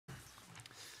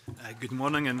Good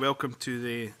morning and welcome to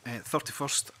the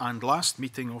 31st and last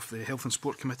meeting of the Health and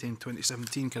Sport Committee in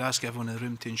 2017. Can I ask everyone in the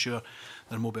room to ensure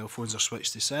their mobile phones are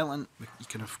switched to silent? You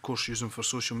can of course use them for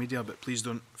social media, but please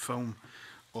don't film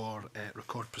or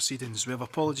record proceedings. We have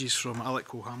apologies from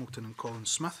Alec O'Hamilton and Colin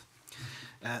Smith.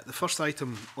 The first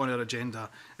item on our agenda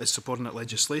is subordinate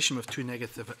legislation with two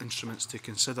negative instruments to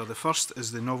consider. The first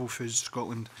is the Novel Foods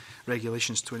Scotland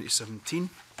Regulations 2017.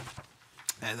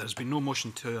 There has been no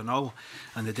motion to annul,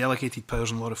 and the Delegated Powers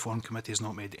and Law Reform Committee has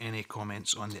not made any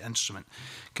comments on the instrument.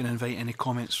 Can I invite any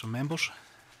comments from members?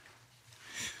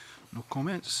 No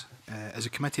comments. Has the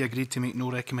committee agreed to make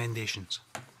no recommendations?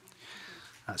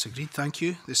 That's agreed, thank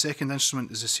you. The second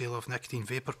instrument is the sale of nicotine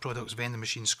vapour products, Vending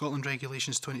Machine Scotland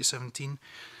Regulations 2017.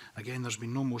 Again, there's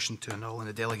been no motion to annul, and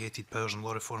the Delegated Powers and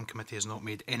Law Reform Committee has not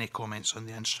made any comments on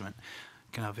the instrument.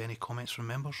 Can I have any comments from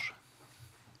members?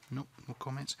 No, no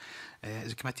comments. Has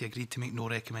the committee agreed to make no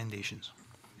recommendations?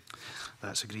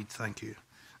 That's agreed, thank you.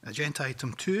 Agenda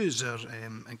item 2 is our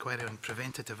inquiry on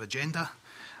Preventative Agenda,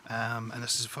 and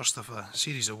this is the first of a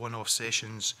series of one-off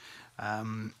sessions.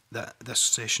 This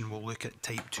session will look at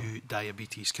type 2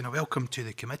 diabetes. Can I welcome to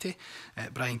the committee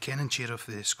Brian Kennon, Chair of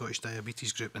the Scottish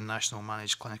Diabetes Group and National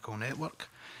Managed Clinical Network,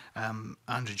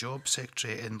 Andrew Job,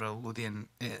 Secretary, Edinburgh Lothian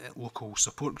Local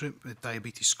Support Group with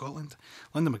Diabetes Scotland,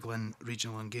 Lynne McGlynn,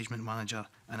 Regional Engagement Manager,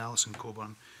 and Alison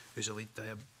Cockburn, who's a lead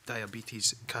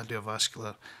diabetes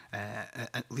cardiovascular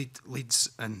leads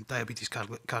in diabetes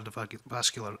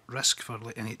cardiovascular risk for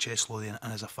NHS Lothian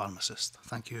and is a pharmacist.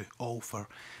 Thank you all for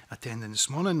attending this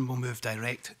morning. We'll move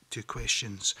direct to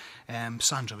questions.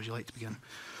 Sandra, would you like to begin?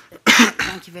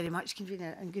 Thank you very much,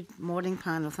 Convener, and good morning,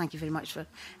 panel. Thank you very much for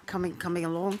coming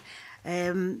along.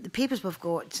 The papers we've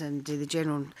got and the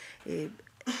general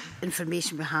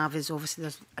information we have is obviously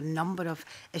there's a number of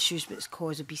issues which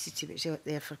cause obesity, which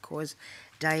therefore cause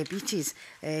diabetes,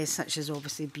 such as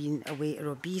obviously being overweight or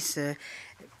obese, a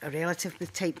relative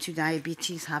with type 2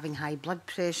 diabetes, having high blood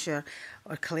pressure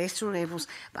or cholesterol levels.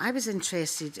 But I was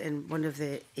interested in one of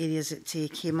the areas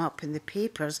that came up in the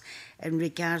papers in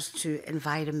regards to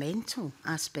environmental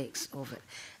aspects of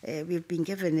it. We've been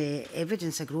given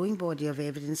evidence, a growing body of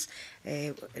evidence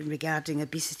regarding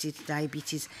obesity to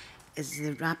diabetes, is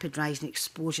the rapid rise in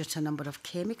exposure to a number of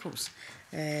chemicals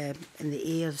in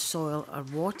the air, soil or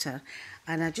water.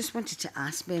 And I just wanted to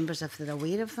ask members if they're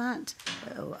aware of that,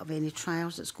 of any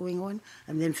trials that's going on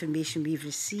and the information we've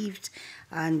received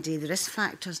and the risk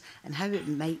factors and how it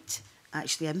might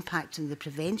actually impact on the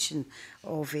prevention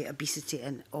of obesity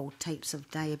and all types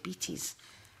of diabetes.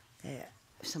 If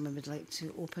someone would like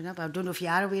to open up. I don't know if you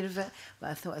are aware of it,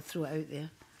 but I thought I'd throw it out there.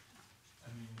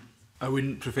 I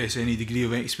wouldn't profess any degree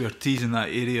of expertise in that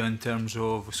area in terms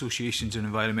of associations and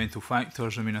environmental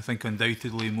factors. I mean, I think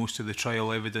undoubtedly most of the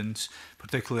trial evidence,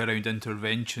 particularly around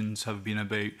interventions, have been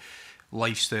about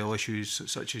lifestyle issues,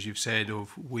 such as you've said,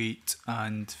 of weight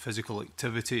and physical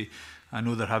activity. I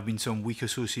know there have been some weak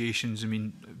associations, I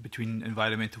mean, between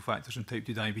environmental factors and type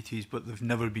 2 diabetes, but they've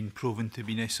never been proven to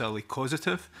be necessarily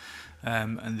causative.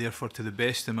 And therefore, to the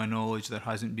best of my knowledge, there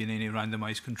hasn't been any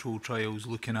randomised controlled trials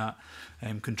looking at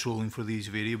controlling for these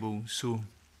variables. So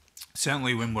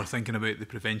certainly when we're thinking about the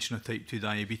prevention of type 2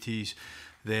 diabetes,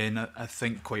 then I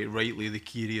think quite rightly the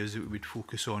key areas that we would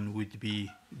focus on would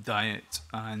be diet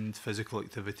and physical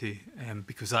activity,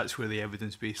 because that's where the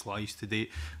evidence base lies today.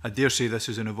 I dare say this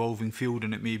is an evolving field,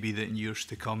 and it may be that in years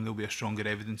to come there'll be a stronger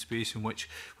evidence base in which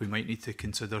we might need to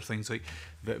consider things like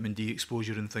vitamin D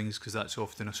exposure and things, because that's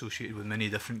often associated with many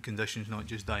different conditions, not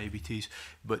just diabetes.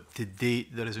 But to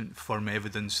date there isn't firm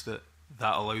evidence that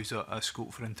that allows a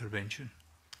scope for intervention.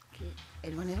 Okay.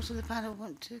 Anyone else on the panel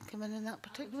want to come in that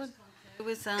particular one?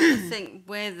 With that, I think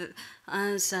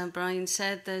as Brian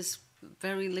said, there's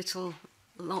very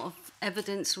lot of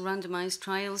evidence, randomised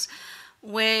trials.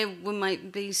 Where we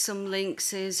might be some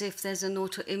links is if there's an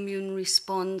autoimmune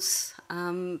response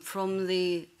from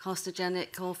the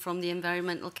carcinogenic or from the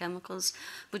environmental chemicals.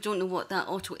 We don't know what that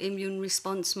autoimmune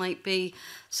response might be.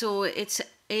 So it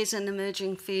is an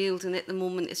emerging field, and at the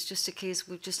moment it's just a case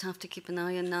we just have to keep an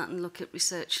eye on that and look at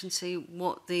research and see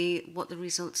what the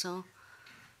results are.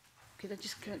 Could I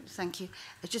just thank you?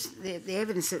 It's just the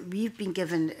evidence that we've been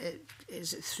given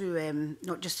is through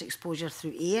not just exposure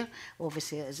through air,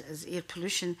 obviously as air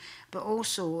pollution, but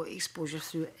also exposure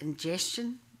through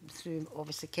ingestion, through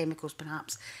obviously chemicals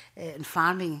perhaps in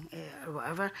farming or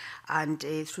whatever, and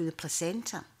through the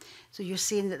placenta. So you're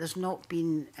saying that there's not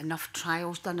been enough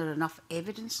trials done or enough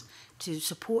evidence to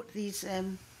support these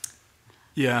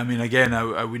Yeah, I mean, again,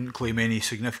 I wouldn't claim any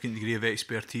significant degree of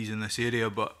expertise in this area,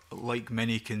 but like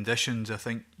many conditions, I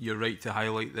think you're right to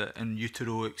highlight that in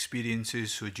utero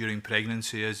experiences, so during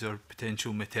pregnancy, is there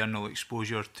potential maternal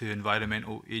exposure to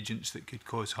environmental agents that could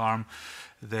cause harm,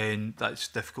 then that's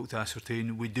difficult to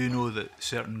ascertain. We do know that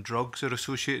certain drugs are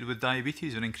associated with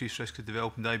diabetes, an increased risk of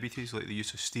developing diabetes, like the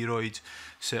use of steroids,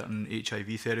 certain HIV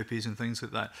therapies and things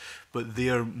like that, but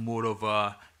they're more of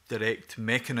a direct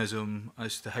mechanism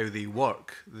as to how they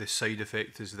work. The side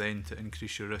effect is then to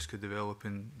increase your risk of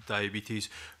developing diabetes,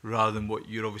 rather than what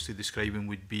you're obviously describing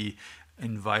would be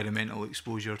environmental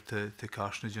exposure to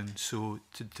carcinogens. So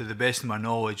to the best of my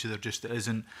knowledge, there just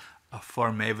isn't a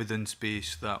firm evidence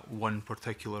base that one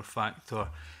particular factor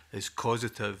is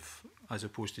causative as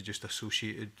opposed to just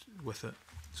associated with it.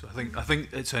 So I think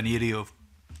it's an area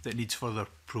that needs further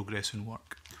progress and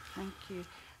work. Thank you.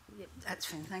 Yeah, that's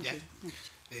fine, thank you.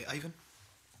 Ivan?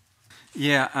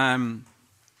 Yeah,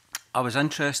 I was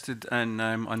interested in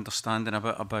understanding a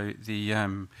bit about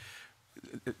the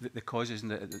causes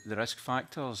and the risk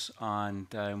factors, and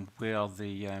where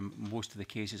the most of the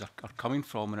cases are coming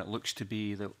from, and it looks to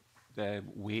be that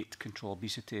weight control,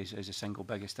 obesity is the single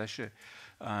biggest issue.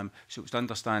 So it's to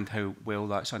understand how well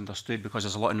that's understood, because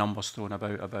there's a lot of numbers thrown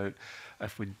about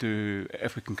if we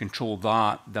can control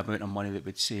that, the amount of money that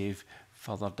would save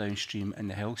further downstream in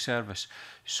the health service.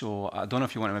 So I don't know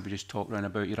if you want to maybe just talk around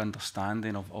about your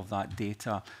understanding of that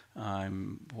data,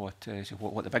 what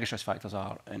the biggest risk factors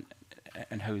are,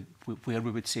 and how where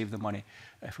we would save the money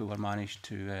if we were managed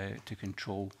to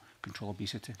control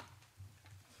obesity.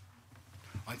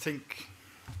 I think,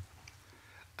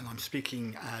 and I'm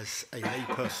speaking as a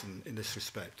layperson in this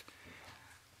respect,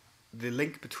 the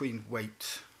link between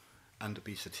weight and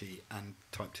obesity and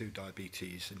type 2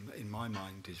 diabetes, in my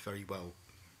mind, is very well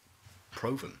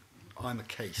proven. I'm a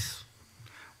case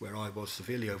where I was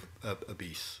severely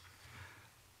obese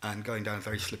and going down a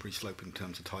very slippery slope in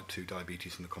terms of type 2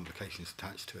 diabetes and the complications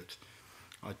attached to it.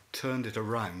 I turned it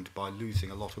around by losing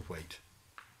a lot of weight,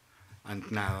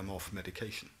 and now I'm off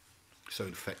medication. So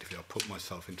effectively I put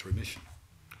myself into remission.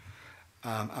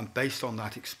 And based on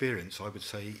that experience, I would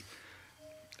say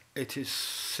it is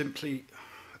simply,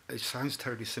 it sounds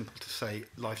terribly simple to say,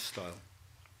 lifestyle.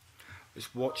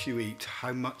 It's what you eat,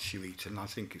 how much you eat, and I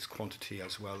think it's quantity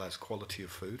as well as quality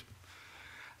of food,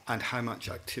 and how much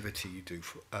activity you do.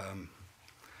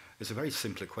 It's a very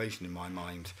simple equation in my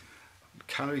mind. The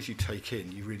calories you take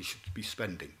in, you really should be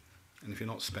spending. And if you're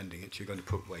not spending it, you're going to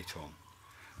put weight on.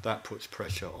 That puts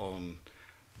pressure on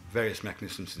various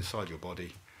mechanisms inside your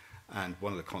body, and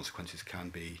one of the consequences can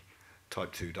be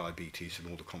type 2 diabetes, and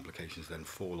all the complications then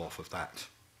fall off of that,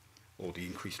 or the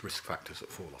increased risk factors that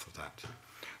fall off of that.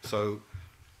 So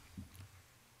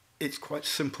it's quite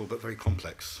simple but very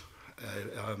complex.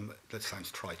 That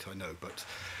sounds trite, I know, but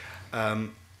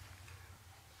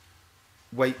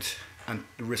weight and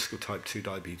the risk of type 2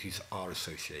 diabetes are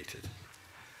associated.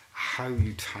 How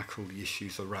you tackle the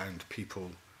issues around people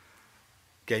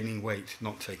gaining weight,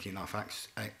 not taking enough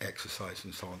exercise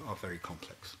and so on are very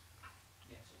complex.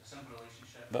 Yes, a simple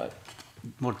relationship, but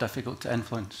more difficult to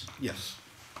influence. Yes.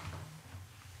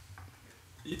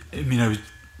 I mean, I was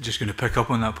just going to pick up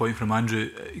on that point from Andrew.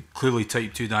 Clearly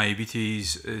type 2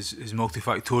 diabetes is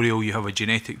multifactorial. You have a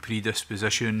genetic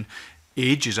predisposition.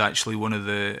 Age is actually one of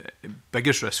the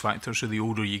biggest risk factors, so the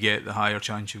older you get, the higher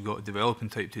chance you've got of developing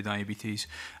type 2 diabetes.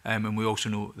 And we also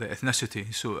know that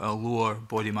ethnicity, so a lower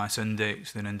body mass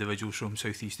index than individuals from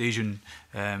Southeast Asian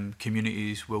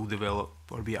communities will develop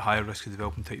or be at higher risk of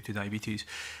developing type 2 diabetes.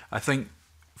 I think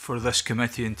for this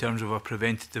committee, in terms of a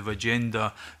preventative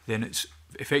agenda, then it's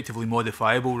effectively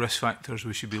modifiable risk factors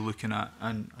we should be looking at,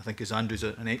 and I think as Andrew's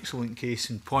an excellent case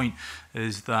in point,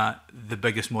 is that the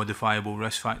biggest modifiable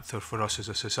risk factor for us as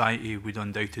a society would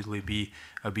undoubtedly be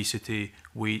obesity,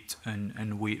 weight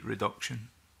and weight reduction.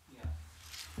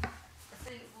 I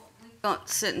think we've got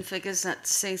certain figures that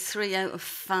say 3 out of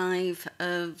 5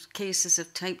 of cases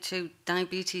of type 2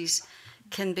 diabetes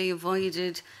can be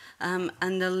avoided, and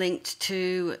they're linked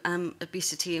to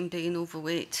obesity and being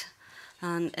overweight.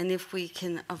 And if we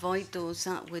can avoid those,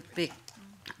 that would be,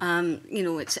 you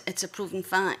know, it's a proven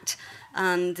fact.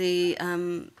 And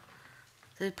the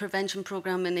prevention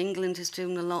programme in England is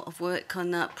doing a lot of work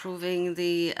on that, proving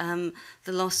the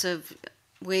loss of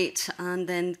weight and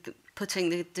then putting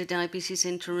the diabetes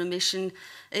into remission.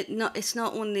 It's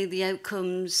not only the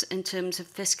outcomes in terms of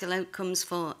fiscal outcomes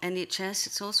for NHS,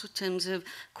 it's also in terms of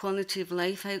quality of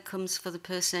life outcomes for the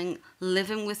person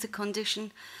living with the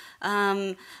condition.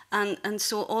 And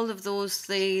so all of those,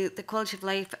 the quality of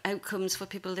life outcomes for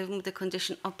people living with the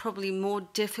condition are probably more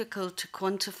difficult to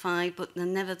quantify, but they're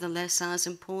nevertheless as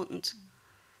important.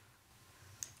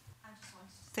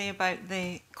 say about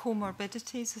the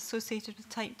comorbidities associated with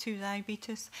type 2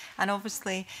 diabetes. And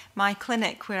obviously my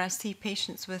clinic, where I see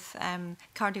patients with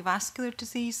cardiovascular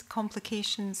disease,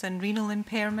 complications and renal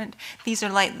impairment, these are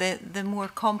like the more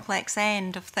complex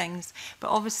end of things, but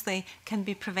obviously can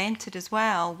be prevented as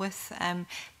well with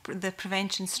the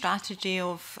prevention strategy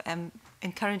of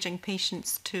encouraging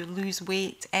patients to lose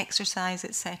weight, exercise,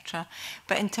 etc.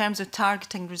 But in terms of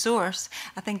targeting resource,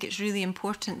 I think it's really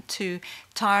important to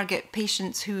target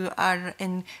patients who are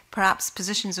in perhaps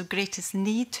positions of greatest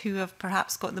need, who have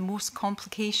perhaps got the most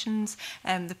complications,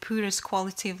 the poorest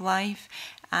quality of life.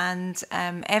 And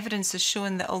evidence has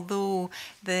shown that although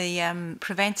the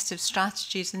preventative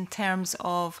strategies in terms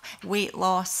of weight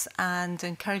loss and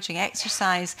encouraging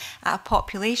exercise at a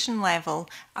population level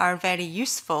are very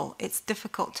useful, it's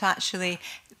difficult to actually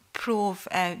prove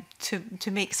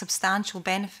to make substantial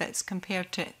benefits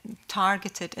compared to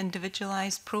targeted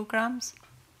individualised programmes.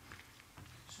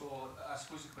 So I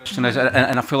suppose the question is,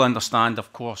 and I fully understand,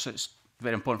 of course, it's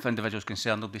very important for individuals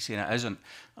concerned, nobody's saying it isn't,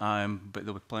 but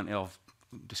there'll be plenty of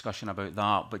discussion about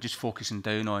that, but just focusing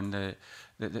down on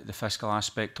the fiscal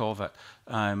aspect of it,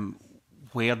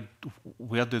 where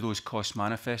do those costs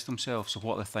manifest themselves? So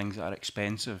what are the things that are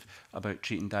expensive about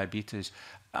treating diabetes?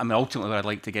 I mean, ultimately what I'd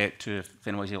like to get to, if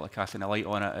anyone's able to cast any light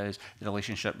on it, is the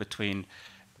relationship between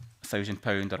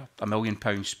 £1,000 or £1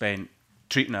 million spent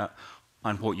treating it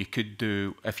and what you could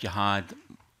do if you had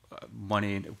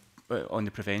money on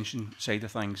the prevention side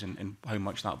of things, and how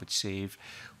much that would save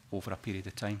over a period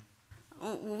of time.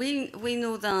 We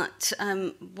know that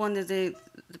one of the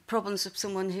problems of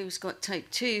someone who's got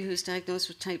type 2, who's diagnosed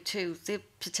with type 2, they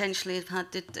potentially have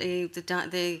had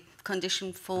the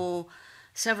condition for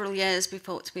several years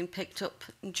before it's been picked up.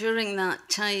 During that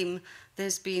time,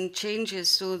 there's been changes,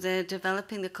 so they're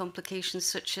developing the complications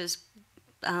such as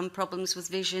problems with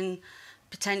vision,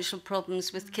 potential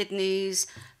problems with kidneys,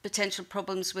 potential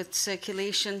problems with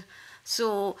circulation.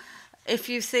 So if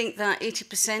you think that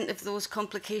 80% of those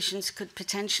complications could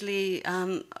potentially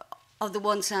are the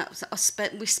ones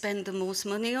that we spend the most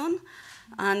money on,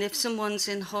 and if someone's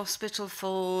in hospital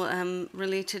for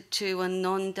related to a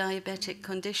non-diabetic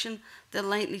condition, they're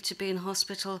likely to be in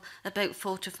hospital about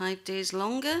 4 to 5 days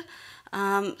longer.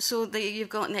 So you've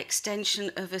got an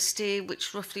extension of a stay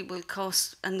which roughly will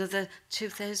cost another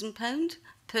 £2,000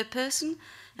 per person.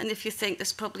 And if you think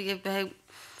there's probably about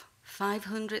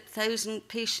 500,000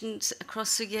 patients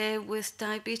across the year with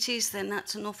diabetes, then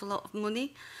that's an awful lot of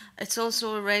money. It's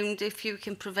also around, if you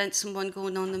can prevent someone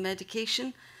going on the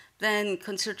medication, then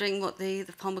considering what the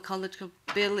pharmacological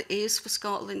bill is for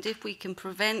Scotland, if we can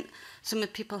prevent some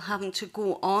of people having to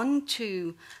go on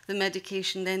to the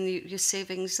medication, then your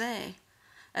savings there.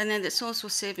 And then it's also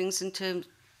savings in terms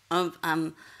of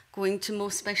going to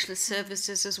more specialist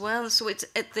services as well. So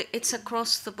it's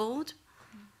across the board.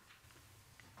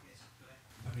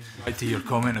 Back to your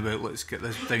comment about let's get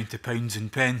this down to pounds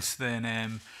and pence, then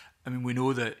I mean, we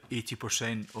know that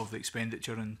 80% of the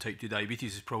expenditure in type 2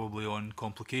 diabetes is probably on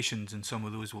complications, and some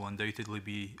of those will undoubtedly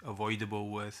be avoidable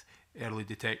with early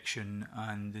detection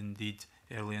and indeed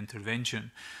early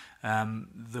intervention.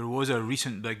 There was a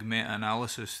recent big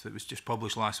meta-analysis that was just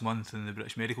published last month in the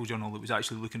British Medical Journal that was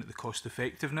actually looking at the cost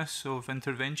effectiveness of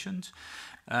interventions.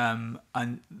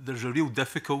 And there's a real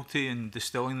difficulty in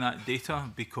distilling that data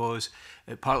because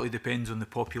it partly depends on the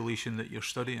population that you're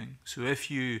studying. So if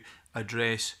you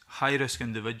address high-risk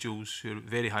individuals who are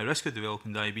very high risk of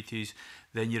developing diabetes,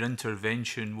 then your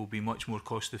intervention will be much more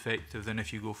cost-effective than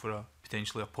if you go for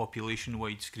potentially a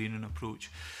population-wide screening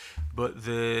approach. But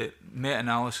the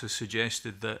meta-analysis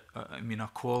suggested that, a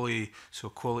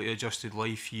quality-adjusted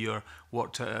life year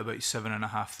worked out at about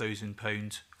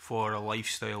 £7,500 for a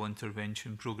lifestyle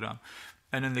intervention programme.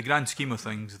 And in the grand scheme of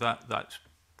things, that's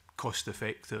cost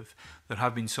effective. There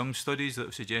have been some studies that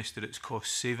have suggested it's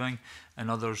cost saving and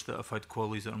others that have had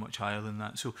qualities that are much higher than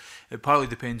that. So it partly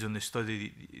depends on the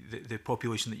study, the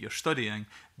population that you're studying,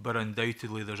 but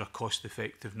undoubtedly there's a cost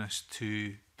effectiveness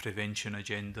to prevention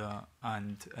agenda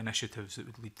and initiatives that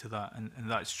would lead to that. And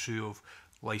that's true of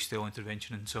lifestyle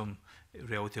intervention and some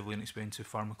relatively inexpensive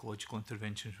pharmacological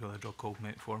interventions with a drug called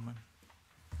metformin.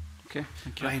 Okay,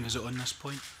 thank you. Ryan, is it on this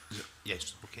point?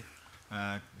 Yes, okay.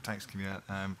 Thanks, Convener.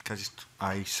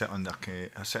 I sit in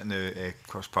the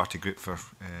cross-party group for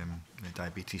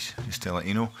diabetes, just to let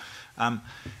you know.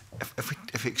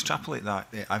 If we extrapolate that,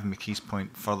 Ivan McKee's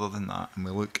point further than that, and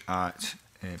we look at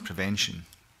prevention,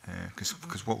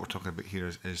 because what we're talking about here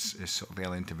is sort of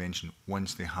early intervention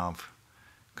once they have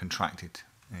contracted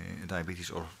diabetes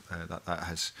or that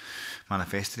has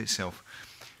manifested itself.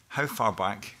 How far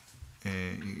back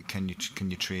can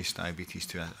you trace diabetes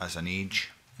to as an age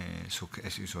So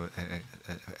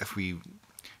if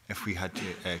we had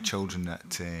children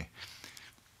that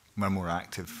were more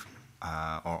active,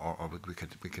 or we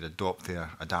could adapt their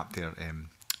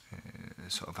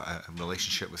sort of a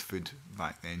relationship with food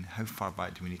back then, how far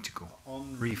back do we need to go?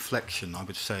 On reflection, I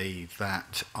would say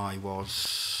that I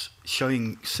was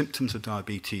showing symptoms of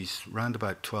diabetes around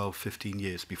about 12, 15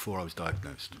 years before I was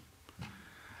diagnosed.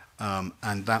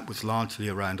 And that was largely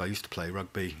around, I used to play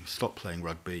rugby, stopped playing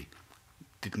rugby,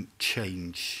 didn't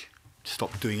change,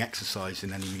 stopped doing exercise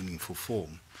in any meaningful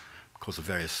form because of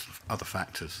various other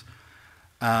factors.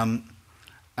 And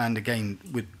again,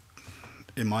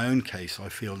 in my own case, I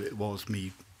feel it was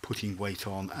me putting weight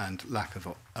on and lack of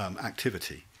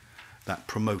activity that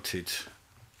promoted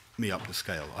me up the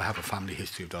scale. I have a family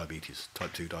history of diabetes,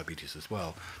 type 2 diabetes as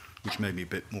well, which made me a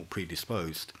bit more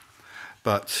predisposed.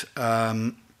 But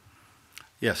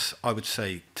yes, I would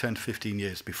say 10 to 15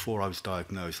 years before I was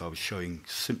diagnosed, I was showing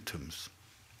symptoms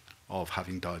of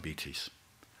having diabetes.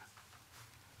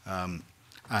 And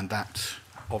that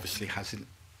obviously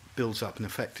builds up an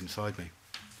effect inside me.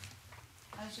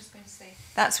 I was just going to say,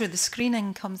 that's where the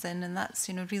screening comes in, and that's,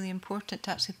 you know, really important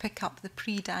to actually pick up the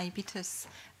pre-diabetes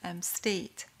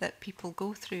state that people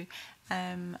go through.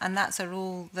 And that's a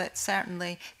role that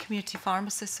certainly community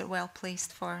pharmacists are well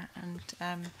placed for,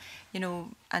 and you know,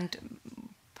 and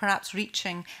perhaps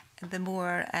reaching the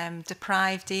more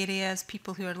deprived areas,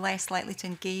 people who are less likely to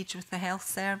engage with the health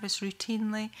service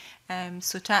routinely.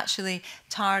 So to actually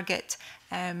target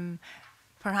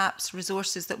perhaps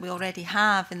resources that we already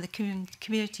have in the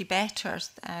community better,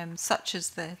 such as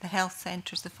the health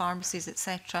centres, the pharmacies,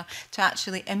 etc., to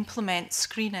actually implement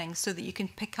screening so that you can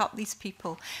pick up these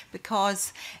people,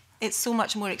 because it's so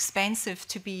much more expensive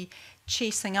to be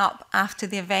chasing up after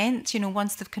the event, you know,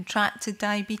 once they've contracted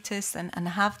diabetes and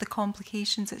have the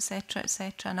complications, etc.,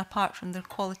 etc., and apart from their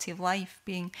quality of life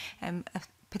being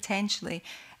potentially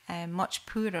much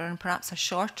poorer and perhaps a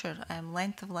shorter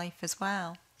length of life as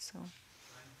well. So.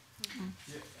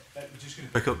 Yeah, just going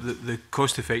to pick up the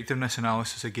cost effectiveness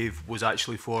analysis I gave was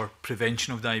actually for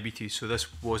prevention of diabetes. So this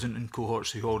wasn't in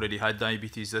cohorts who already had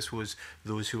diabetes. This was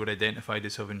those who were identified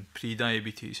as having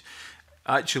pre-diabetes.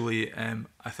 Actually,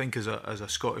 I think as a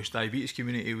Scottish diabetes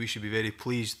community, we should be very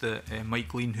pleased that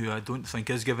McGlynn, who I don't think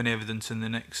is given evidence in the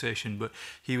next session, but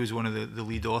he was one of the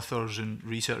lead authors in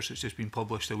research that's just been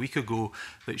published a week ago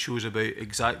that shows about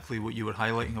exactly what you were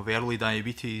highlighting of early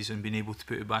diabetes and being able to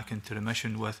put it back into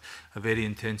remission with a very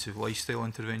intensive lifestyle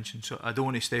intervention. So I don't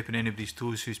want to step on anybody's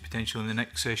toes who's potentially in the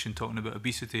next session talking about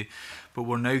obesity, but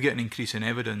we're now getting increasing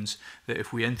evidence that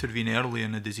if we intervene early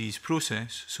in the disease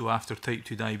process, so after type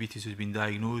 2 diabetes has been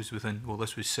diagnosed within, well,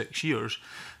 this was 6 years,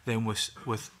 then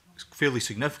with fairly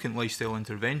significant lifestyle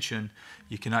intervention,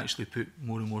 you can actually put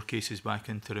more and more cases back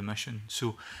into remission.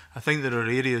 So I think there are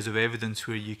areas of evidence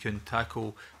where you can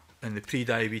tackle in the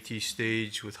pre-diabetes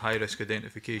stage with high-risk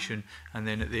identification and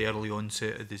then at the early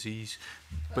onset of disease.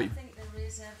 But I think there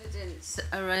is evidence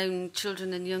around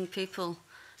children and young people.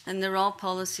 And there are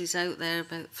policies out there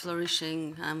about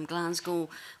flourishing Glasgow,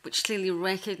 which clearly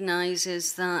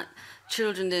recognises that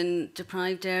children in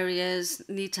deprived areas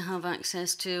need to have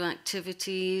access to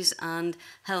activities and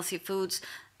healthy foods.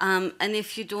 And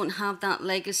if you don't have that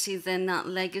legacy, then that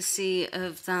legacy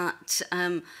of that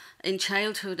in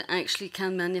childhood actually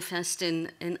can manifest in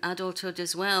adulthood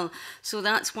as well. So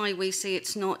that's why we say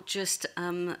it's not just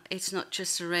around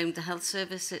the health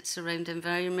service, it's around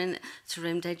environment, it's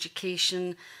around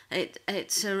education,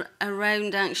 it's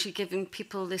around actually giving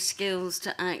people the skills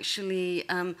to actually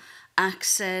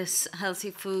access healthy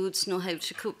foods, know how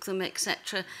to cook them,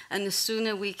 etc. And the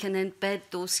sooner we can embed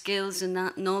those skills and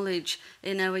that knowledge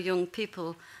in our young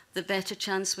people, the better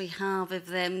chance we have of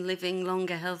them living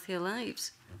longer, healthier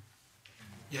lives.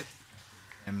 Yeah.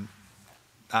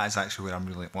 That is actually where I'm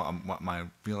really what my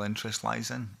real interest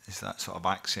lies in, is that sort of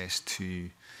access to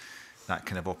that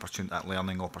kind of opportunity, that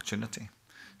learning opportunity.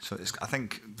 So it's, I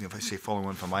think, if I say following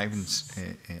on from Evan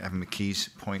McKee's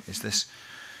point, is this: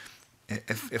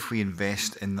 if we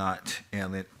invest in that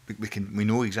early, we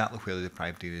know exactly where the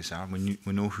deprived areas are. We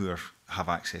know who have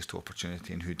access to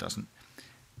opportunity and who doesn't.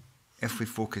 If we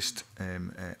focused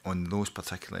on those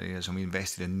particular areas and we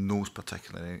invested in those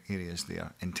particular areas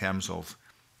there in terms of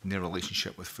their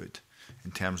relationship with food,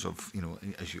 in terms of, you know,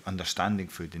 as you understanding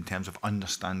food, in terms of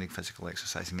understanding physical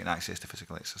exercise and getting access to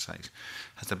physical exercise,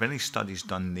 has there been any studies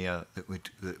done there that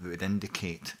would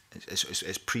indicate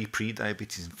it's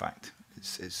pre-diabetes? In fact,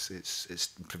 it's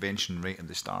prevention right at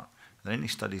the start. Are there any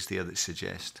studies there that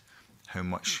suggest how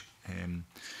much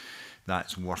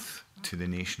that's worth to the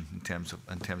nation in terms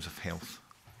of health?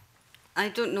 I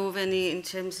don't know of any in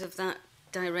terms of that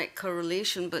direct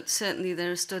correlation, but certainly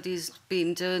there are studies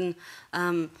being done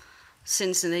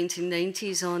since the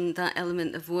 1990s on that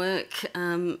element of work,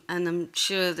 and I'm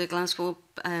sure the Glasgow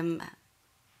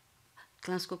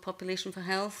Population for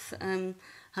Health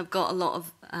have got a lot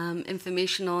of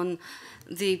information on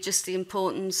just the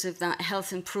importance of that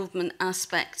health improvement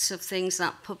aspects of things,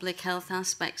 that public health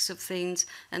aspects of things,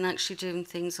 and actually doing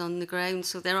things on the ground.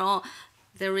 So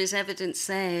there is evidence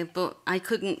there, but I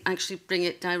couldn't actually bring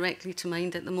it directly to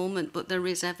mind at the moment, but there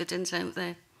is evidence out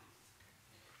there.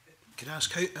 Can I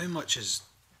ask, how much is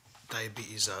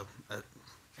diabetes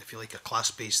if you like, a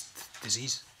class-based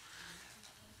disease?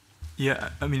 Yeah,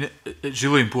 I mean, it's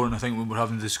really important, I think, when we're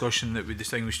having the discussion that we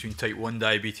distinguish between type 1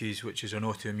 diabetes, which is an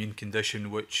autoimmune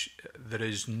condition, which there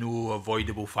is no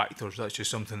avoidable factors. That's just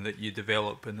something that you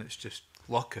develop, and it's just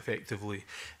luck, effectively.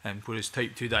 Whereas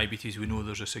type 2 diabetes, we know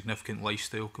there's a significant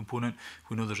lifestyle component.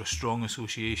 We know there's a strong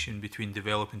association between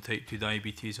developing type 2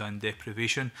 diabetes and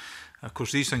deprivation. Of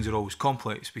course, these things are always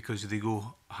complex because they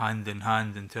go hand in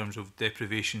hand in terms of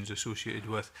deprivations associated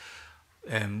with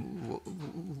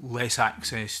less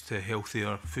access to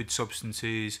healthier food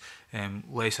substances,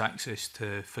 less access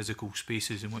to physical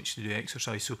spaces in which to do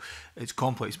exercise. So it's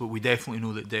complex, but we definitely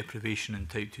know that deprivation and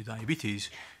type 2 diabetes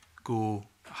go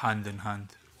hand in hand.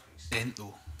 Extent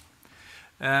though?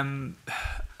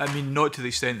 I mean, not to the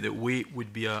extent that weight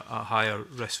would be a higher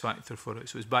risk factor for it.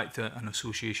 So it's back to an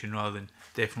association rather than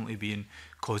definitely being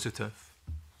causative.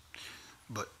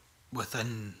 But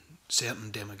within certain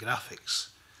demographics,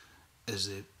 is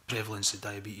the prevalence of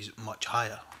diabetes much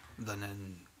higher than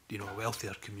in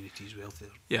wealthier communities,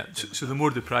 Yeah, so the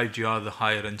more deprived you are, the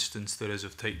higher instance there is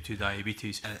of type 2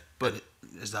 diabetes. But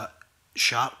is that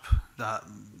sharp, that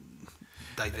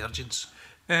divergence?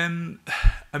 I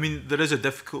mean, there is a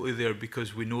difficulty there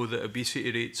because we know that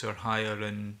obesity rates are higher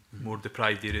in more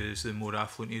deprived areas than more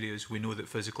affluent areas. We know that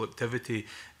physical activity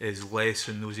is less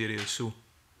in those areas. So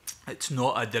it's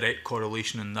not a direct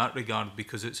correlation in that regard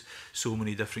because it's so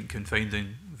many different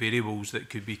confounding variables that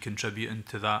could be contributing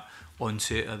to that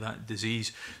onset of that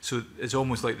disease. So it's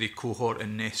almost like they cohort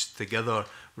and nest together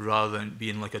rather than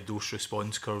being like a dose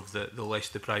response curve, that the less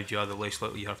deprived you are, the less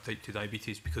likely you have type 2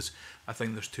 diabetes, because I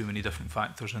think there's too many different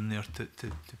factors in there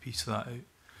to piece that out.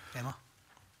 Emma?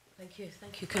 Thank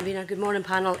you, Convener. Good morning,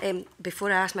 panel.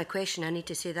 Before I ask my question, I need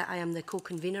to say that I am the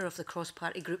co-convener of the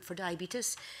cross-party group for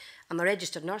diabetes. I'm a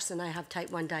registered nurse and I have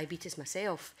type 1 diabetes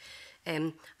myself.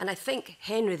 And I think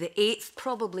Henry VIII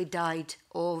probably died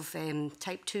of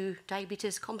type 2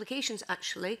 diabetes complications,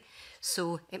 actually.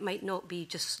 So it might not be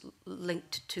just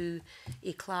linked to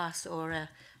a class or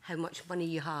how much money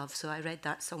you have. So I read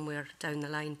that somewhere down the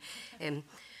line.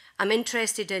 I'm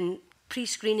interested in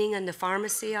pre-screening and the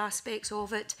pharmacy aspects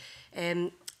of it.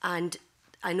 And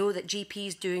I know that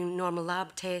GPs doing normal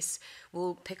lab tests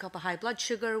will pick up a high blood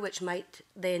sugar, which might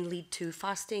then lead to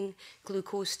fasting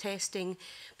glucose testing.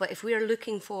 But if we're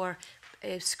looking for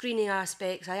screening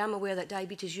aspects, I am aware that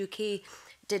Diabetes UK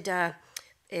did a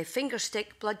finger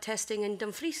stick blood testing in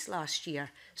Dumfries last year.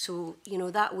 So,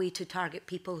 that way to target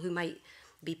people who might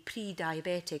be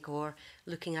pre-diabetic or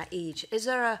looking at age. Is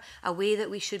there a way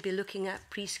that we should be looking at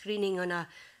pre-screening on a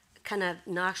kind of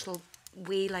national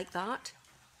way like that?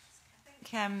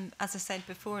 As I said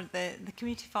before, the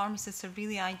community pharmacists are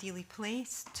really ideally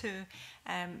placed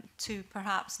to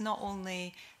perhaps not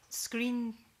only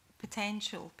screen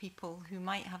potential people who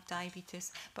might have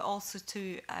diabetes, but also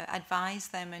to advise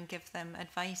them and give them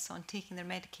advice on taking their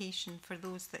medication for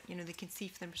those that they can see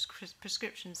from their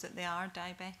prescriptions that they are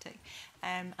diabetic,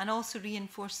 and also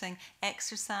reinforcing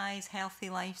exercise,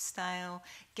 healthy lifestyle,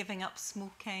 giving up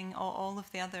smoking, all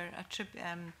of the other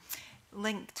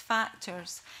linked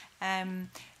factors.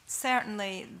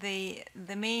 Certainly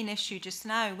the main issue just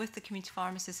now with the community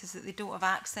pharmacists is that they don't have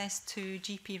access to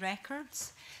GP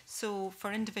records. So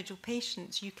for individual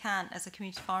patients, you can't, as a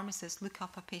community pharmacist, look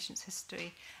up a patient's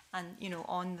history and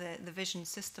on the vision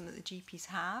system that the GPs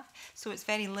have. So it's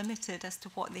very limited as to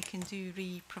what they can do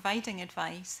providing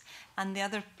advice. And the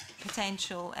other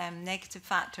potential negative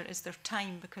factor is their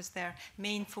time, because their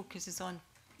main focus is on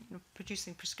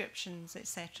producing prescriptions,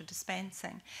 etc.,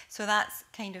 dispensing. So that's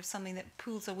kind of something that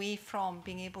pulls away from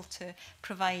being able to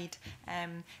provide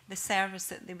the service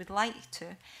that they would like to.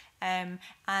 And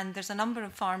there's a number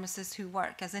of pharmacists who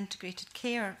work as integrated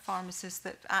care pharmacists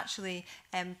that actually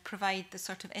provide the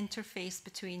sort of interface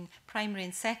between primary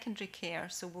and secondary care.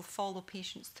 So we'll follow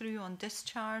patients through on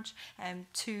discharge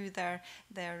to their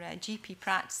GP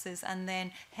practices and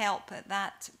then help at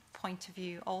that point of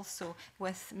view also,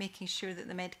 with making sure that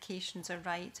the medications are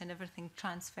right and everything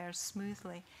transfers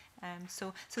smoothly.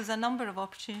 So there's a number of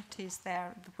opportunities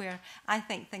there where I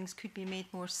think things could be made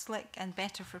more slick and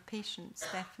better for patients,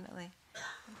 definitely.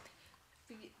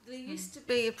 There used to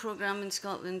be a programme in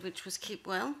Scotland which was Keep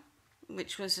Well,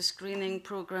 which was a screening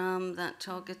programme that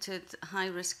targeted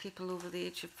high-risk people over the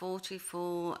age of 40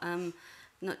 for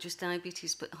not just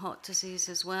diabetes but heart disease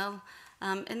as well.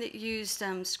 And it used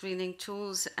screening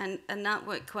tools, and that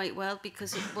worked quite well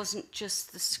because it wasn't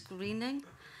just the screening,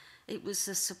 it was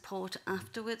the support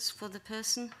afterwards for the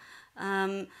person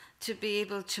to be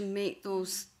able to make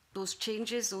those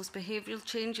changes, those behavioural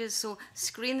changes. So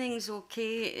screening's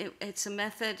okay, it's a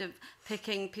method of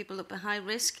picking people up at high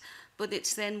risk, but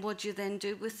it's then what do you then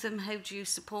do with them, how do you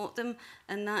support them,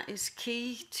 and that is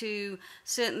key to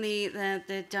certainly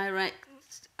the direct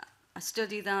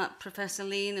study that Professor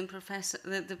Lynne and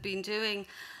that they've been doing.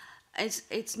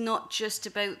 It's not just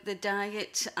about the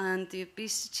diet and the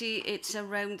obesity, it's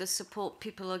around the support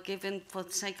people are given for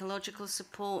psychological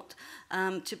support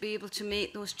to be able to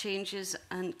make those changes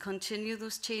and continue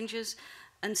those changes.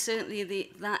 And certainly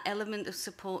that element of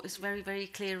support is very, very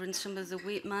clear in some of the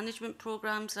weight management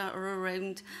programmes that are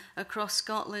around across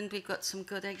Scotland. We've got some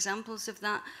good examples of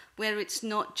that, where it's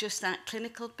not just that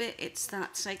clinical bit, it's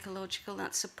that psychological,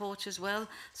 that support as well.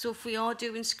 So if we are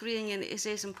doing screening, and it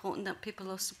is important that people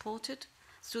are supported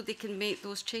so they can make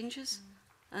those changes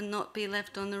and not be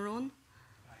left on their own.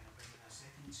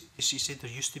 You said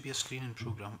there used to be a screening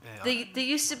programme. There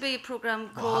used to be a programme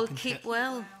called Keep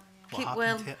Well. Keep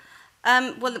Well.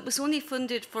 Well, it was only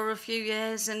funded for a few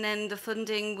years, and then the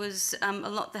funding was, a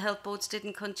lot of the health boards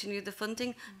didn't continue the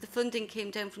funding. The funding came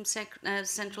down from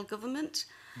central government,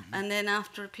 and then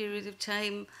after a period of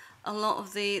time, a lot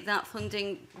of that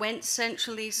funding went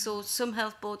centrally, so some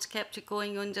health boards kept it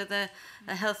going under the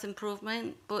health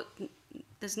improvement, but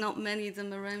there's not many of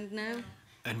them around now.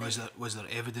 And was there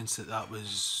evidence that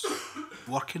was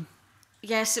working?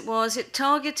 Yes, it was. It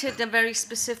targeted a very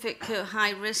specific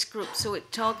high-risk group, so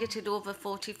it targeted over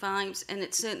 45s, and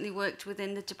it certainly worked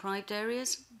within the deprived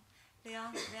areas. They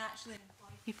actually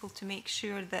employ people to make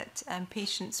sure that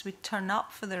patients would turn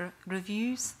up for their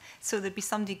reviews. So there'd be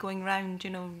somebody going round,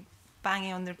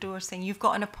 banging on their door saying, you've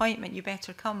got an appointment, you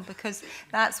better come, because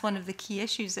that's one of the key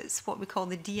issues. It's what we call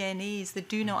the DNAs, the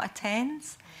do not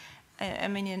attends. I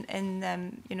mean, in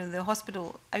the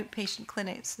hospital outpatient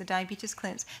clinics, the diabetes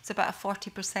clinics, it's about a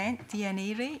 40%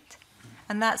 DNA rate,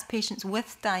 and that's patients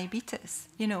with diabetes.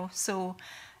 So.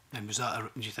 And do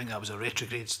you think that was a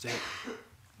retrograde step?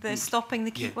 The stopping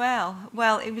the Keep Well.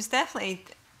 Well, it was definitely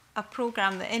a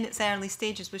programme that, in its early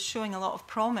stages, was showing a lot of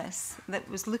promise. That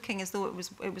was looking as though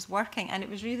it was working, and it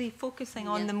was really focusing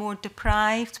on the more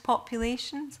deprived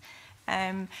populations.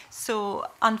 So,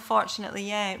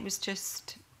 unfortunately, it was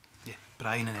just.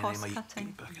 Brian and cost then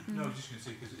cutting. No, I was just going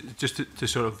to say, cause just to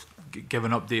sort of give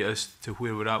an update as to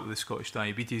where we're at with the Scottish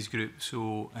Diabetes Group.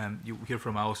 So you'll hear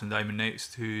from Alison Diamond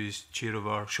next, who's chair of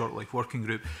our Short Life Working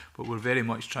Group, but we're very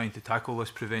much trying to tackle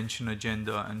this prevention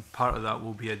agenda, and part of that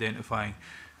will be identifying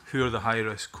who are the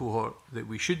high-risk cohort that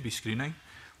we should be screening,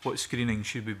 what screening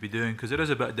should we be doing, because there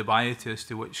is a bit of debate as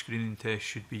to which screening tests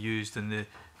should be used in the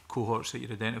cohorts that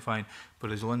you're identifying,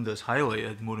 but as Linda's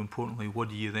highlighted, more importantly, what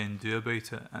do you then do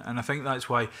about it? And I think that's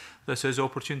why this is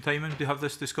opportune timing to have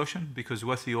this discussion, because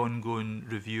with the ongoing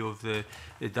review of the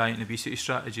diet and obesity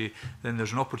strategy, then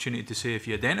there's an opportunity to say, if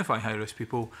you identify high-risk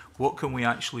people, what can we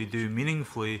actually do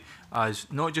meaningfully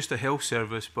as not just a health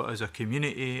service, but as a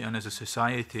community and as a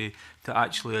society to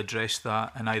actually address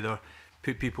that and either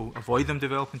avoid them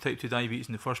developing type 2 diabetes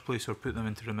in the first place, or put them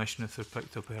into remission if they're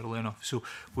picked up early enough. So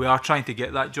we are trying to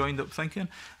get that joined up thinking,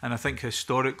 and I think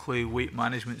historically weight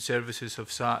management services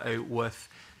have sat out with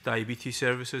diabetes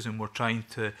services, and we're trying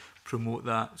to promote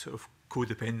that sort of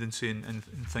codependency and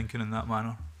thinking in that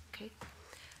manner. Okay.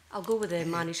 I'll go with the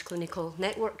managed clinical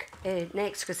network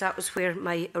next, because that was where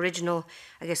my original,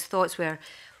 thoughts were.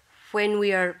 When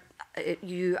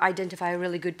you identify a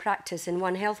really good practice in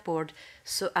one health board,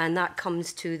 and that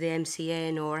comes to the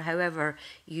MCN or however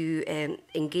you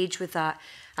engage with that,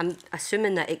 I'm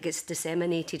assuming that it gets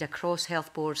disseminated across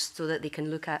health boards so that they can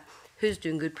look at who's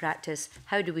doing good practice,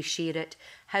 how do we share it,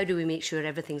 how do we make sure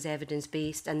everything's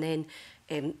evidence-based, and then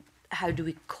how do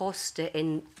we cost it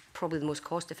in probably the most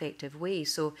cost-effective way.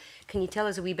 So can you tell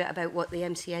us a wee bit about what the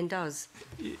MCN does?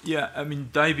 Yeah, I mean,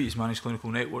 diabetes managed clinical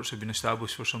networks have been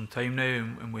established for some time now,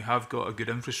 and we have got a good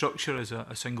infrastructure as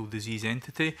a single disease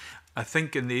entity. I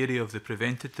think in the area of the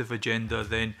preventative agenda,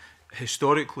 then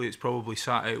historically it's probably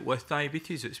sat out with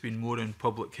diabetes. It's been more in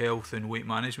public health and weight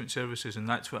management services, and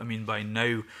that's what I mean by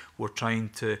now we're trying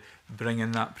to bring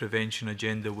in that prevention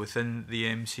agenda within the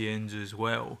MCNs as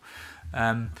well.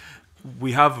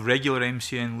 We have regular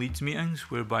MCN leads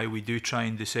meetings whereby we do try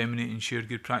and disseminate and share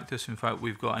good practice. In fact,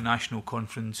 we've got a national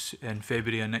conference in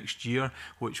February of next year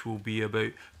which will be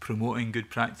about promoting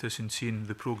good practice and seeing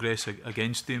the progress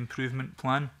against the improvement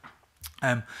plan.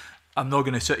 I'm not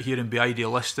going to sit here and be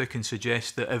idealistic and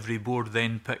suggest that every board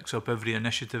then picks up every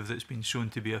initiative that's been shown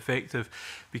to be effective,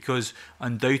 because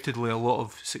undoubtedly a lot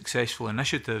of successful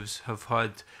initiatives have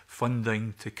had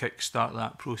funding to kickstart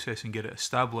that process and get it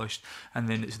established, and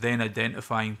then it's then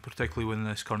identifying, particularly within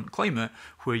this current climate,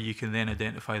 where you can then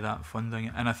identify that funding.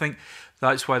 And I think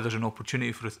that's why there's an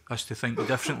opportunity for us to think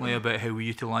differently about how we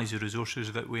utilise the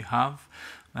resources that we have.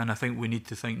 And I think we need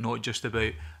to think not just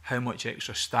about how much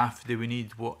extra staff do we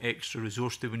need, what extra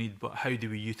resource do we need, but how do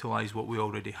we utilise what we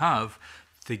already have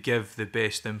to give the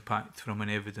best impact from an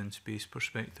evidence-based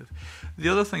perspective. The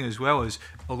other thing as well is,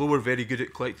 although we're very good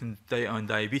at collecting data on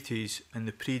diabetes, in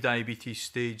the pre-diabetes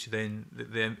stage, then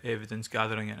the evidence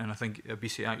gathering, and I think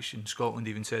Obesity Action Scotland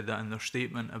even said that in their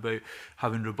statement about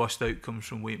having robust outcomes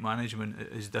from weight management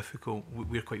is difficult.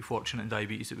 We're quite fortunate in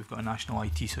diabetes that we've got a national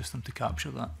IT system to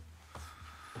capture that.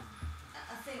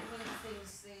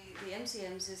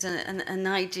 MCMs is an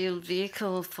ideal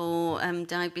vehicle for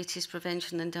diabetes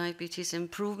prevention and diabetes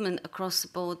improvement across the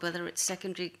board, whether it's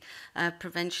secondary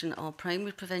prevention or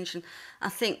primary prevention. I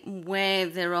think where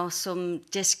there are some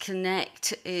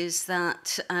disconnect is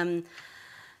that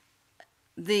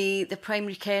the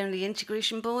primary care and the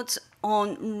integration boards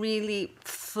aren't really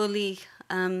fully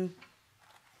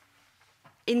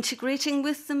integrating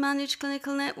with the managed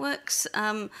clinical networks.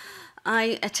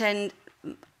 I attend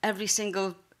every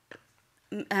single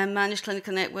managed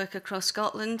clinical network across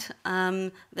Scotland.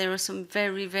 There are some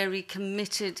very, very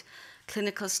committed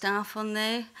clinical staff on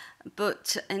there,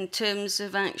 but in terms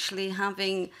of actually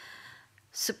having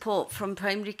support from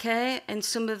primary care in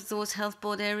some of those health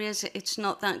board areas, it's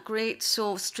not that great.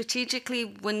 So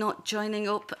strategically, we're not joining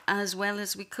up as well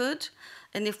as we could.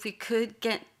 And if we could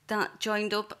get that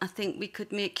joined up, I think we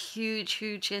could make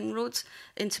huge inroads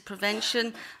into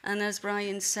prevention. And as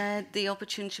Brian said, the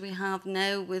opportunity we have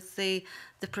now with the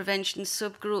prevention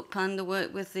subgroup and the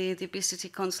work with the obesity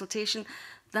consultation,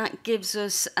 that gives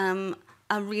us a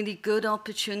really good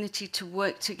opportunity to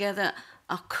work together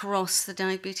across the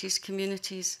diabetes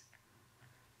communities.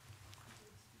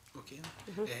 Okay,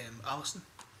 Alison.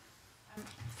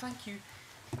 Thank you.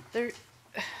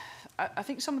 I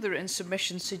think some of the written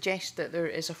submissions suggest that there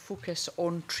is a focus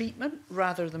on treatment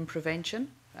rather than prevention,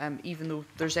 even though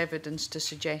there's evidence to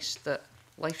suggest that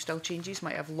lifestyle changes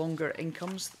might have longer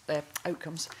outcomes,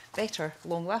 better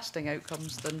long-lasting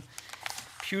outcomes than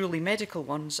purely medical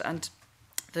ones. And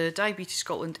the Diabetes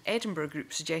Scotland Edinburgh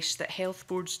group suggests that health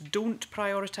boards don't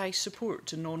prioritise support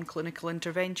to non-clinical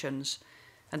interventions.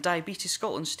 And Diabetes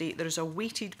Scotland state there is a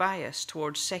weighted bias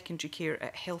towards secondary care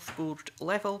at health board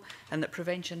level, and that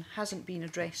prevention hasn't been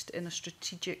addressed in a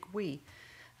strategic way.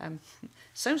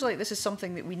 Sounds like this is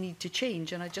something that we need to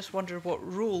change, and I just wonder what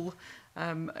role,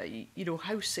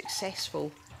 how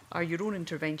successful are your own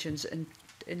interventions in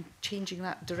changing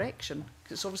that direction?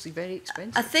 Because it's obviously very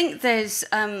expensive. I think there's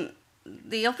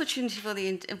the opportunity for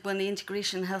when the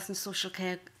integration health and social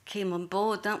care came on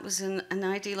board, that was an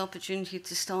ideal opportunity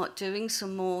to start doing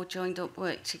some more joined up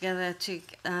work together.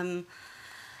 And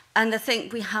I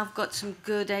think we have got some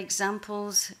good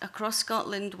examples across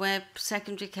Scotland where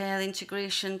secondary care,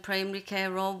 integration, primary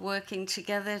care are all working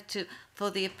together for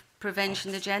the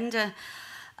prevention agenda.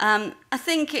 I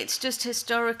think it's just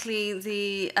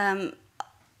historically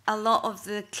a lot of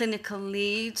the clinical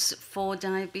leads for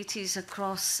diabetes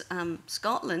across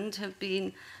Scotland have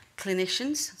been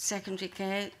clinicians, secondary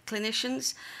care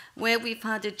clinicians. Where we've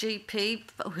had a GP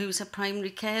who's a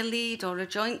primary care lead or a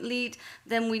joint lead,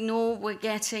 then we know we're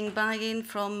getting buy-in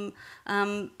from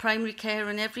primary care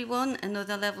and everyone and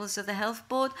other levels of the health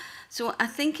board. So I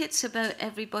think it's about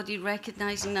everybody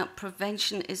recognising that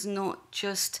prevention is not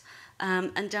just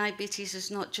and diabetes is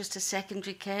not just a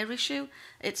secondary care issue,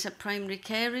 it's a primary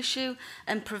care issue,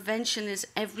 and prevention is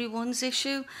everyone's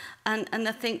issue. And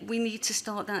I think we need to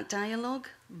start that dialogue.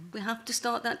 Mm-hmm. We have to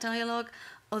start that dialogue,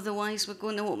 otherwise we're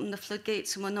going to open the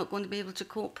floodgates and we're not going to be able to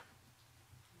cope.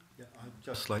 Yeah, I'd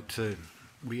just like to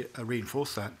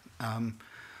reinforce that.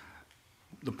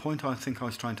 The point I think I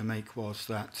was trying to make was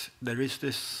that there is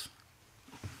this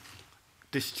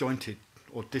disjointed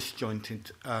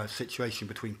situation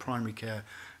between primary care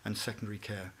and secondary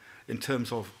care in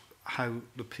terms of how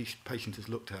the patient is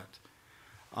looked at.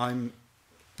 I'm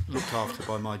looked after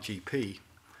by my GP,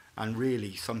 and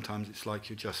really sometimes it's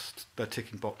like they're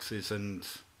ticking boxes and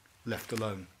left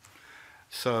alone.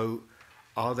 So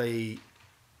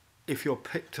if you're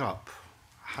picked up,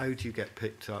 how do you get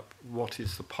picked up? What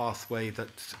is the pathway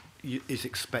that is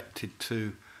expected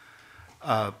to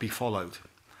be followed?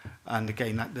 And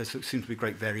again, there seems to be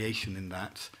great variation in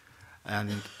that.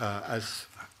 And as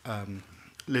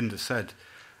Linda said,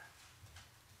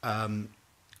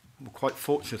 we're quite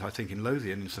fortunate, I think, in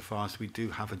Lothian, insofar as we do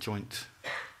have a joint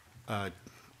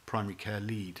primary care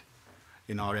lead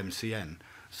in our MCN.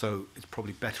 So it's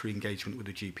probably better engagement with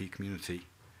the GP community.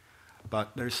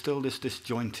 But there is still this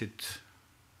disjointed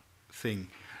thing.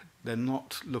 They're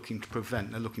not looking to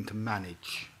prevent, they're looking to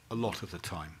manage a lot of the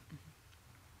time.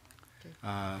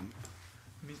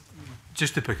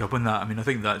 Just to pick up on that, I mean, I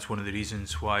think that's one of the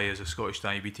reasons why, as a Scottish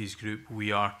Diabetes group,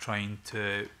 we are trying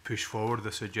to push forward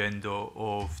this agenda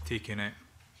of taking it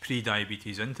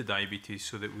pre-diabetes into diabetes,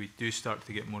 so that we do start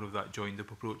to get more of that joined-up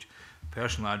approach.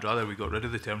 Personally, I'd rather we got rid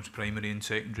of the terms primary and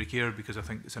secondary care, because I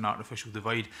think it's an artificial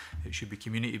divide. It should be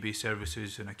community-based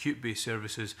services and acute-based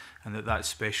services, and that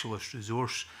specialist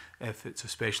resource, if it's a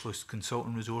specialist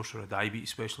consultant resource or a diabetes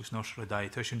specialist nurse or a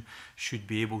dietitian, should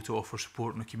be able to offer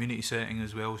support in a community setting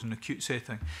as well as an acute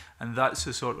setting. And that's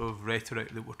the sort of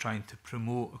rhetoric that we're trying to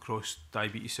promote across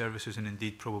diabetes services, and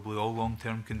indeed probably all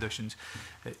long-term conditions.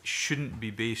 It shouldn't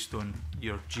be based on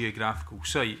your geographical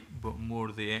site, but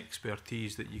more the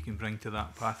expertise that you can bring to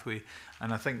that pathway.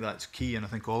 And I think that's key, and I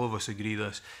think all of us agree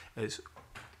this. It's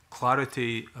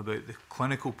clarity about the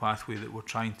clinical pathway that we're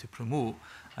trying to promote,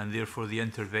 and therefore the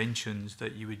interventions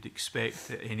that you would expect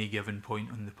at any given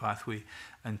point on the pathway.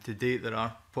 And to date there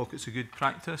are pockets of good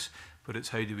practice, but it's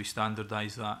how do we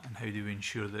standardise that, and how do we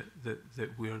ensure that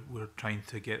we're trying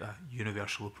to get a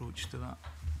universal approach to that.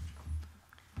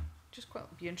 Just quite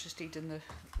be interested in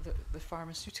the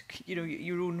pharmaceutical,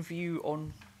 your own view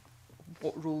on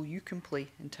what role you can play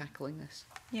in tackling this.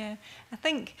 Yeah, I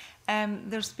think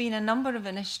there's been a number of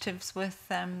initiatives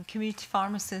with community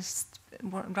pharmacists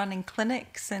running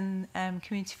clinics in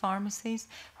community pharmacies,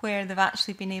 where they've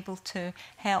actually been able to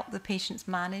help the patients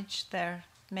manage their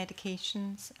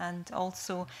medications, and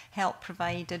also help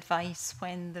provide advice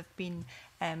when they've been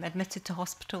admitted to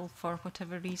hospital for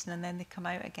whatever reason, and then they come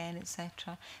out again,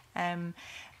 etc.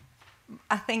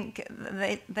 I think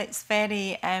that's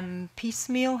very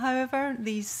piecemeal. However,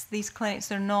 these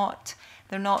clinics are not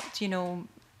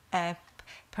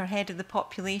per head of the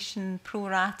population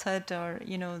prorated, or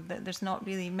there's not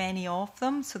really many of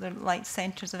them, so they're like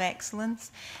centres of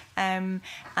excellence. And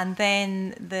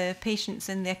then the patients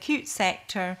in the acute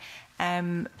sector,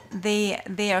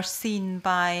 they are seen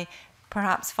by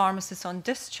perhaps pharmacists on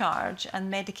discharge,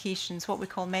 and medications, what we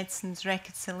call medicines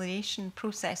reconciliation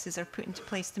processes, are put into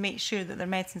place to make sure that their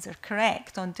medicines are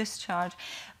correct on discharge.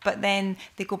 But then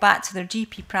they go back to their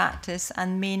GP practice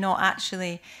and may not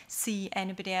actually see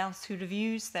anybody else who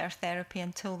reviews their therapy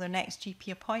until their next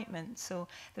GP appointment. So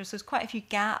there's quite a few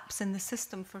gaps in the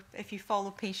system for if you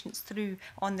follow patients through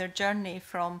on their journey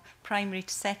from primary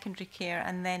to secondary care,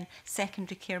 and then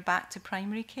secondary care back to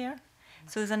primary care.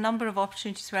 So there's a number of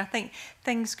opportunities where I think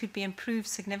things could be improved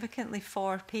significantly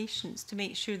for patients, to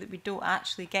make sure that we don't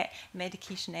actually get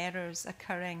medication errors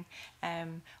occurring,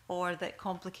 or that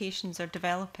complications are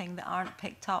developing that aren't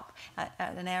picked up at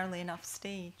an early enough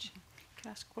stage. Can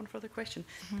I ask one further question?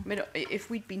 I mean,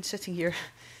 if we'd been sitting here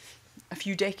a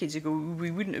few decades ago, we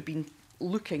wouldn't have been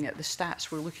looking at the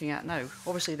stats we're looking at now.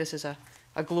 Obviously, this is a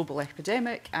global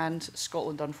epidemic, and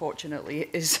Scotland, unfortunately,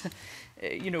 is,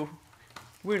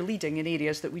 we're leading in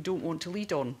areas that we don't want to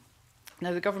lead on.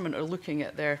 Now, the government are looking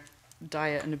at their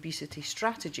diet and obesity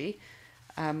strategy.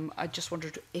 I just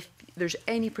wondered if there's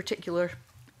any particular,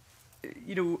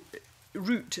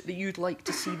 route that you'd like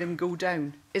to see them go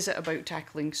down. Is it about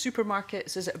tackling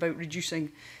supermarkets? Is it about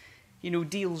reducing,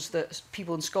 deals that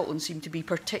people in Scotland seem to be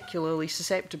particularly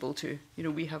susceptible to?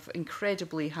 We have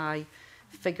incredibly high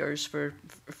figures for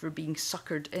being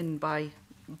suckered in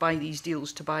by these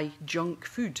deals to buy junk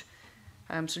food.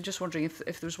 So I'm just wondering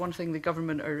if there's one thing the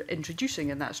government are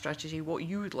introducing in that strategy, what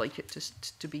you would like it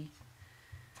to be.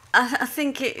 I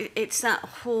think it's that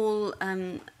whole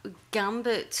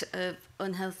gambit of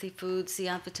unhealthy foods, the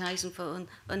advertising for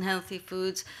unhealthy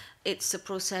foods. It's the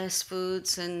processed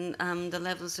foods and the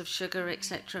levels of sugar,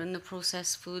 etc., in the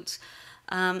processed foods.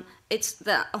 It's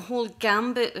that whole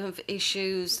gambit of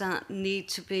issues that need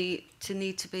to be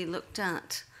looked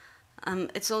at.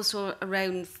 It's also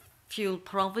around fuel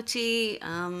poverty,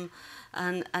 and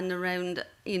around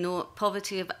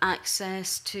poverty of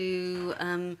access to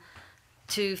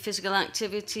physical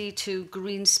activity, to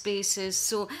green spaces.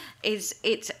 So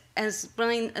it's as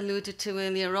Brian alluded to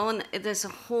earlier on, there's a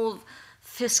whole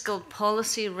fiscal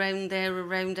policy around there,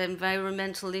 around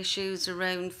environmental issues,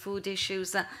 around food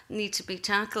issues that need to be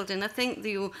tackled. And I think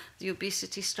the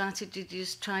obesity strategy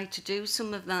just tried to do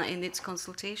some of that in its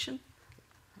consultation.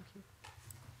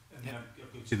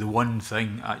 So the one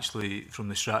thing actually from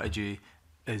the strategy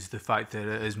is the fact that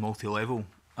it is multi-level,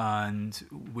 and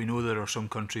we know there are some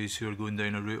countries who are going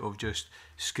down a route of just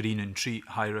screen and treat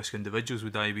high-risk individuals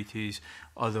with diabetes.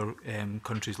 Other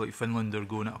countries like Finland are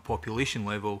going at a population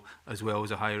level as well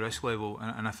as a high-risk level,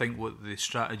 and I think what the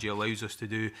strategy allows us to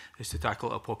do is to tackle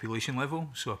at a population level,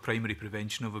 so a primary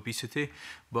prevention of obesity,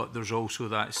 but there's also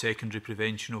that secondary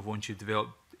prevention of once you've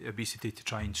developed obesity to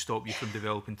try and stop you from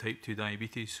developing type 2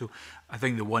 diabetes. So I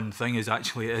think the one thing is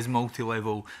actually it is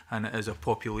multi-level, and it is a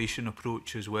population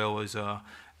approach as well as a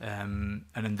an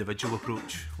individual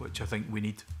approach, which I think we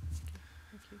need.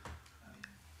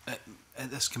 At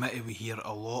this committee we hear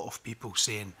a lot of people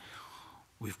saying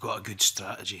we've got a good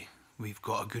strategy, we've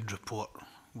got a good report,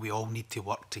 we all need to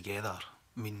work together.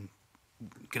 I mean,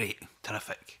 great,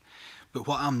 terrific. But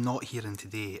what I'm not hearing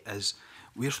today is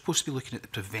we're supposed to be looking at the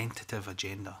preventative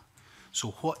agenda.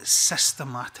 So what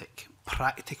systematic,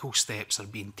 practical steps are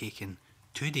being taken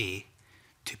today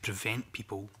to prevent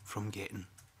people from getting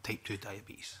type 2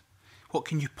 diabetes? What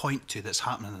can you point to that's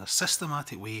happening in a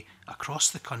systematic way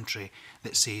across the country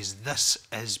that says this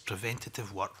is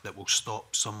preventative work that will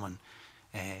stop someone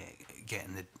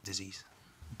getting the disease?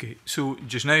 Okay, so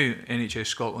just now, NHS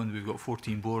Scotland, we've got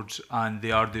 14 boards, and they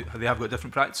have got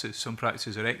different practices. Some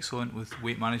practices are excellent with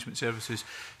weight management services.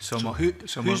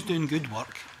 Who's doing good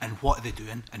work and what are they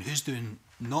doing, and who's doing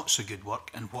not so good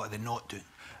work and what are they not doing?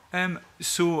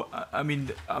 So, I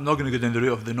mean, I'm not going to go down the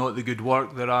route of the not the good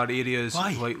work. There are areas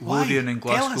like Lothian and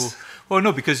Glasgow. Well,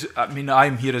 no, because, I mean,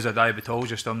 I'm here as a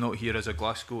diabetologist. I'm not here as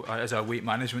a weight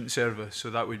management service, so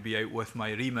that would be out with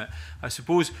my remit. I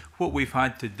suppose what we've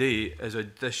had today is a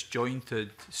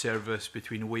disjointed service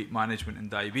between weight management and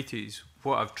diabetes.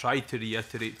 What I've tried to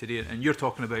reiterate today, and you're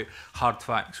talking about hard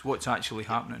facts, what's actually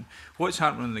happening. What's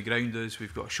happening on the ground is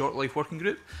we've got a short life working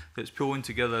group that's pulling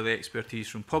together the expertise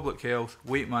from public health,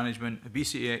 weight management,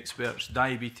 obesity experts,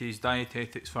 diabetes,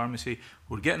 dietetics, pharmacy.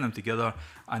 We're getting them together,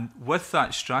 and with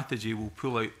that strategy we'll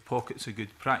pull out pockets of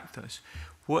good practice.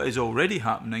 What is already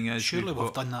happening is... Surely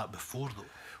we've done that before though.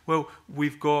 Well,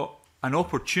 we've got an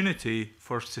opportunity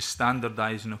for us to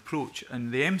standardise an approach,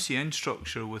 and the MCN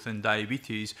structure within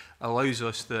diabetes allows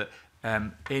us that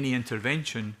any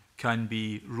intervention can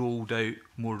be rolled out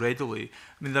more readily.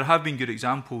 I mean, there have been good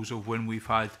examples of when we've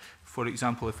had, for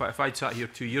example, if I'd sat here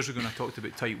 2 years ago and I talked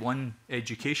about type 1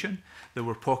 education, there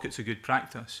were pockets of good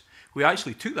practice. We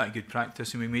actually took that good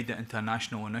practice and we made it into a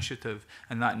national initiative,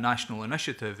 and that national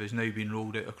initiative is now being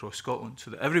rolled out across Scotland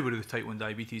so that everybody with type 1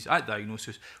 diabetes at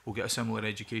diagnosis will get a similar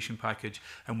education package,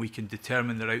 and we can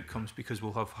determine their outcomes because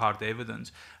we'll have hard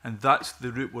evidence. And that's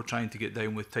the route we're trying to get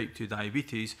down with type 2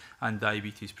 diabetes and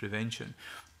diabetes prevention.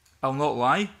 I'll not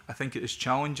lie, I think it is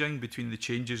challenging between the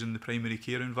changes in the primary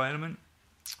care environment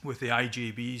with the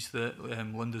IJBs that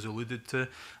Linda's alluded to,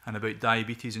 and about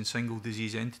diabetes and single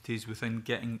disease entities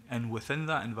getting in within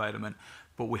that environment.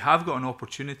 But we have got an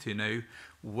opportunity now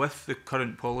with the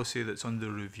current policy that's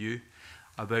under review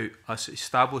about us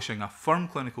establishing a firm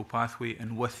clinical pathway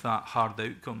and with that hard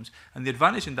outcomes. And the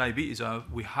advantage in diabetes is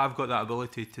we have got that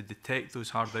ability to detect those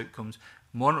hard outcomes,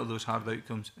 monitor those hard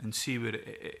outcomes and see where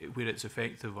it's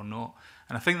effective or not.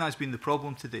 And I think that's been the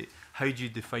problem today. How do you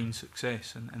define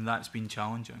success? And that's been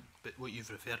challenging. But what you've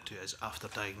referred to is after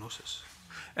diagnosis.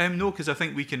 No, because I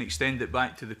think we can extend it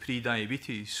back to the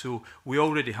pre-diabetes. So we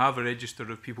already have a register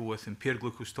of people with impaired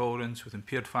glucose tolerance, with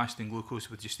impaired fasting glucose,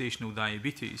 with gestational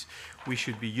diabetes. We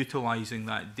should be utilising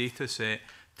that data set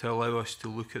to allow us to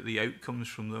look at the outcomes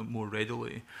from them more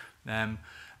readily.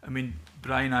 I mean,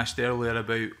 Brian asked earlier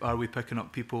about are we picking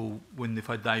up people when they've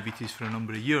had diabetes for a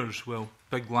number of years? Well,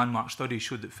 big landmark studies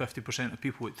showed that 50% of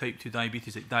people with type 2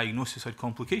 diabetes at diagnosis had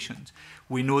complications.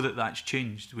 We know that that's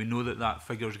changed. We know that that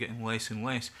figure is getting less and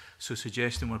less, so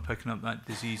suggesting we're picking up that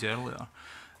disease earlier.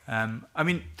 I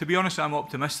mean, to be honest, I'm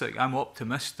optimistic. I'm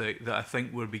optimistic that I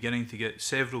think we're beginning to get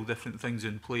several different things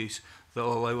in place that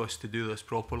will allow us to do this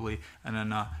properly and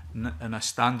in a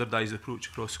standardised approach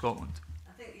across Scotland.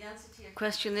 The answer to your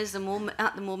question is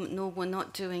at the moment, no, we're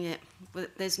not doing it.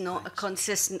 There's not a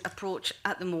consistent approach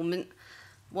at the moment.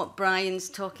 What Brian's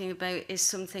talking about is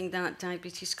something that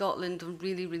Diabetes Scotland are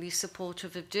really, really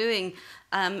supportive of doing,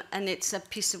 and it's a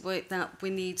piece of work that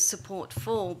we need support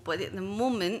for. But at the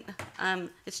moment,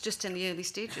 it's just in the early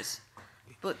stages.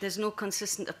 But there's no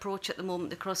consistent approach at the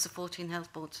moment across the 14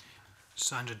 health boards.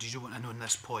 Sandra, did you want to know on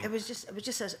this point? It was just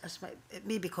it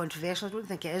may be controversial. I don't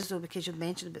think it is though, because you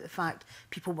mentioned about the fact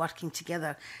people working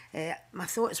together. My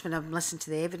thoughts when I'm listening to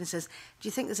the evidence is, do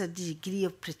you think there's a degree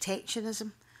of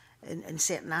protectionism in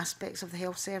certain aspects of the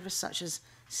health service, such as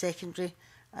secondary,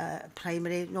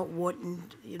 primary, not wanting,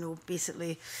 you know,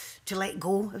 basically to let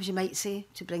go, as you might say,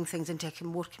 to bring things into a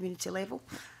more community level?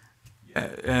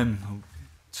 Yeah,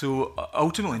 so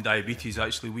ultimately in diabetes,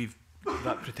 actually,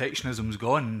 that protectionism's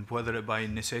gone, whether it by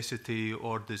necessity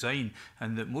or design,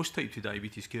 and that most type 2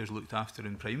 diabetes care is looked after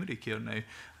in primary care now,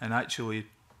 and actually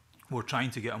we're trying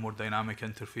to get a more dynamic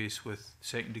interface with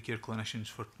secondary care clinicians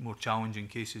for more challenging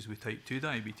cases with type 2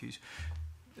 diabetes.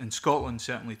 In Scotland,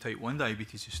 certainly type 1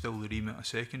 diabetes is still the remit of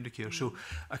secondary care. So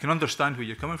I can understand where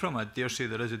you're coming from. I dare say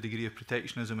there is a degree of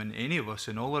protectionism in any of us,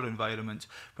 in all our environments.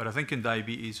 But I think in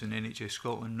diabetes and NHS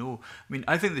Scotland, no. I mean,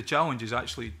 I think the challenge is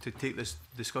actually to take this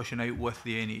discussion out with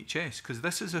the NHS, because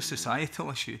this is a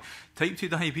societal issue. Type 2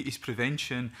 diabetes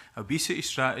prevention, obesity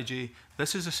strategy,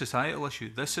 this is a societal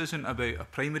issue. This isn't about a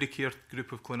primary care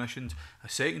group of clinicians, a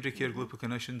secondary care group of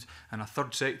clinicians, and a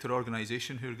third sector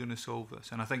organisation who are going to solve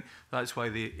this. And I think that's why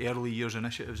the early years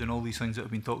initiatives and all these things that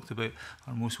have been talked about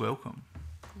are most welcome.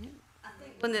 I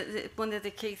think one of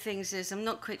the key things is, I'm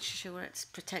not quite sure it's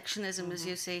protectionism, as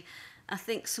you say. I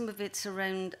think some of it's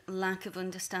around lack of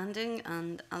understanding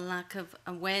and a lack of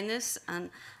awareness and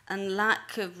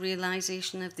lack of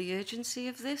realisation of the urgency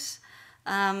of this.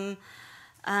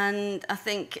 And I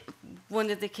think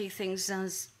one of the key things,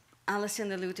 as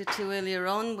Alison alluded to earlier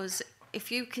on, was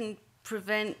if you can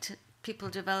prevent people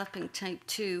developing type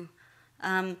 2,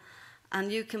 and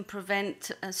you can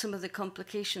prevent some of the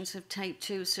complications of type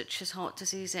 2, such as heart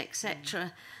disease,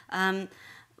 etc.,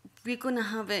 we're going to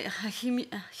have a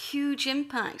huge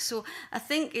impact. So I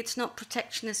think it's not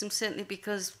protectionism, certainly,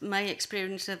 because my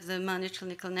experience of the managed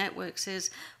clinical networks is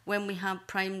when we have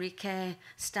primary care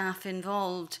staff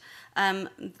involved,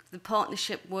 the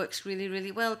partnership works really,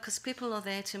 really well, because people are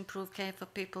there to improve care for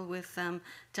people with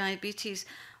diabetes.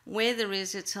 Where there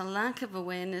is, it's a lack of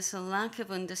awareness, a lack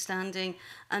of understanding,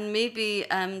 and maybe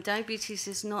diabetes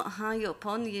is not high up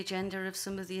on the agenda of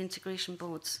some of the integration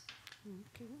boards.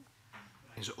 Okay.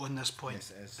 Is it on this point? Yes,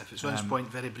 it is. If it's on this point,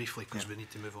 very briefly, because we need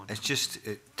to move on. It's just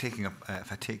taking up.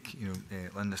 If I take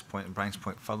Linda's point and Brian's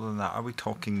point further than that, are we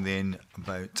talking then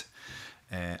about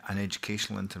an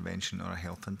educational intervention or a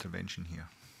health intervention here?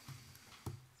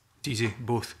 It's easy,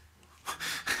 both.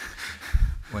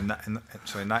 Well, in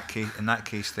that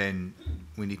case, then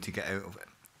we need to get out of it.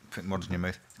 Putting words in your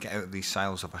mouth. Get out of these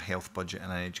silos of a health budget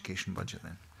and an education budget.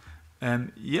 Then.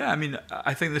 Yeah, I mean,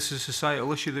 I think this is a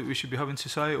societal issue that we should be having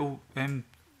societal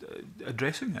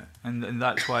addressing it, and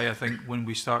that's why I think when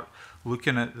we start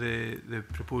looking at the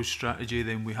proposed strategy,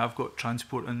 then we have got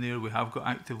transport in there, we have got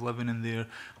active living in there,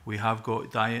 we have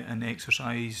got diet and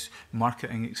exercise,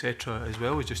 marketing, etc., as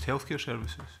well as just healthcare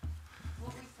services.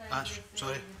 Ash,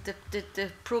 sorry.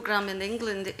 The programme in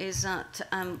England is that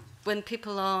when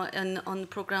people are on the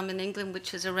programme in England,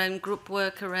 which is around group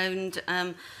work, around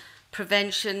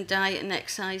prevention, diet and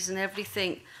exercise and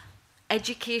everything,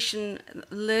 education,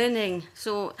 learning.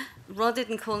 So rather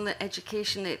than calling it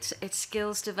education, it's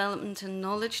skills development and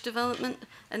knowledge development,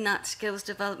 and that skills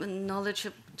development and knowledge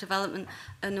development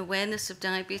and awareness of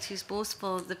diabetes, both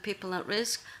for the people at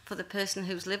risk, for the person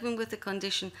who's living with the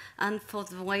condition, and for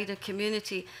the wider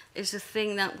community, is the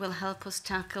thing that will help us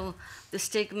tackle the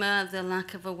stigma, the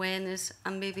lack of awareness,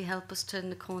 and maybe help us turn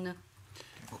the corner.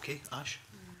 Okay, Ash.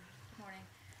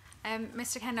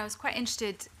 Mr. Kennon, I was quite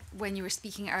interested when you were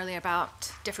speaking earlier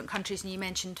about different countries, and you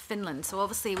mentioned Finland. So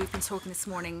obviously we've been talking this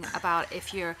morning about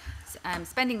if you're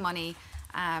spending money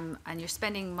and you're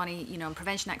spending money, on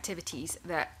prevention activities,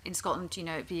 that in Scotland,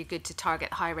 it'd be good to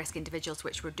target high-risk individuals,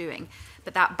 which we're doing.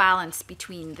 But that balance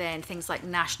between then things like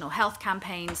national health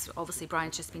campaigns, obviously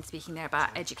Brian's just been speaking there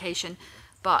about education,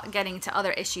 but getting to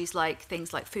other issues like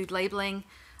things like food labelling,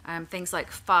 things like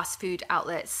fast food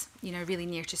outlets, really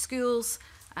near to schools,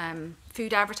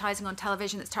 food advertising on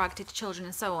television that's targeted to children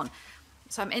and so on.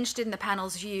 So I'm interested in the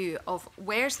panel's view of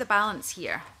where's the balance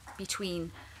here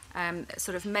between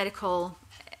sort of medical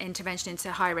intervention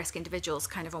into high-risk individuals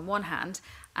kind of on one hand,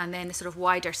 and then the sort of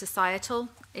wider societal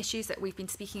issues that we've been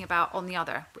speaking about on the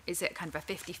other. Is it kind of a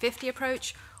 50-50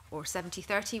 approach or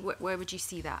 70-30? Where would you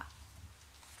see that?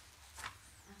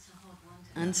 That's a hard one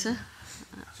to answer.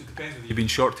 So it depends whether you've been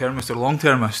short-termist or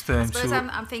long-termist. I suppose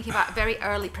I'm thinking about very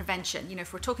early prevention.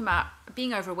 If we're talking about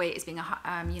being overweight as being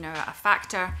a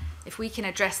factor, if we can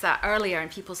address that earlier in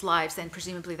people's lives, then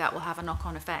presumably that will have a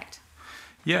knock-on effect.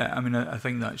 Yeah, I mean, I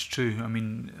think that's true. I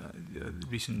mean,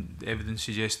 recent evidence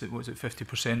suggests that,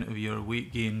 50% of your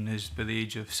weight gain is by the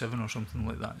age of 7 or something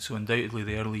like that. So undoubtedly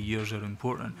the early years are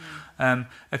important.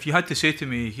 If you had to say to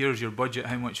me, here's your budget,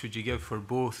 how much would you give for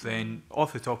both? Then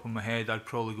off the top of my head, I'd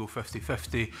probably go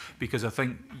 50-50, because I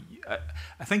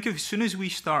think as soon as we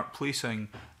start placing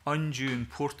undue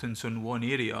importance on one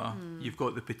area, you've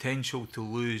got the potential to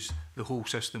lose the whole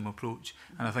system approach.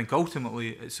 And I think ultimately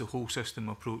it's the whole system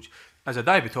approach. As a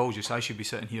diabetologist, I should be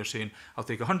sitting here saying, I'll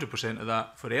take 100% of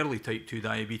that for early type 2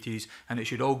 diabetes, and it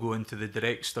should all go into the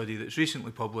direct study that's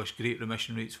recently published, Great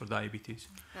Remission Rates for Diabetes.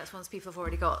 That's once people have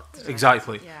already got.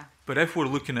 Exactly. Yeah. But if we're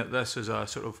looking at this as a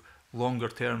sort of longer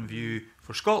term view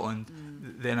for Scotland,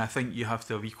 then I think you have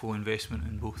to have equal investment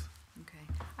in both. Okay.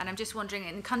 And I'm just wondering,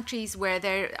 in countries where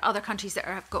there are other countries that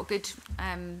have got good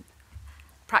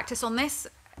practice on this,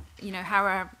 you know, how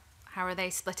are they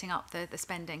splitting up the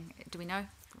spending? Do we know?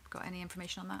 Got any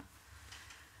information on that?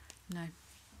 No.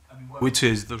 I mean, what I would say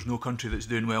is there's no country that's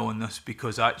doing well on this,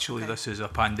 because actually this is a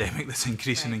pandemic that's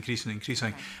increasing.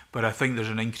 Okay. But I think there's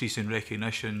an increase in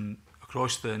recognition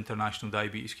across the international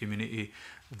diabetes community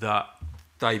that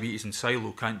diabetes in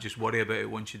silo can't just worry about it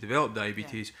once you develop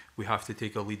diabetes. Yeah. We have to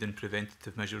take a lead in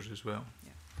preventative measures as well.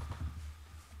 Yeah.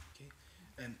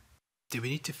 Okay. Do we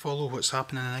need to follow what's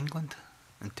happening in England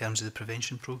in terms of the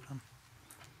prevention programme?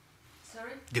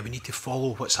 Do we need to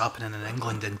follow what's happening in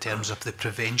England in terms of the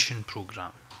prevention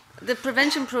programme? The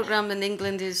prevention programme in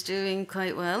England is doing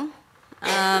quite well.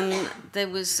 There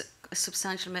was a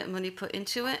substantial amount of money put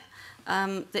into it.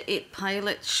 The 8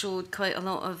 pilots showed quite a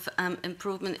lot of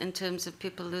improvement in terms of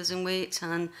people losing weight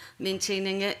and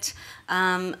maintaining it.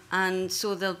 And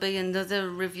so there'll be another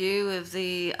review of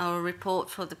our report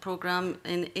for the programme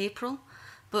in April.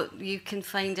 But you can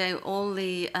find out all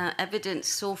the evidence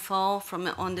so far from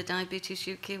it on the Diabetes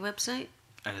UK website.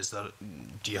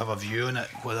 And do you have a view on it,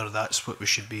 whether that's what we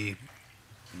should be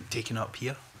taking up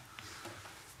here?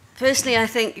 Personally, I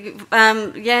think,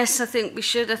 yes, I think we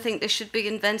should. I think there should be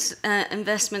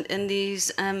investment in these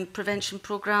prevention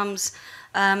programmes.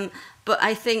 But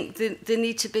I think they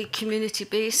need to be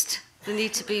community-based, they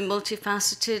need to be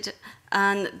multifaceted,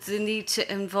 and they need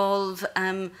to involve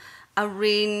a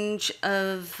range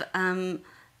of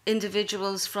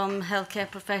individuals, from healthcare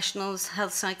professionals,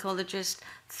 health psychologists,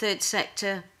 third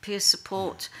sector, peer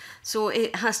support. So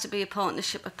it has to be a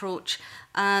partnership approach.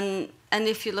 And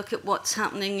if you look at what's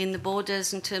happening in the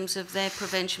borders in terms of their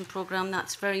prevention programme,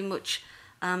 that's very much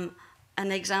an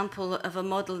example of a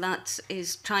model that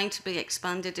is trying to be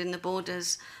expanded in the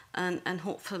borders, and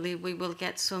hopefully we will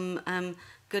get some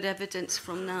good evidence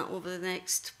from that over the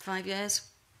next 5 years.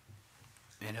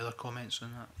 Any other comments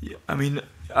on that? Yeah, I mean,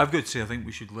 I've got to say, I think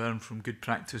we should learn from good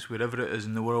practice wherever it is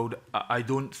in the world. I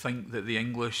don't think that the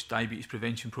English diabetes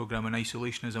prevention programme in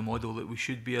isolation is a model that we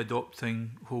should be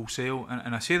adopting wholesale.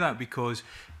 And I say that because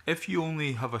if you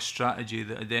only have a strategy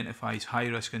that identifies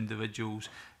high-risk individuals,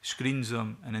 screens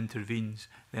them and intervenes,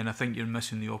 then I think you're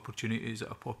missing the opportunities at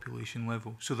a population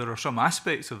level. So there are some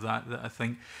aspects of that I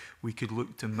think we could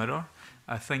look to mirror.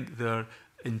 I think their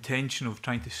intention of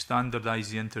trying to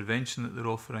standardise the intervention that they're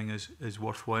offering is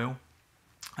worthwhile.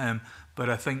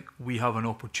 But I think we have an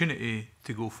opportunity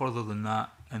to go further than that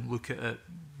and look at it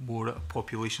more at a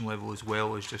population level as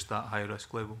well as just that high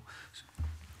risk level.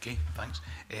 Okay, thanks.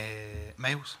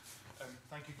 Miles?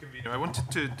 Thank you, Convener. I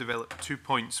wanted to develop 2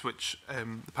 points which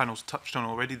the panel's touched on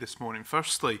already this morning.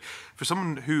 Firstly, for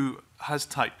someone who has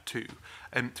type 2,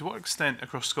 to what extent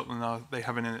across Scotland are they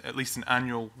having at least an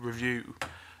annual review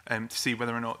to see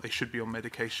whether or not they should be on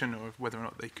medication, or whether or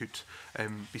not they could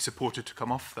be supported to come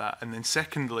off that? And then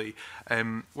secondly,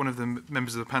 one of the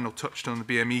members of the panel touched on the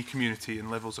BME community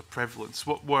and levels of prevalence.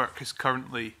 What work is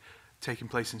currently taking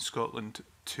place in Scotland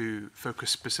to focus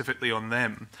specifically on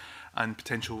them, and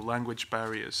potential language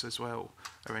barriers as well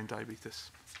around diabetes?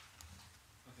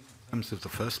 In terms of the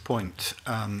first point,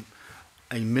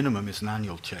 a minimum is an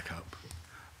annual checkup,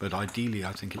 but ideally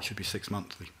I think it should be 6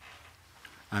 monthly.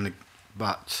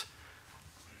 But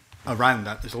around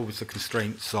that, there's always the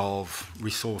constraints of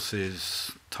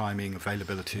resources, timing,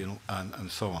 availability,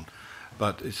 and so on.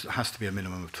 But it has to be a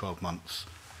minimum of 12 months.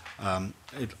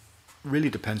 It really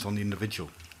depends on the individual,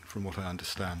 from what I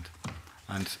understand,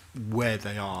 and where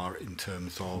they are in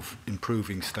terms of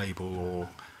improving, stable,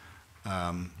 or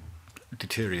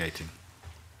deteriorating.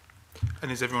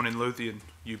 And is everyone in Lothian,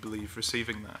 you believe,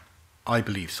 receiving that? I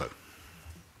believe so.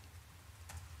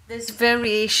 There's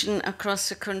variation across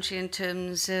the country in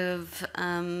terms of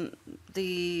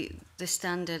the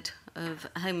standard of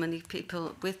how many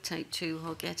people with type 2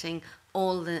 are getting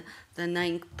all the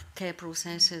 9 care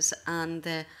processes and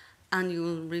the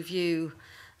annual review.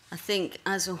 I think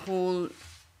as a whole,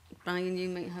 Brian, you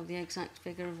might have the exact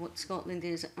figure of what Scotland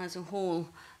is as a whole.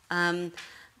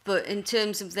 But in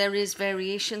terms of there is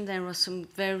variation, there are some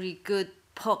very good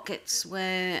pockets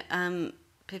where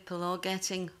people are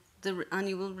getting the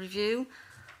annual review.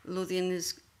 Lothian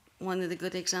is one of the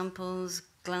good examples.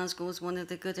 Glasgow is one of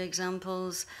the good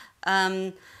examples.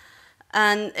 And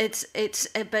it's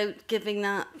about getting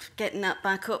that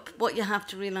back up. What you have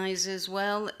to realise as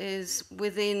well is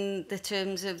within the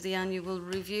terms of the annual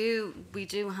review, we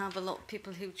do have a lot of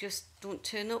people who just don't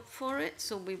turn up for it.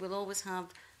 So we will always have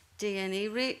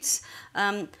DNA rates.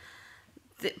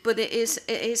 But it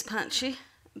is patchy,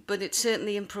 but it's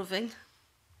certainly improving,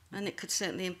 and it could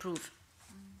certainly improve.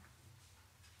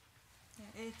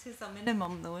 It is a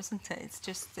minimum though, isn't it?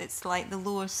 It's like the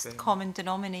lowest common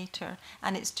denominator,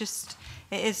 and it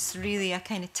is really a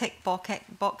kind of tick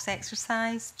box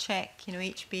exercise, check,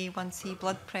 HbA1c,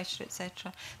 blood pressure,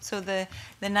 etc. So the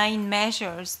 9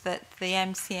 measures that the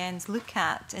MCNs look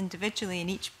at individually in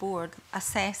each board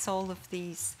assess all of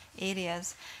these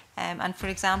areas. And for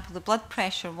example, the blood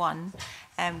pressure one,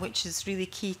 which is really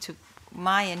key to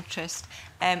my interest,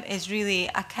 is really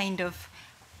a kind of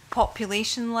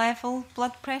population level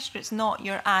blood pressure. It's not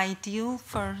your ideal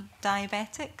for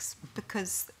diabetics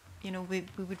because we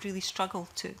would really struggle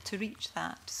to reach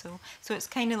that. So it's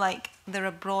kind of like there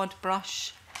are broad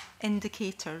brush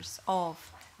indicators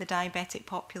of the diabetic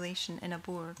population in a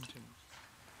board.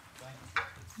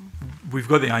 We've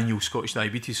got the annual Scottish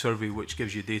Diabetes Survey, which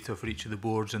gives you data for each of the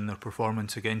boards and their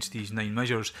performance against these 9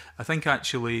 measures. I think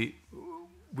actually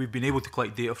we've been able to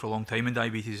collect data for a long time in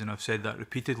diabetes, and I've said that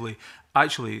repeatedly.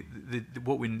 Actually,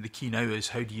 the key now is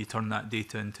how do you turn that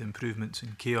data into improvements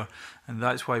in care, and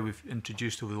that's why we've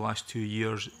introduced over the last 2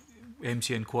 years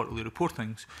MCN quarterly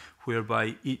reportings,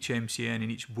 whereby each MCN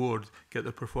and each board get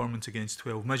their performance against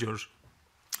 12 measures.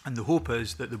 And the hope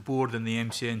is that the board and the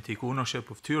MCN take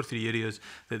ownership of 2 or 3 areas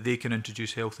that they can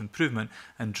introduce health improvement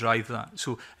and drive that.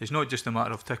 So it's not just a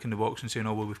matter of ticking the box and saying,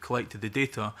 oh, well, we've collected the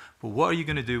data, but what are you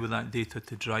going to do with that data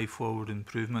to drive forward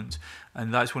improvements?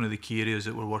 And that's one of the key areas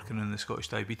that we're working on in the Scottish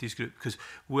Diabetes Group, because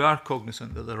we are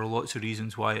cognizant that there are lots of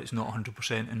reasons why it's not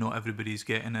 100% and not everybody's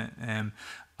getting it.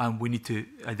 And we need to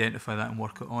identify that and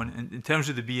work it on. And in terms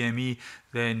of the BME,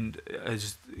 then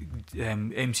as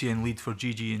MCN lead for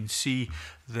GG and C,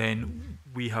 then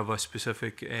we have a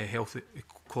specific health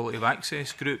quality of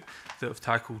access group that have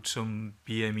tackled some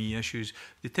BME issues.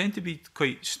 They tend to be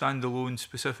quite standalone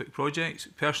specific projects.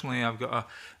 Personally, I've got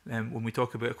when we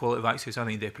talk about quality of access, I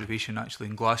think deprivation actually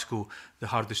in Glasgow, the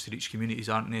hardest to reach communities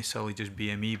aren't necessarily just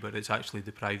BME, but it's actually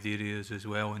deprived areas as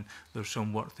well, and there's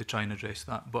some work to try and address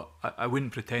that. But I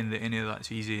wouldn't pretend that any of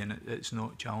that's easy, and it's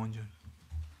not challenging.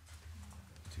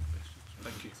 2 questions.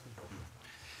 Thank you.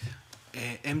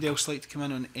 Anybody else like to come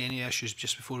in on any issues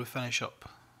just before we finish up?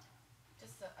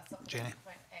 Just a Jenny.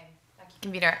 point. Thank you,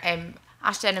 Convener.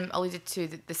 Ash Denham alluded to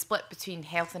the split between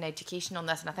health and education on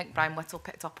this, and I think Brian Whittle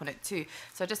picked up on it too.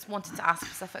 So I just wanted to ask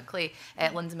specifically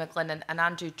Linda McGlynn and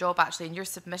Andrew Job, actually, in your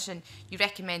submission, you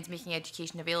recommend making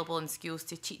education available in schools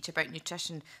to teach about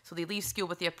nutrition so they leave school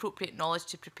with the appropriate knowledge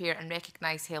to prepare and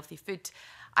recognise healthy food.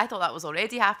 I thought that was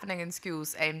already happening in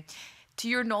schools. To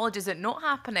your knowledge, is it not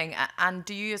happening? And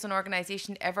do you as an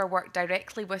organisation ever work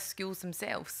directly with schools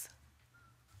themselves?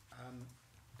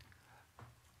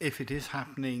 If it is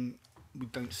happening, we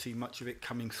don't see much of it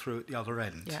coming through at the other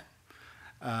end. Yeah.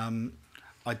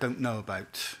 I don't know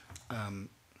about,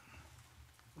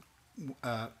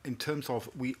 in terms of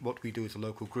what we do as a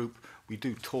local group, we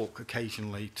do talk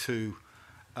occasionally to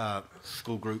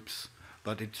school groups,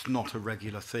 but it's not a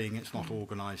regular thing, it's not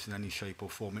organised in any shape or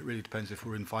form. It really depends if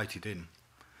we're invited in.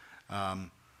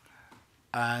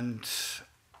 And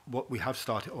what we have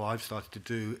started, or I've started to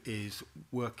do, is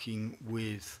working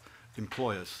with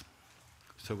employers.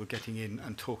 So we're getting in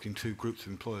and talking to groups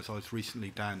of employers. I was recently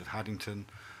down at Haddington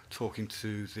talking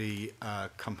to the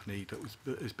company that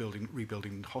is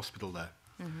rebuilding the hospital there.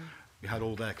 Mm-hmm. We had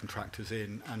all their contractors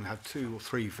in, and we had 2 or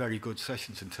 3 very good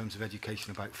sessions in terms of education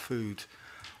about food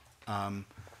and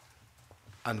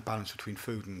the balance between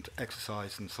food and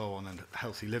exercise and so on, and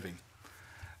healthy living.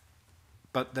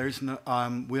 But there is no,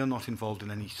 we are not involved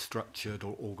in any structured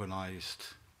or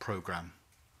organised programme.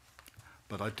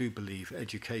 But I do believe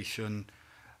education,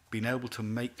 being able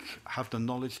to have the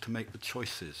knowledge to make the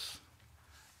choices,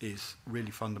 is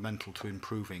really fundamental to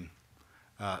improving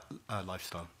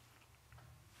lifestyle.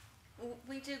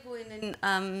 We do go in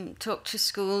and talk to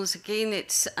schools. Again,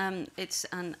 it's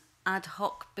an ad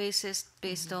hoc basis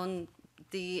based on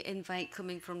the invite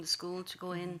coming from the school to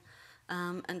go in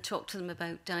and talk to them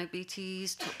about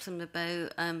diabetes, talk to them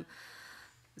about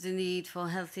the need for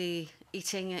healthy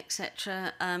eating,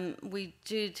 etc. We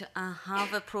did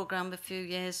have a programme a few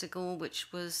years ago,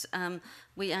 which was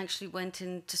we actually went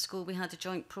into school. We had a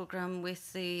joint programme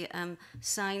with the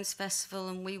Science Festival,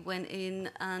 and we went in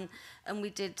and we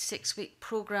did 6-week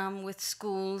programme with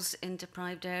schools in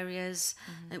deprived areas.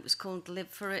 It was called Live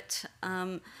For It.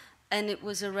 And it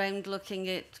was around looking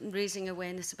at raising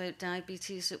awareness about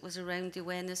diabetes. It was around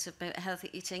awareness about healthy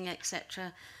eating,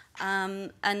 etc.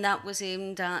 And that was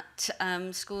aimed at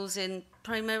schools in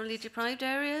primarily deprived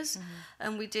areas.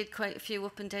 And we did quite a few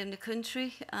up and down the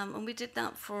country. And we did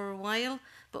that for a while,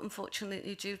 but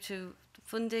unfortunately due to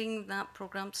funding, that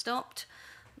programme stopped.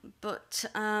 But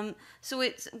so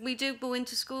we do go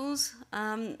into schools,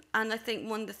 and I think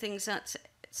one of the things that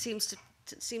seems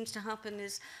to happen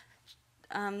is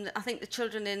I think the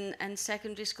children in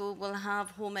secondary school will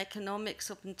have home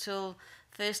economics up until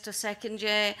first or second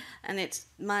year, and it's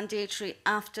mandatory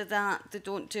after that. They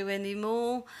don't do any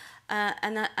more.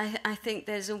 And I think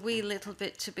there's a wee little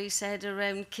bit to be said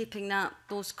around keeping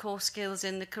those core skills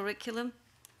in the curriculum.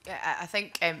 Yeah, I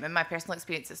think in my personal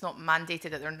experience, it's not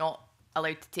mandated that they're not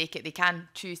allowed to take it. They can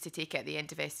choose to take it at the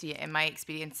end of SC, in my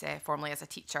experience, formerly as a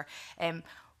teacher.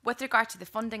 With regard to the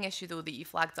funding issue, though, that you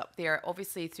flagged up there,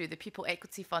 obviously through the People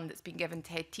Equity Fund that's been given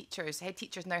to head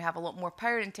teachers now have a lot more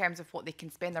power in terms of what they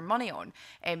can spend their money on.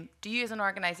 Do you as an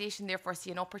organisation therefore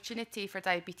see an opportunity for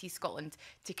Diabetes Scotland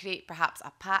to create perhaps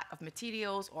a pack of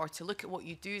materials, or to look at what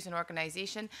you do as an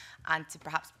organisation and to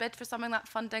perhaps bid for some of that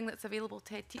funding that's available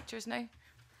to head teachers now?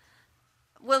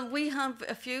 Well, we have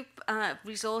a few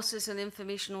resources and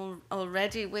information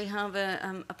already. We have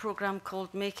a programme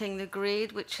called Making the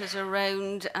Grade, which is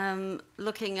around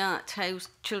looking at how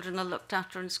children are looked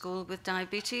after in school with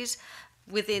diabetes.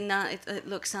 Within that, it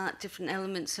looks at different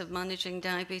elements of managing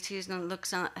diabetes, and it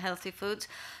looks at healthy foods.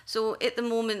 So at the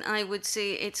moment, I would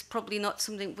say it's probably not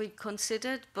something we've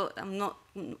considered, but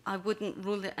I wouldn't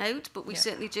rule it out. But we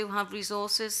certainly do have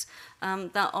resources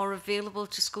that are available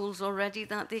to schools already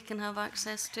that they can have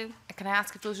access to. Can I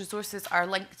ask if those resources are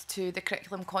linked to the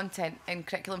curriculum content in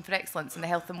Curriculum for Excellence in the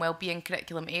health and wellbeing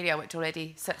curriculum area, which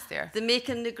already sits there? The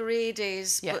Making the Grade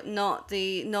is, but not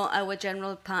our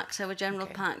general packs. Our general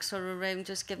packs are around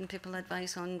just giving people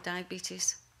advice on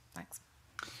diabetes. Thanks.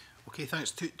 Okay,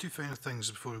 thanks. Two final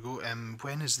things before we go.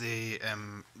 When is the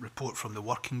report from the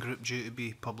working group due to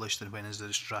be published, and when is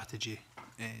the strategy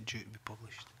due to be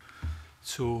published?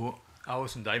 So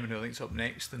Alison Diamond, I think, is up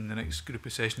next in the next group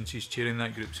of sessions. She's chairing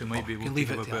that group, so might be able to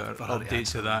give a bit of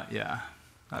updates to that. Yeah,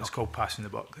 that's called passing the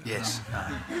buck. Yes,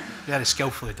 very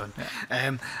skillfully done.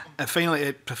 Yeah. And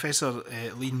finally, Professor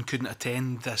Lynne couldn't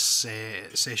attend this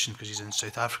session because he's in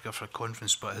South Africa for a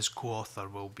conference, but his co-author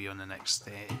will be on the next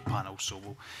panel, so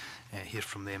we'll hear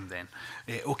from them then.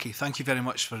 Okay, thank you very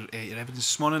much for your evidence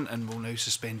this morning, and we'll now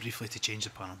suspend briefly to change the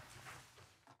panel.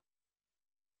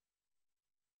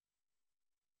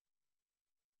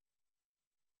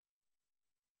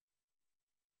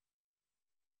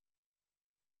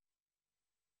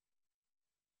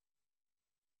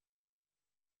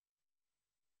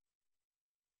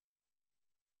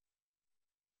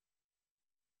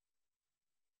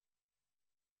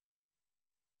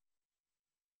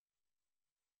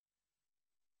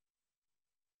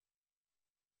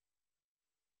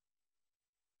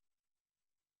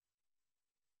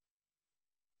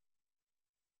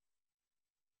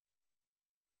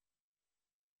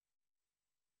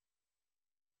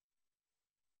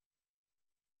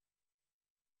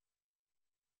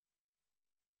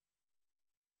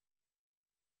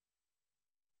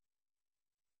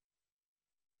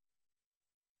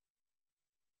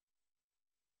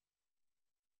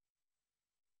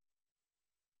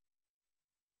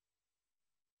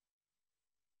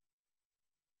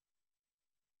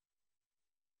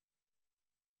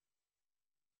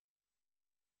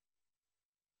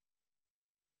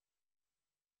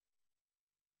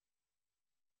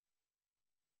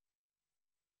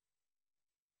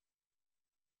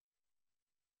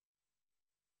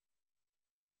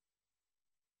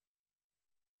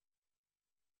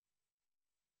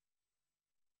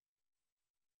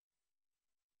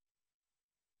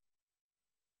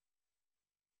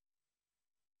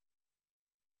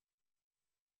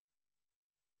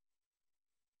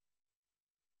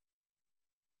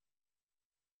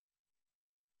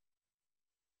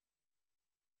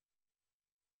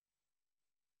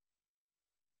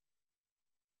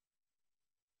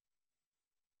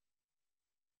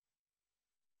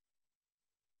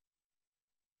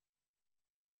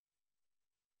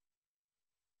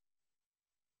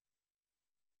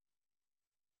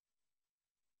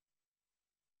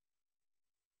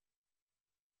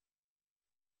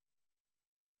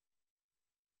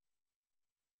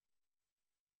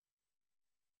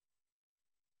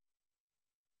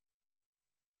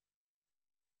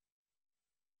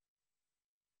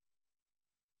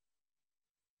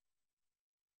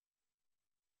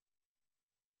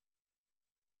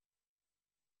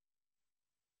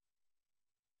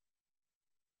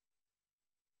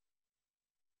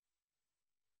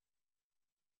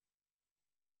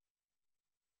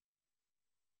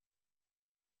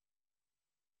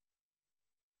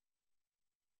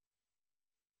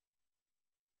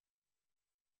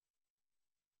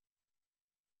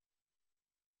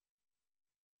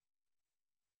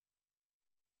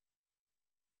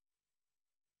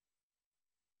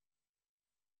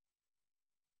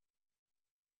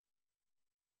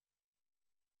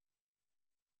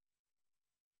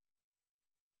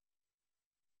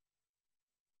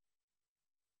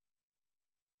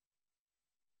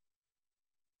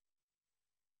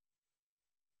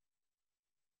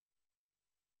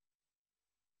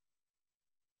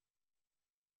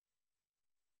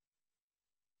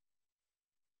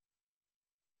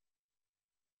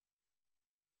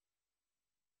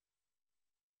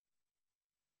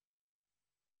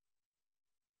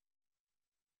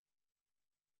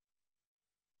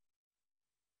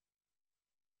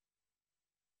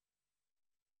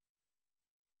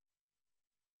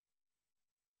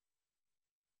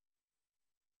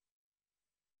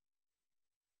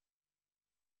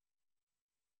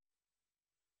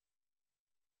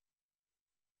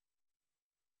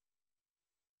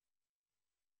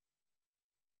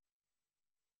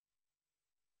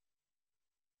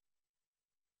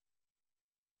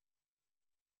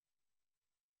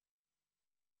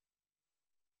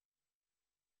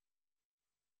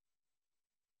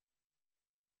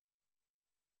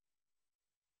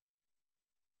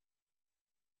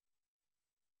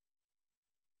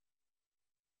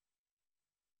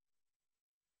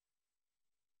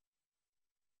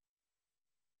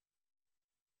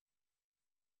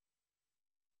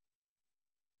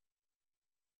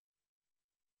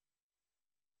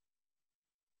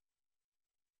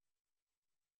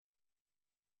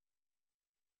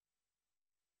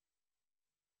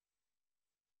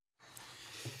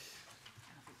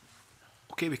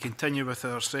 Okay, we continue with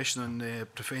our session on the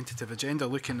preventative agenda,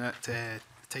 looking at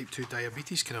type 2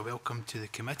 diabetes. Can I welcome to the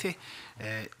committee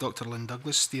Dr Lynne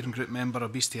Douglas, Steering Group Member,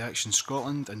 Obesity Action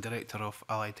Scotland and Director of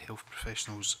Allied Health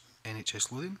Professionals,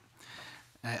 NHS Lothian.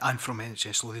 And from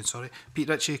NHS Lothian, sorry. Pete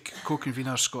Ritchie,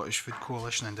 Co-Convener, Scottish Food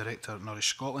Coalition and Director, Nourish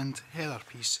Scotland. Heather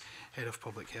Peace, Head of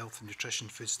Public Health and Nutrition,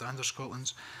 Food Standards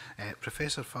Scotland.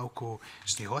 Professor Falco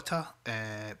Snihota,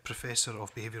 Professor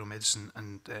of Behavioural Medicine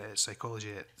and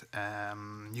Psychology at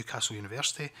Newcastle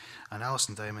University. And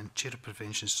Alison Diamond, Chair of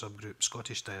Prevention Subgroup,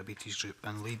 Scottish Diabetes Group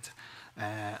and Lead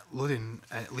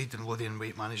in Lothian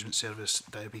Weight Management Service,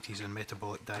 Diabetes and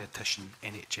Metabolic Dietitian,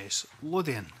 NHS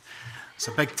Lothian. It's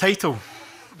a big title.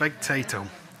 Big title.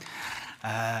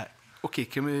 Okay,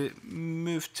 can we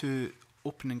move to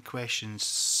opening questions?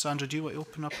 Sandra, do you want to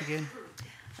open up again?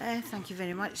 Thank you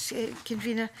very much,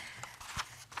 Convener.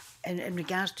 In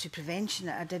regards to prevention,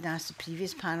 I did ask the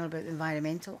previous panel about the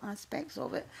environmental aspects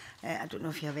of it. I don't know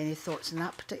if you have any thoughts on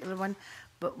that particular one,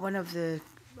 but about the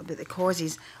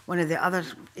causes, one of the other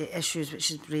issues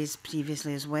which is raised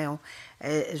previously as well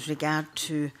is regard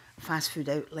to fast food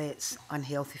outlets,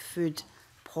 unhealthy food,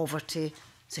 poverty.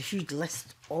 It's a huge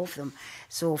list of them.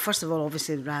 So first of all,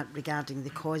 obviously regarding the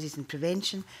causes and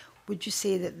prevention, would you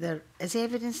say that there is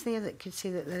evidence there that could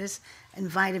say that there is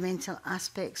environmental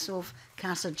aspects of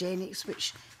carcinogenics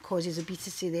which causes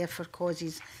obesity, therefore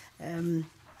causes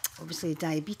obviously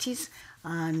diabetes?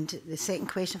 And the second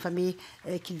question for me,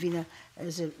 Convener,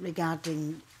 is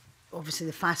regarding obviously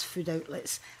the fast food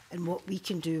outlets and what we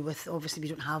can do with, obviously we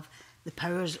don't have the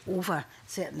powers over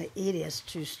certain areas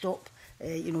to stop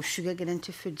sugar getting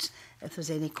into foods. If there's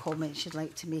any comments you'd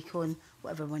like to make on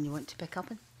whatever one you want to pick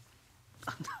up on.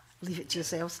 Leave it to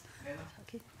yourselves.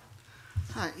 Okay.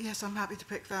 Hi, yes, I'm happy to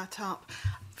pick that up.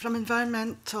 From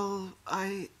environmental,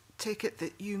 I take it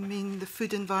that you mean the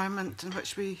food environment in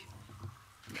which we...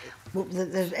 Well,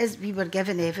 we were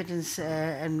given evidence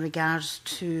in regards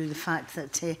to the fact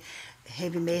that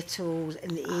heavy metals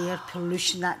in the air,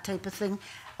 pollution, that type of thing,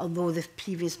 although the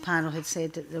previous panel had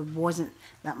said that there wasn't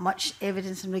that much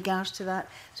evidence in regards to that.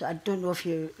 So I don't know if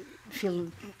you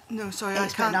feel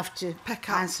expert enough to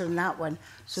answer on that one.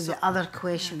 So the other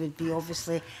question would be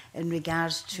obviously in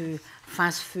regards to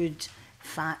fast food,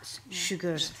 fats,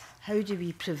 sugars. How do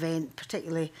we prevent,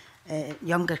 particularly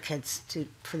younger kids,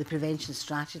 for the prevention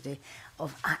strategy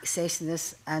of accessing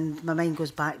this? And my mind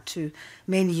goes back to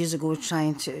many years ago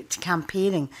trying to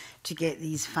campaigning to get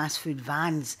these fast food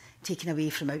vans taken away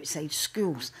from outside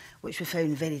schools, which we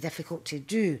found very difficult to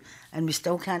do, and we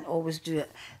still can't always do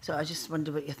it. So I just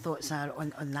wonder what your thoughts are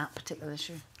on that particular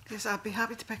issue. Yes, I'd be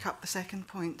happy to pick up the second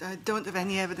point. I don't have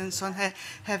any evidence on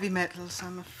heavy metals,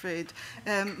 I'm afraid.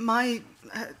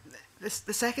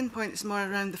 The second point is more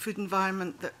around the food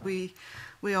environment that we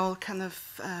all kind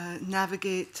of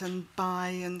navigate and buy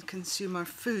and consume our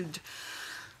food.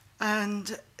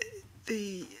 And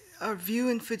our view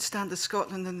in Food Standards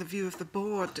Scotland and the view of the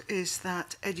board is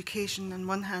that education on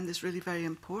one hand is really very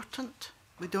important.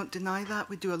 We don't deny that.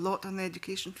 We do a lot on the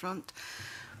education front.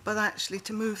 But actually,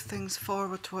 to move things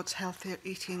forward towards healthier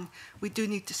eating, we do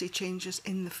need to see changes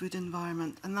in the food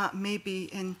environment. And that may be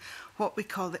in what we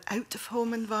call the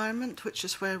out-of-home environment, which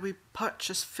is where we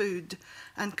purchase food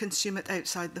and consume it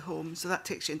outside the home. So that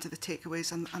takes you into the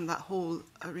takeaways and that whole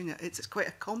arena. It's quite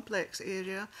a complex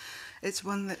area. It's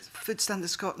one that Food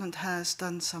Standards Scotland has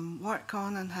done some work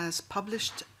on and has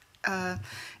published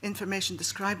information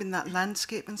describing that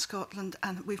landscape in Scotland,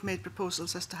 and we've made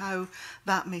proposals as to how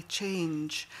that may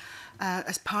change.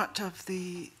 As part of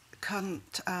the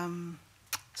current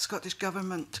Scottish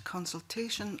Government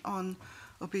consultation on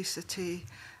obesity,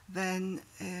 then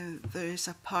there is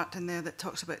a part in there that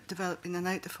talks about developing an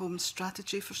out-of-home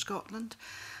strategy for Scotland,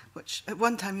 which at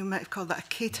one time you might have called that a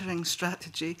catering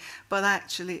strategy, but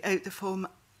actually out-of-home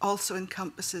also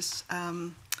encompasses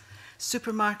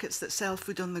supermarkets that sell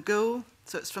food on the go,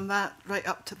 so it's from that right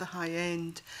up to the high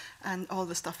end and all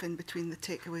the stuff in between, the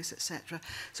takeaways, etc.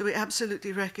 So we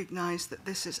absolutely recognise that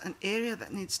this is an area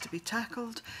that needs to be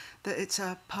tackled, that it's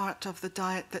a part of the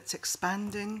diet that's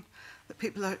expanding, that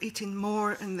people are eating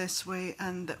more in this way,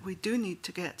 and that we do need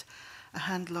to get a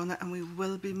handle on it, and we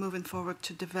will be moving forward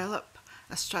to develop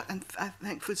a strategy. And I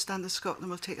think Food Standards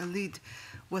Scotland will take a lead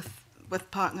with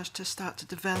partners to start to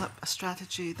develop a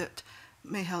strategy that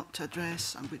may help to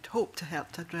address, and we'd hope to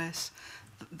help to address,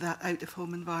 that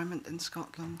out-of-home environment in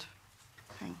Scotland.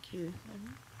 Thank you.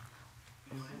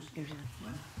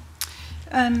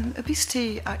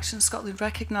 Obesity Action Scotland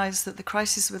recognise that the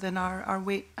crisis within our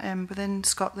weight within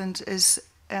Scotland is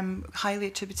highly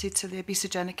attributed to the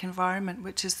obesogenic environment,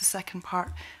 which is the second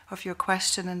part of your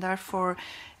question, and therefore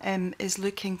is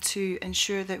looking to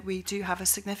ensure that we do have a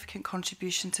significant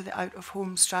contribution to the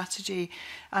out-of-home strategy,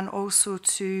 and also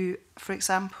to, for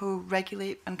example,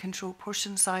 regulate and control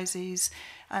portion sizes,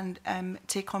 and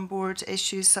take on board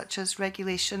issues such as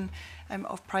regulation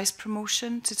of price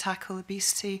promotion to tackle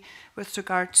obesity with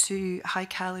regard to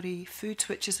high-calorie food,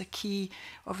 which is a key,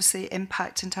 obviously,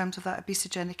 impact in terms of that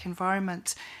obesogenic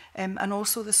environment. And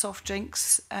also the soft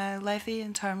drinks levy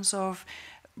in terms of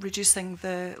reducing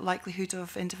the likelihood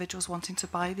of individuals wanting to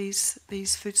buy these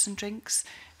foods and drinks,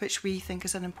 which we think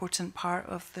is an important part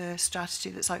of the strategy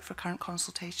that's out for current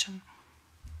consultation.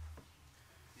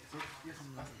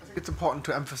 It's important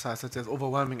to emphasize that there's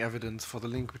overwhelming evidence for the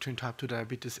link between type 2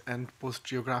 diabetes and both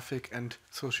geographic and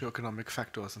socioeconomic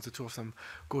factors, and the two of them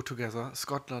go together.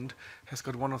 Scotland has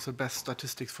got one of the best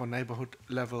statistics for neighborhood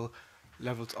levels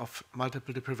of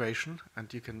multiple deprivation,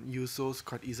 and you can use those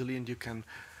quite easily, and you can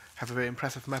have a very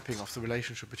impressive mapping of the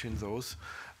relationship between those.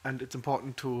 And it's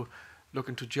important to look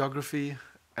into geography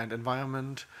and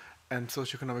environment and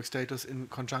socioeconomic status in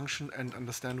conjunction and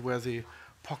understand where the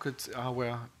pockets are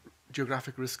where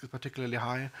geographic risk is particularly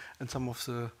high, and some of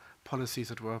the policies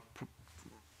that were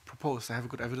proposed, they have a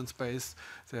good evidence base,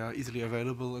 they are easily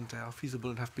available, and they are feasible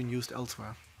and have been used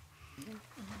elsewhere.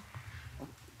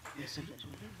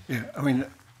 Yeah, I mean,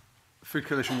 Food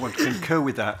Coalition want to concur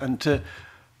with that and to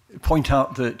point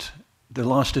out that the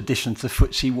last addition to the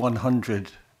FTSE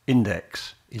 100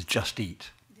 index is Just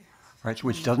Eat, right?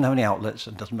 Which doesn't have any outlets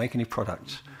and doesn't make any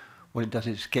products. What it does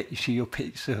is get you to your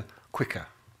pizza quicker.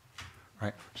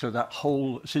 Right. So that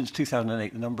whole, since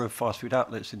 2008, the number of fast food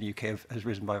outlets in the UK has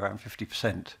risen by around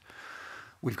 50%.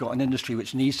 We've got an industry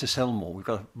which needs to sell more. We've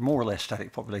got a more or less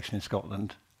static population in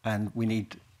Scotland, and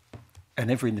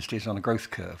every industry is on a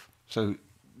growth curve. So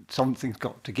something's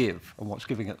got to give, and what's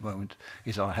giving at the moment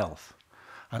is our health.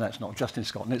 And that's not just in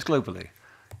Scotland, it's globally.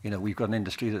 We've got an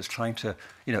industry that's trying to,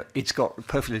 it's got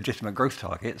perfectly legitimate growth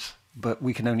targets, but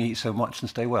we can only eat so much and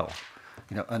stay well.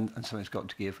 And something's got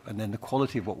to give. And then the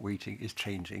quality of what we're eating is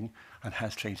changing and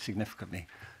has changed significantly.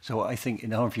 So I think,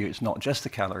 in our view, it's not just the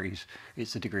calories,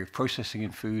 it's the degree of processing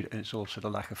in food, and it's also the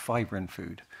lack of fibre in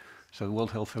food. So the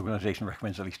World Health Organization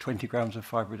recommends at least 20 grams of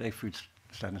fibre a day. Food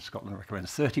Standards Scotland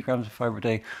recommends 30 grams of fibre a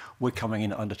day. We're coming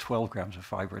in at under 12 grams of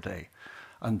fibre a day.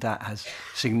 And that has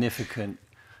significant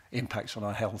impacts on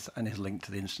our health and is linked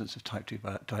to the incidence of type 2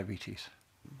 diabetes.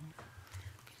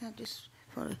 Can I just...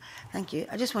 Thank you.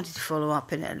 I just wanted to follow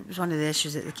up, and it was one of the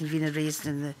issues that the convener raised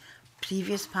in the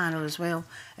previous panel as well,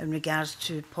 in regards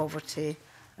to poverty,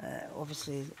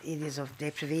 obviously areas of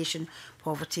deprivation,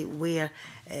 poverty, where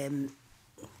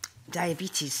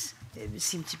diabetes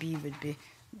would be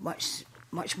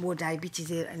much more diabetes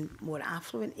there in more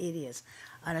affluent areas.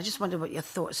 And I just wonder what your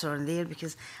thoughts are on there,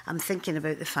 because I'm thinking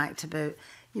about the fact about,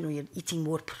 you're eating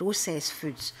more processed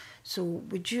foods. So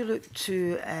would you look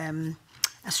to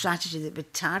a strategy that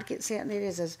would target certain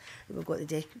areas, as we've got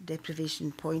the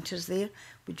deprivation pointers there?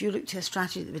 Would you look to a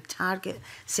strategy that would target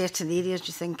certain areas? Do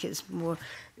you think it's more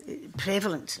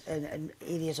prevalent in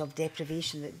areas of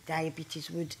deprivation that diabetes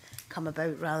would come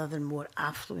about rather than more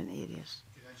affluent areas?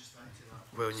 Can I just add to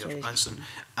that? Well, you're answering.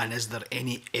 And is there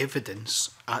any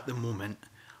evidence at the moment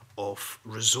of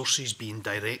resources being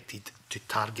directed to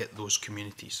target those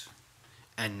communities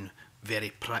in very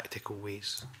practical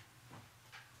ways?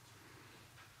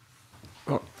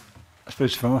 Well, I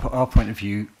suppose from our point of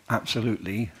view,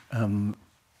 absolutely.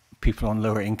 People on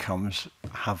lower incomes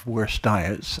have worse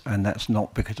diets, and that's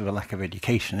not because of a lack of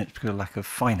education, it's because of a lack of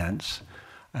finance.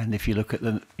 And if you look at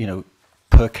the,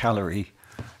 per calorie,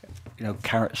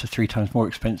 carrots are 3 times more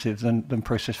expensive than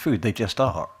processed food. They just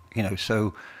are,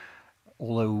 so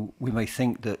although we may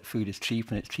think that food is cheap,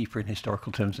 and it's cheaper in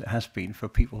historical terms than it has been for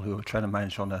people who are trying to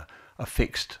manage on a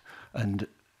fixed and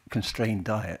constrained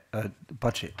diet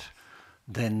budget,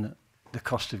 then the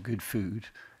cost of good food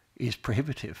is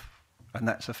prohibitive. And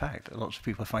that's a fact. Lots of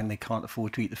people find they can't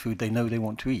afford to eat the food they know they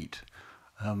want to eat.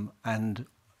 And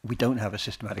we don't have a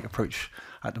systematic approach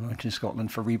at the moment in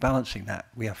Scotland for rebalancing that.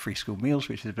 We have free school meals,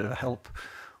 which is a bit of a help.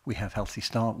 We have Healthy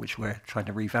Start, which we're trying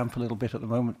to revamp a little bit at the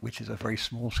moment, which is a very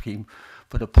small scheme.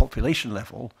 But at population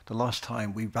level, the last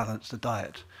time we balanced the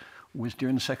diet was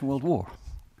during the Second World War.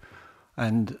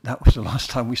 And that was the last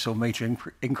time we saw major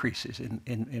increases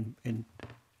in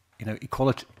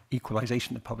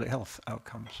equalisation of public health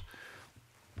outcomes.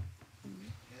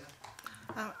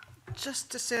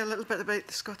 Just to say a little bit about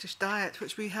the Scottish diet,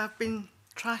 which we have been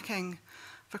tracking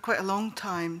for quite a long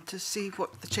time to see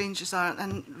what the changes are,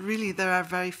 and really there are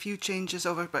very few changes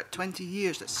over about 20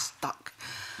 years that's stuck.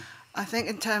 I think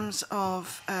in terms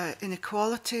of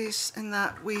inequalities, in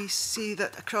that we see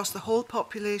that across the whole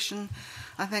population,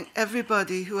 I think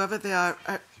everybody, whoever they are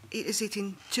is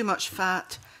eating too much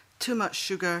fat, too much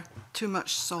sugar, too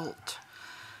much salt.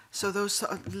 So those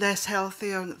sort of less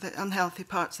healthy or the unhealthy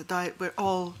parts of the diet, we're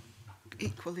all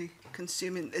equally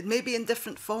consuming. It may be in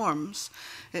different forms.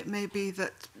 It may be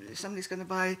that somebody's going to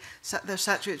buy their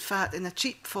saturated fat in a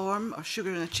cheap form or sugar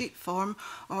in a cheap form,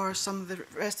 or some of the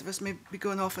rest of us may be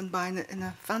going off and buying it in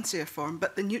a fancier form,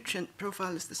 but the nutrient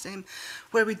profile is the same.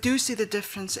 Where we do see the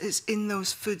difference is in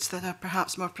those foods that are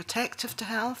perhaps more protective to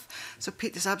health. So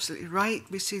Pete is absolutely right.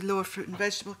 We see lower fruit and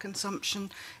vegetable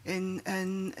consumption in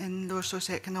lower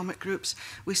socioeconomic groups.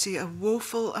 We see a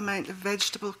woeful amount of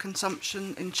vegetable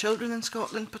consumption in children in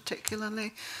Scotland particularly.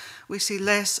 We see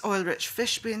less oil-rich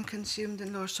fish being consumed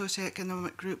in lower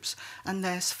socioeconomic groups, and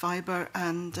less fibre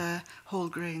and whole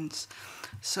grains.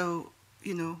 So,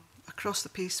 you know, across the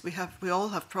piece we all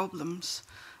have problems,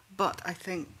 but I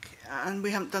think, and we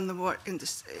haven't done the work into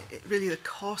really the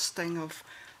costing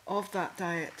of that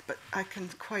diet, but I can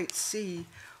quite see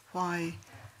why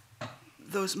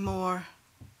those more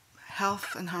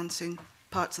health-enhancing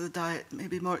parts of the diet may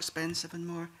be more expensive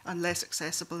and less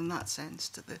accessible in that sense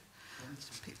to the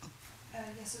people.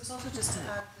 Yes, it was also just to add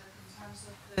that in terms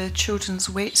of the children's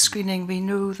weight screening, we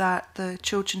know that the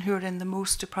children who are in the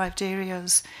most deprived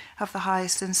areas have the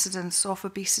highest incidence of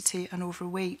obesity and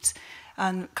overweight.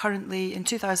 And currently, in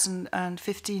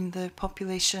 2015, the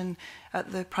population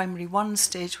at the primary 1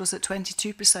 stage was at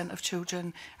 22% of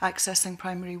children accessing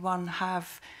primary 1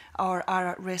 are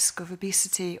at risk of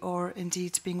obesity or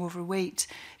indeed being overweight.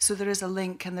 So there is a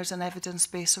link and there's an evidence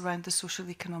base around the social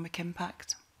economic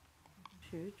impact.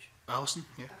 Huge. Alison,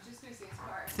 yeah. I was just going to say, as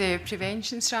part of the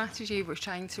prevention strategy, we're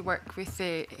trying to work with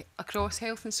across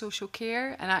health and social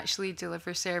care and actually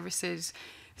deliver services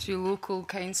through local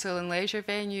council and leisure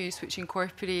venues which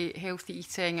incorporate healthy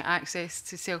eating, access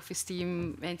to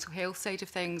self-esteem, mental health side of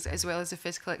things, as well as the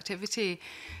physical activity.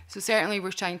 So certainly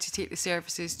we're trying to take the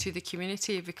services to the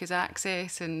community, because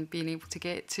access and being able to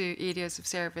get to areas of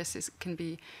services can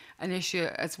be an issue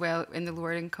as well in the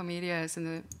lower income areas and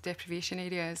the deprivation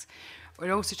areas.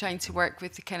 We're also trying to work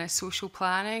with the kind of social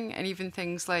planning, and even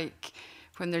things like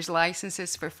when there's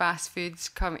licenses for fast foods,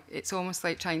 it's almost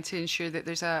like trying to ensure that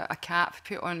there's a cap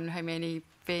put on how many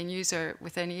venues are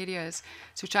within areas.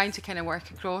 So trying to kind of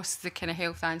work across the kind of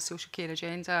health and social care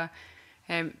agenda.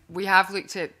 We have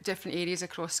looked at different areas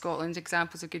across Scotland,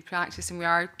 examples of good practice, and we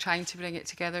are trying to bring it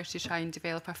together to try and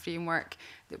develop a framework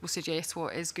that will suggest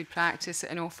what is good practice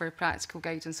and offer practical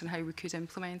guidance on how we could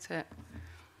implement it.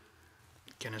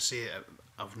 Can I say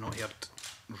I've not heard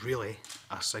really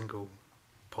a single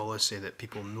policy that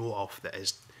people know of that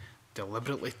is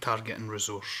deliberately targeting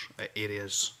resource at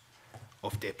areas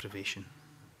of deprivation.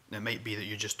 It might be that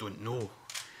you just don't know,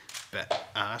 but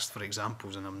I asked for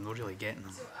examples and I'm not really getting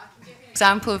them. So I can give you an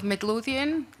example of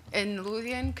Midlothian in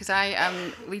Lothian, because I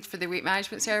am lead for the weight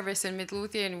management service in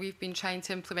Midlothian. We've been trying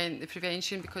to implement the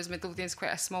prevention because Midlothian is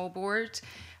quite a small board,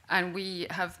 and we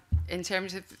have, in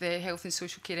terms of the health and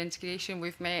social care integration,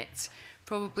 we've met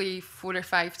probably 4 or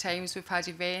 5 times. We've had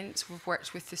events, we've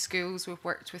worked with the schools, we've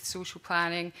worked with social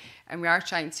planning, and we are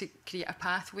trying to create a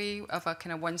pathway of a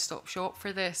kind of one-stop shop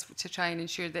for this to try and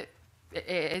ensure that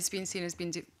it is being seen as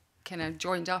being kind of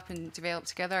joined up and developed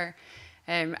together.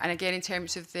 And again, in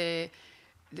terms of the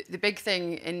big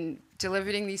thing in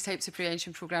delivering these types of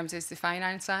prevention programmes is the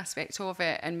finance aspect of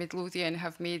it, and Midlothian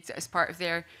have made, as part of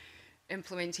their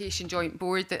implementation joint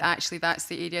board, that actually that's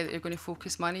the area that they're going to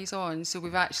focus monies on. So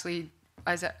we've actually,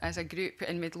 as a group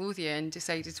in Midlothian,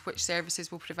 decided which services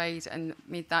we'll provide and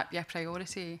made that be a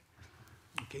priority.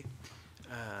 Okay.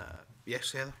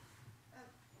 Yes, Heather?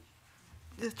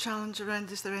 The challenge around,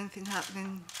 is there anything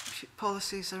happening,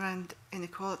 policies around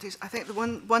inequalities? I think the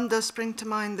one does spring to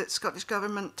mind that Scottish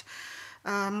Government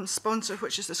sponsor,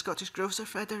 which is the Scottish Grocer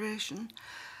Federation.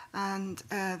 And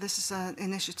this is an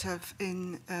initiative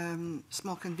in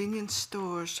small convenience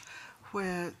stores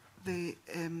where the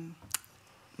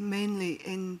mainly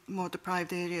in more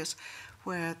deprived areas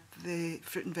where the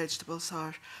fruit and vegetables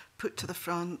are put to the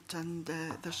front, and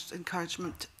there's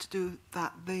encouragement to do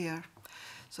that there.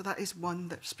 So that is one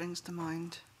that springs to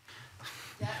mind.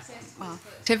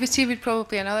 Activity would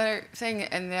probably be another thing,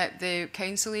 in that the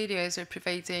council areas are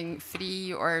providing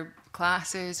free or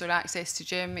classes or access to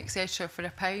gym, etc. for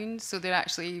 £1, so they're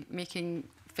actually making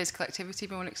physical activity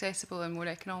more accessible and more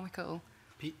economical.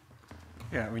 Pete?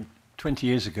 Yeah, I mean, 20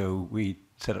 years ago we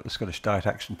set up the Scottish Diet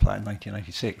Action Plan in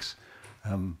 1996,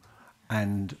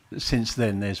 and since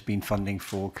then there's been funding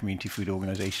for community food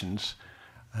organisations.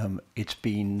 It's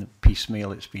been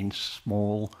piecemeal, it's been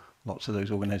small, Lots of those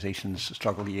organisations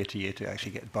struggle year to year to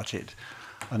actually get budget,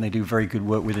 and they do very good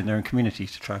work within their own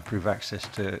communities to try and improve access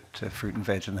to fruit and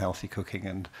veg and healthy cooking,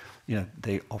 and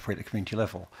they operate at community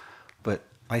level. But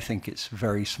I think it's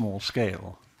very small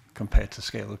scale compared to the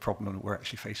scale of the problem that we're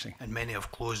actually facing. And many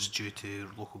have closed due to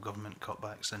local government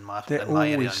cutbacks in my They're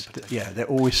area in always, particular. they're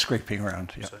always scraping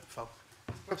around. Yeah. So, Phil?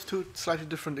 Perhaps two slightly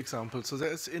different examples. So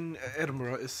there's in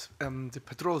Edinburgh is the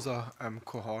Pedrosa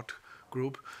cohort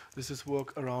group. This is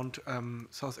work around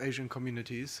South Asian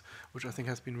communities, which I think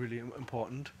has been really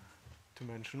important to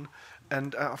mention.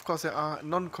 And of course there are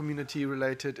non-community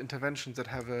related interventions that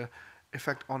have a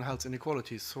effect on health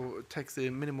inequalities. So it takes the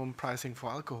minimum pricing for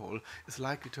alcohol is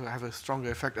likely to have a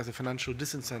stronger effect as a financial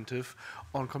disincentive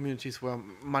on communities where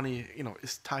money,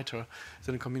 is tighter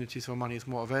than in communities where money is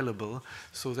more available.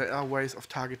 So there are ways of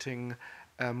targeting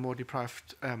more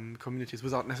deprived communities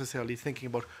without necessarily thinking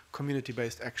about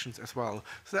community-based actions as well.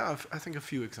 So there are, I think, a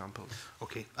few examples.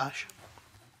 Okay, Ash.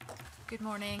 Good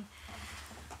morning.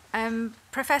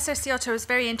 Professor Ciotto, was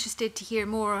very interested to hear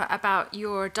more about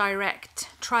your direct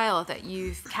trial that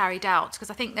you've carried out, because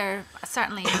I think there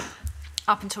certainly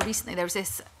up until recently there was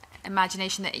this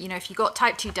imagination that if you got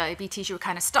type 2 diabetes you were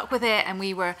kind of stuck with it, and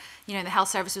we were the health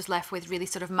service was left with really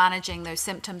sort of managing those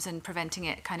symptoms and preventing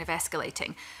it kind of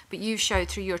escalating. But you showed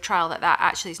through your trial that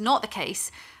actually is not the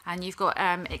case, and you've got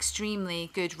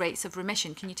extremely good rates of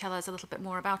remission. Can you tell us a little bit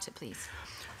more about it, please?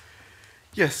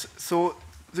 Yes, so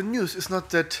the news is not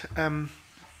that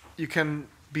you can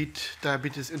beat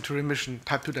diabetes into remission,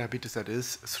 type 2 diabetes that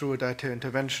is, through a dietary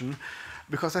intervention,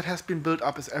 because that has been built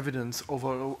up as evidence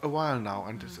over a while now.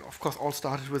 And it, of course, all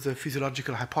started with a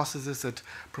physiological hypothesis that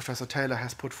Professor Taylor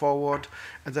has put forward.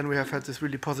 And then we have had this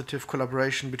really positive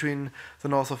collaboration between the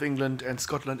north of England and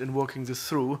Scotland in working this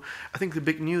through. I think the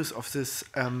big news of this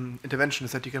intervention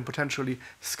is that you can potentially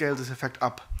scale this effect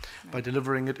up by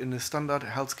delivering it in a standard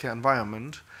healthcare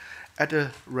environment at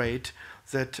a rate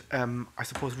that I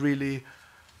suppose really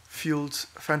fuels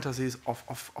fantasies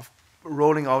of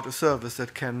rolling out a service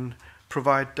that can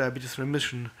provide diabetes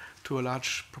remission to a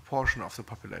large proportion of the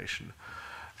population.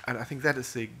 And I think that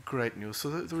is the great news. So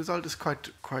the result is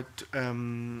quite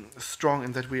strong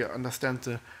in that we understand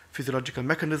the physiological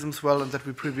mechanisms well, and that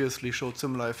we previously showed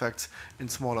similar effects in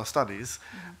smaller studies.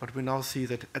 But we now see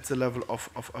that at the level of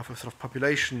a sort of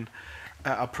population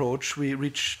approach, we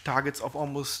reach targets of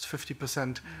almost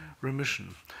 50%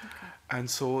 remission. And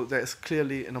so there is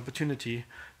clearly an opportunity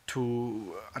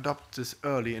to adopt this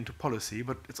early into policy,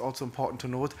 but it's also important to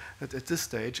note that at this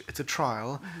stage it's a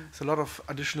trial. There's a lot of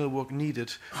additional work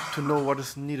needed to know what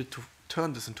is needed to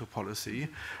turn this into policy.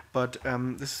 But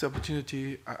this is the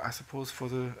opportunity, I suppose, for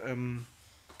the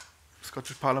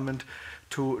Scottish Parliament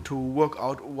to work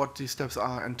out what these steps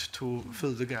are and to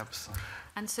fill the gaps.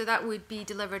 And so that would be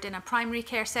delivered in a primary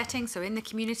care setting, so in the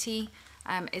community.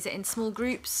 Is it in small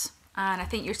groups? And I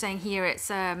think you're saying here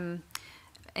it's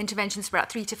interventions for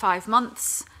about 3 to 5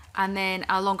 months, and then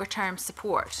a longer term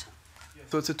support.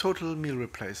 So it's a total meal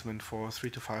replacement for 3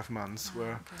 to 5 months,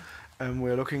 where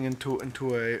we're looking into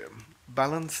a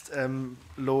balanced,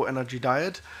 low energy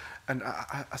diet. And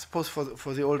I suppose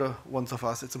for the older ones of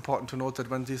us, it's important to note that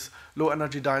when these low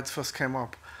energy diets first came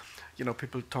up,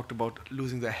 people talked about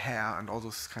losing their hair and all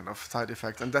those kind of side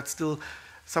effects, and that's still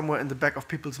somewhere in the back of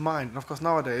people's mind. And of course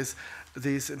nowadays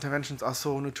these interventions are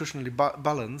so nutritionally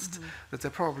balanced that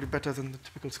they're probably better than the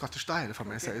typical Scottish diet, if I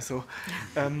may say so.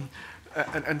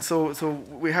 And so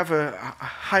we have a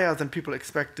higher than people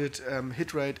expected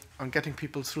hit rate on getting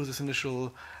people through this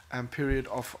initial period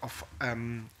of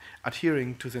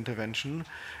adhering to the intervention.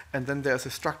 And then there's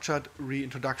a structured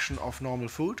reintroduction of normal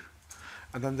food.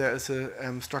 And then there is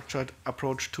a structured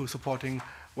approach to supporting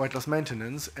weight loss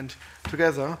maintenance. And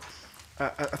together,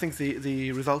 I think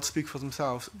the results speak for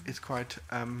themselves. It's quite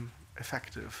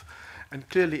effective. And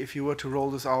clearly, if you were to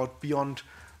roll this out beyond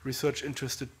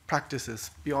research-interested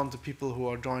practices, beyond the people who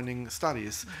are joining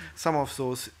studies, some of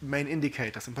those main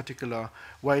indicators, in particular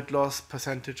weight loss,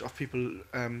 percentage of people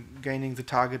gaining the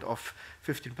target of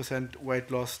 15% weight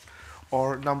loss,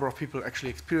 or number of people actually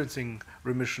experiencing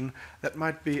remission, that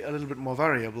might be a little bit more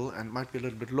variable and might be a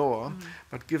little bit lower.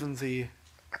 But given the,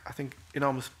 I think,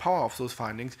 enormous power of those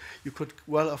findings, you could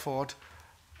well afford,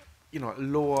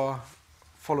 lower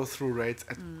follow-through rates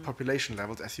at population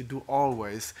levels, as you do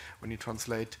always when you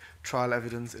translate trial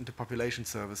evidence into population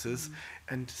services,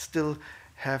 and still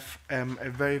have a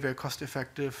very, very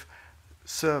cost-effective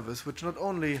service, which not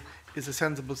only is a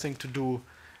sensible thing to do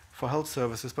for health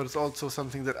services, but it's also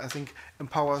something that I think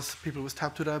empowers people with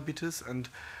type 2 diabetes. And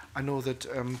I know that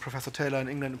Professor Taylor in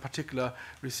England in particular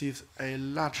receives a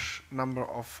large number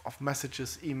of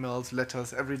messages, emails,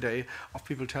 letters every day of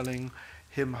people telling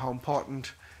him how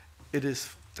important it is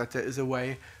that there is a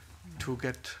way to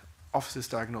get off this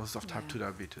diagnosis of type 2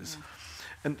 diabetes.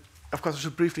 And of course, I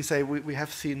should briefly say we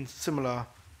have seen similar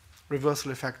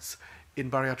reversal effects in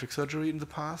bariatric surgery in the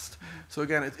past. So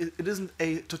again, it isn't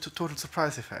a total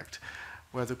surprise effect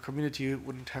where the community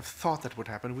wouldn't have thought that would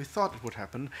happen. We thought it would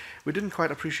happen. We didn't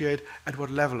quite appreciate at what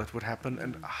level it would happen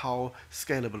and how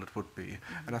scalable it would be.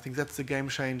 And I think that's the game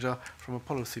changer from a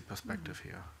policy perspective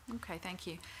here. Okay, thank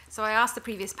you. So I asked the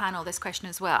previous panel this question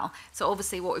as well. So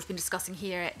obviously what we've been discussing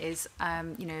here is,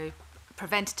 you know,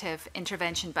 preventative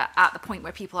intervention, but at the point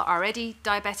where people are already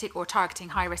diabetic or targeting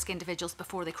high-risk individuals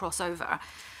before they cross over.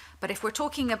 But if we're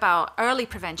talking about early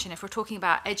prevention, if we're talking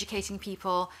about educating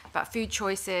people about food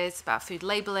choices, about food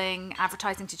labeling,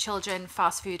 advertising to children,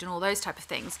 fast food and all those type of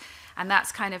things, and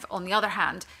that's kind of on the other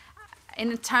hand,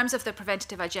 in terms of the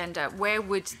preventative agenda, where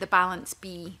would the balance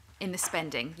be in the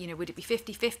spending? You know, would it be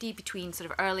 50-50 between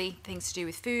sort of early things to do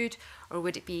with food, or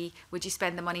would you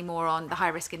spend the money more on the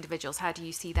high-risk individuals? How do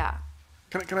you see that?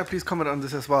 Can I please comment on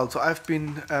this as well? So I've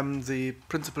been the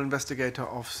principal investigator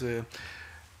of the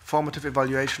formative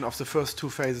evaluation of the first 2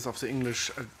 phases of the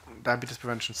English diabetes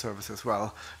prevention service as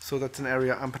well. So that's an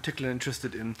area I'm particularly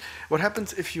interested in. What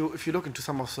happens if you look into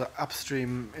some of the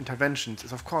upstream interventions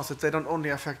is, of course, that they don't only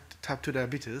affect type 2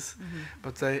 diabetes,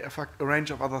 but they affect a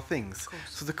range of other things.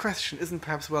 So the question isn't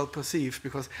perhaps well perceived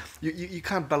because you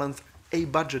can't balance a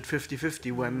budget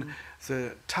 50-50 when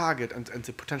the target and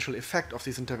the potential effect of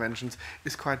these interventions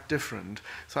is quite different.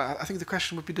 So I think the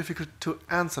question would be difficult to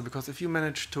answer, because if you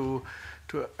manage to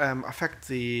affect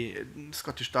the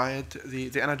Scottish diet,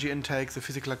 the energy intake, the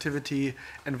physical activity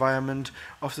environment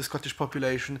of the Scottish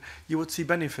population, you would see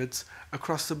benefits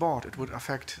across the board. It would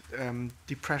affect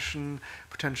depression,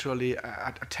 potentially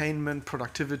attainment,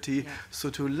 productivity. So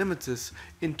to limit this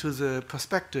into the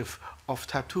perspective of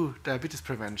type 2 diabetes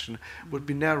prevention would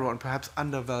be narrow and perhaps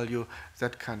undervalue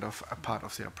that kind of a part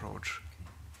of the approach.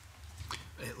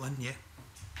 Lynne,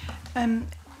 yeah.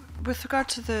 With regard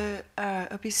to the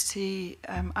Obesity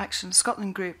Action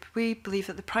Scotland group, we believe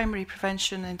that the primary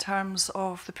prevention in terms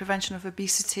of the prevention of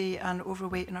obesity and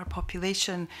overweight in our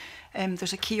population,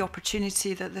 there's a key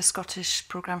opportunity that the Scottish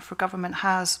Programme for Government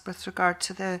has with regard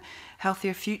to the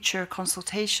Healthier Future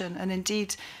consultation. And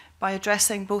indeed, by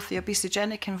addressing both the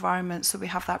obesogenic environment, so we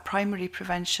have that primary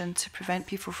prevention to prevent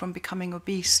people from becoming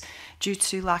obese due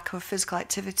to lack of physical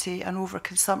activity and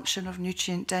overconsumption of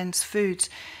nutrient-dense foods,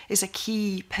 is a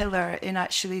key pillar in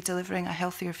actually delivering a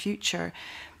healthier future.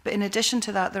 But in addition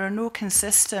to that, there are no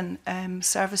consistent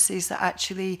services that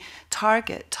actually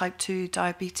target type 2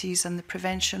 diabetes and the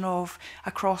prevention of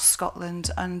across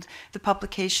Scotland, and the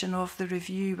publication of the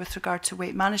review with regard to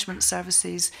weight management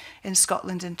services in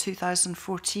Scotland in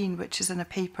 2014, which is in a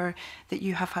paper that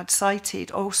you have had cited,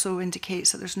 also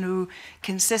indicates that there's no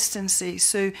consistency.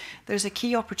 So there's a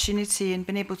key opportunity in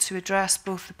being able to address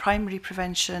both the primary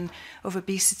prevention of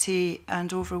obesity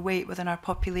and overweight within our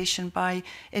population by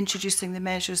introducing the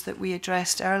measures that we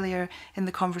addressed earlier in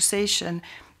the conversation,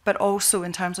 but also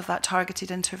in terms of that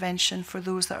targeted intervention for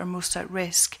those that are most at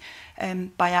risk,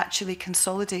 by actually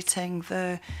consolidating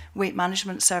the weight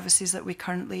management services that we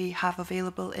currently have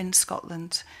available in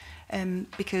Scotland.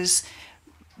 Because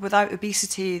without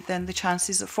obesity, then the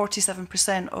chances of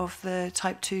 47% of the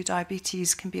type 2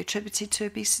 diabetes can be attributed to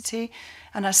obesity,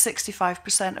 and as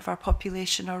 65% of our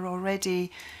population are already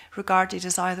regarded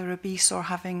as either obese or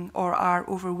are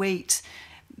overweight,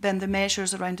 then the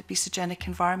measures around obesogenic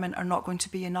environment are not going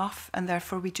to be enough, and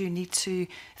therefore we do need to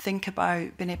think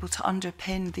about being able to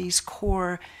underpin these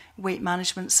core weight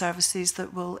management services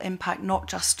that will impact not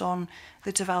just on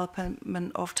the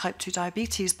development of type 2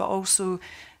 diabetes, but also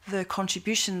the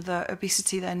contribution that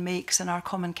obesity then makes in our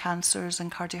common cancers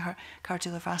and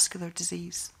cardiovascular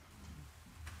disease.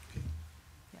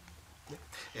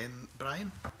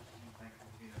 Brian?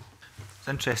 I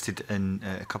was interested in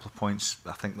a couple of points,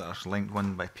 I think, that are linked,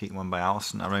 one by Pete and one by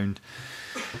Alison, around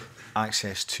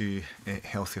access to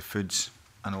healthier foods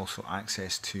and also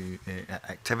access to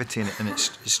activity. And it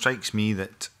strikes me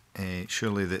that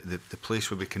surely the place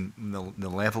where we can, the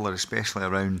leveler, especially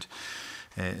around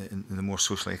in the more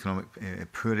socially economic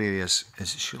poor areas,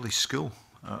 is surely school.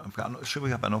 I'm not sure we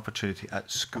have an opportunity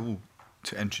at school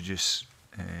to introduce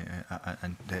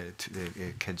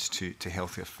kids to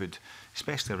healthier food,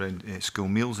 especially around school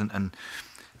meals. And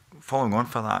following on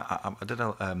for that,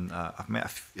 I've met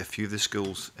a few of the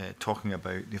schools talking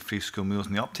about the free school meals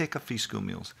and the uptake of free school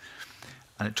meals.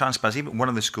 And it transpires, even one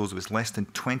of the schools, there was less than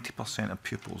 20% of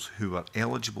pupils who were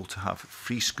eligible to have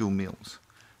free school meals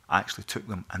actually took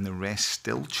them, and the rest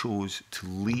still chose to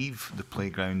leave the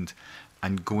playground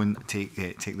and go and take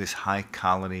this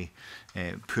high-calorie,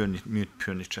 poor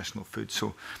nutritional food.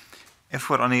 So if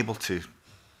we're unable to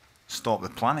stop the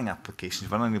planning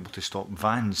applications, we're unable to stop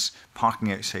vans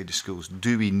parking outside the schools,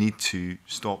 do we need to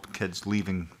stop kids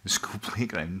leaving the school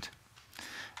playground?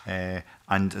 And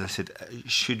as I said,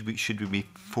 should we be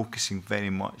focusing very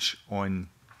much on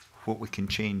what we can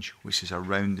change, which is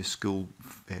around the school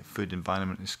food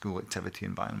environment and school activity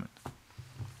environment?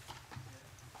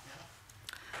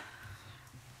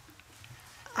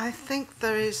 I think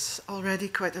there is already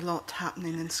quite a lot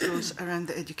happening in schools around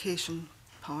the education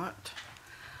part.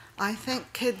 I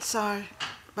think kids are,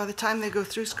 by the time they go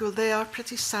through school, they are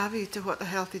pretty savvy to what a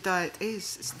healthy diet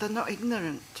is. They're not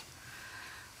ignorant.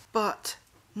 But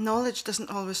knowledge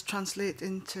doesn't always translate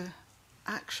into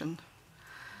action.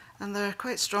 And there are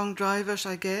quite strong drivers,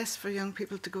 I guess, for young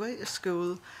people to go out of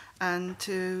school and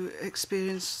to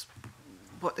experience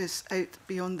what is out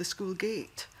beyond the school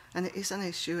gate. And it is an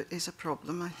issue, it is a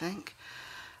problem, I think.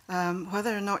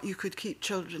 Whether or not you could keep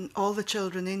all the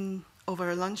children in over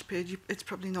a lunch period, it's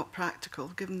probably not practical,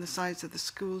 given the size of the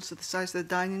schools, so the size of the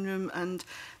dining room and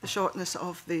the shortness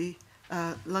of the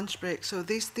lunch break. So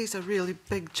these are really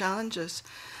big challenges.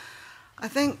 I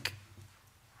think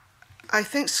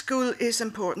school is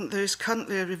important. There is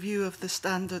currently a review of the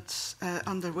standards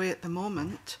underway at the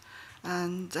moment,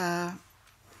 and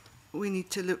we need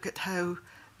to look at how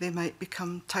they might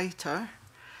become tighter.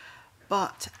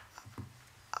 But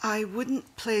I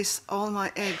wouldn't place all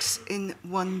my eggs in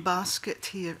one basket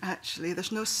here, actually.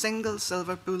 There's no single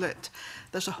silver bullet.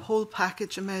 There's a whole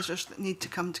package of measures that need to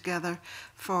come together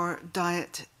for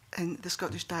diet and the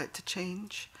Scottish diet to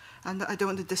change. And I don't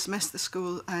want to dismiss the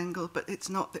school angle, but it's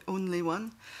not the only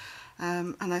one.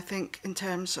 And I think in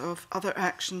terms of other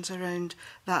actions around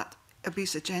that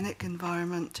obesogenic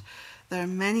environment, there are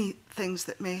many things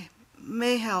that may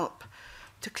help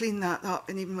to clean that up.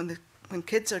 And even when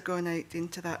kids are going out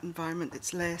into that environment,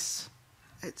 it's less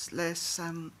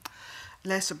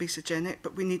obesogenic.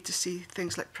 But we need to see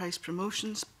things like price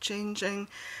promotions changing.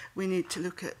 We need to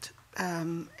look at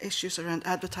issues around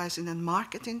advertising and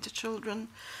marketing to children.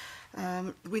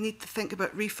 We need to think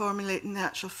about reformulating the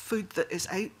actual food that is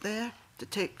out there, to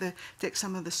take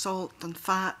some of the salt and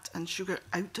fat and sugar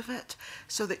out of it,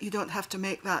 so that you don't have to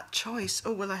make that choice.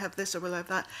 Oh, will I have this or will I have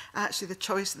that? Actually, the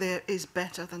choice there is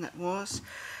better than it was.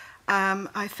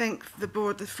 I think the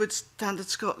board, the Food Standards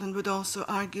Scotland, would also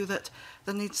argue that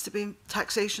there needs to be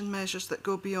taxation measures that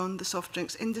go beyond the soft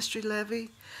drinks industry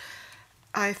levy.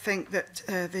 I think that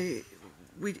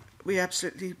we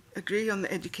absolutely agree on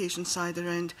the education side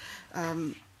around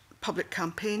public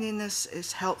campaigning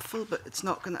is helpful, but it's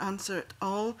not going to answer it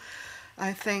all.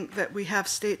 I think that we have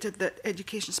stated that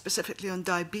education specifically on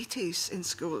diabetes in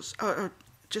schools, or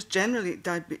just generally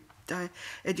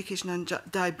education on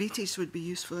diabetes would be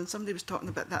useful. And somebody was talking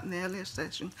about that in the earlier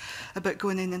session, about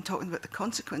going in and talking about the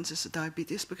consequences of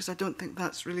diabetes, because I don't think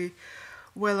that's really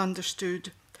well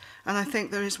understood. And I think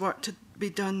there is work to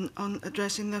be done on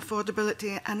addressing the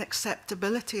affordability and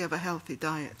acceptability of a healthy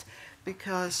diet,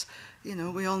 because, you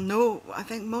know, we all know, I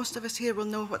think most of us here will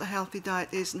know what a healthy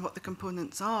diet is and what the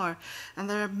components are. And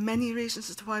there are many reasons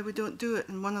as to why we don't do it.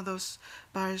 And one of those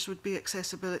barriers would be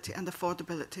accessibility and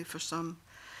affordability for some.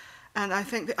 And I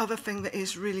think the other thing that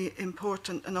is really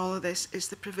important in all of this is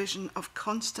the provision of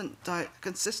consistent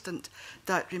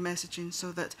dietary messaging,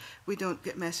 so that we don't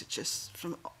get messages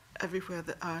from everywhere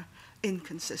that are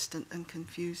inconsistent and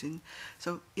confusing.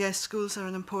 So yes, schools are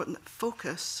an important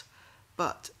focus,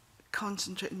 but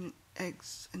concentrating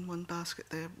eggs in one basket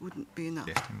there wouldn't be enough.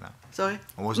 That. Sorry?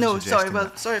 I wasn't sorry. Well,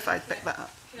 that. Sorry if I picked that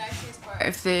up. Can I say, as part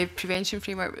of the prevention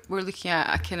framework, we're looking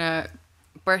at a kind of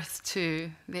birth to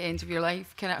the end of your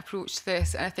life kind of approach to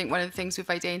this. And I think one of the things we've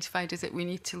identified is that we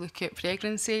need to look at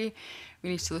pregnancy, we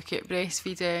need to look at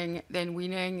breastfeeding, then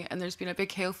weaning, and there's been a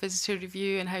big health visitor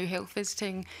review, and how health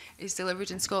visiting is delivered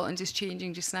in Scotland is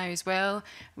changing just now as well.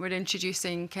 We're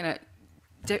introducing kind of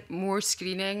more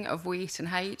screening of weight and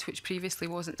height, which previously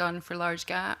wasn't done for large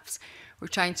gaps. We're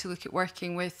trying to look at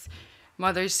working with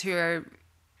mothers who are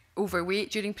overweight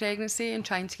during pregnancy and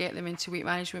trying to get them into weight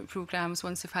management programmes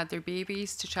once they've had their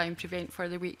babies, to try and prevent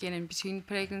further weight gain in between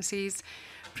pregnancies,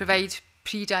 provide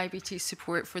pre-diabetes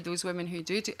support for those women who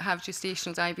do have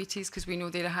gestational diabetes, because we know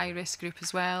they're a high-risk group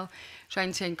as well,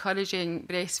 trying to encouraging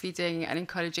breastfeeding and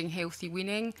encouraging healthy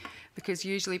weaning, because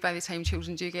usually by the time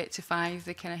children do get to 5,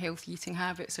 the kind of healthy eating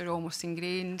habits are almost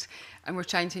ingrained, and we're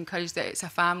trying to encourage that it's a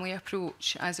family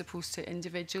approach as opposed to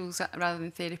individuals rather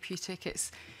than therapeutic.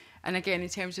 And again, in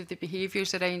terms of the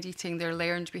behaviours around eating, they're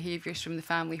learned behaviours from the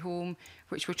family home,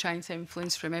 which we're trying to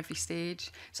influence from every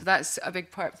stage. So that's a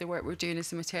big part of the work we're doing, is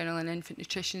the maternal and infant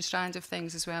nutrition strand of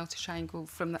things as well, to try and go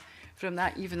from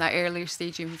that even that earlier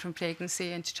stage, even from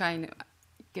pregnancy, and to try and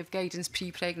give guidance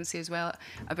pre-pregnancy as well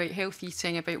about health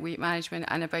eating, about weight management,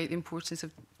 and about the importance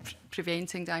of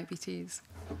preventing diabetes.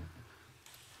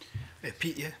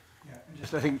 Pete, yeah?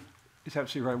 Just, I think it's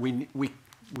absolutely right.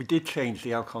 We did change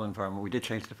the alcohol environment, we did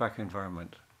change the tobacco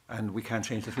environment, and we can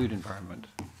change the food environment.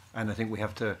 And I think we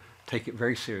have to take it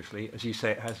very seriously. As you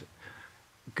say, it has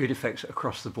good effects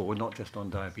across the board, not just on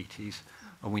diabetes,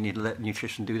 and we need to let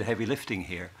nutrition do the heavy lifting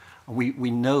here. And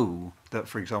we know that,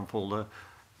 for example,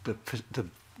 the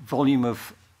volume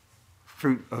of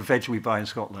fruit or veg we buy in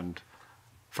Scotland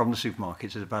from the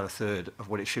supermarkets is about a third of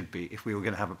what it should be if we were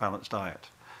going to have a balanced diet.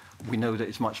 We know that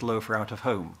it's much lower for out of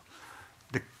home.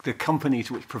 The companies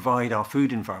which provide our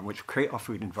food environment, which create our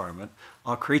food environment,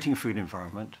 are creating a food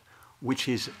environment which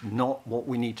is not what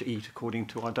we need to eat according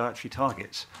to our dietary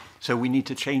targets. So we need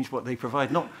to change what they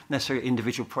provide, not necessarily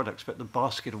individual products, but the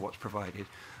basket of what's provided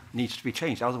needs to be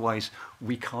changed. Otherwise,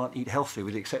 we can't eat healthy,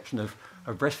 with the exception of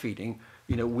breastfeeding.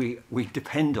 You know, we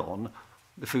depend on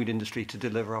the food industry to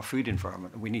deliver our food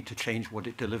environment, and we need to change what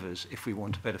it delivers if we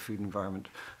want a better food environment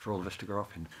for all of us to grow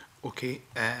up in. Okay,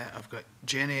 I've got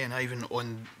Jenny and Ivan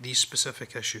on these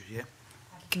specific issues, yeah?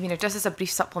 Convener, just as a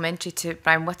brief supplementary to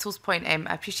Brian Whittle's point, I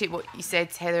appreciate what you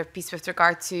said, Heather, piece with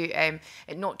regard to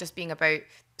it not just being about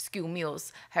school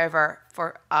meals. However,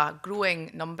 for a growing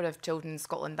number of children in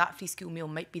Scotland, that free school meal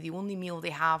might be the only meal they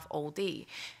have all day.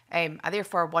 I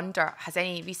therefore wonder, has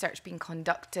any research been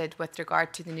conducted with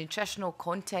regard to the nutritional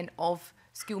content of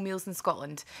school meals in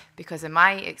Scotland? Because in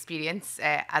my experience,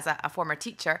 as a former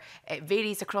teacher, it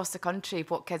varies across the country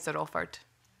what kids are offered.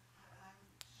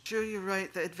 Sure, you're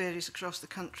right that it varies across the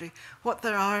country. What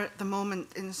there are at the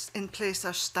moment in place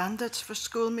are standards for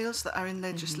school meals that are in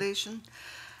legislation.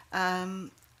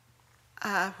 What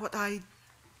I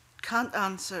can't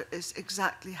answer is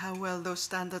exactly how well those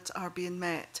standards are being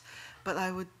met, but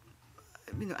I would,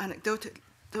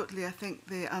 anecdotally, I think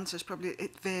the answer is probably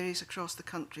it varies across the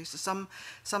country. So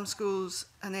some schools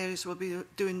and areas will be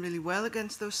doing really well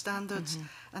against those standards,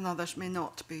 and others may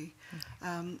not be.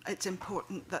 It's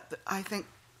important that I think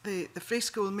the free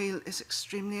school meal is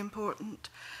extremely important.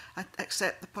 I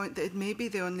accept the point that it may be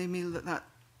the only meal that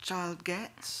child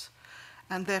gets,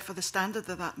 and therefore the standard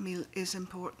of that meal is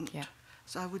important. Yeah.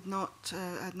 So I would not,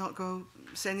 I'd not go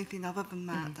say anything other than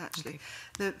that. Actually,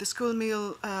 the school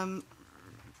meal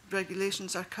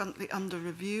regulations are currently under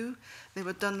review. They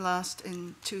were done last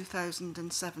in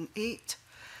 2007-8,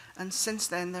 and since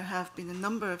then there have been a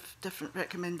number of different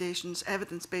recommendations,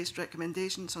 evidence-based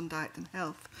recommendations on diet and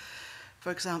health.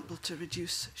 For example, to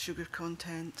reduce sugar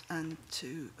content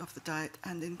of the diet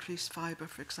and increase fibre,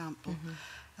 for example,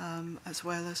 as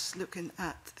well as looking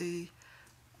at the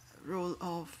role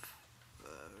of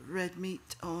red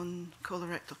meat on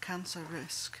colorectal cancer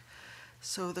risk.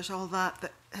 So there's all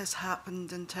that has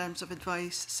happened in terms of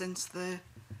advice since the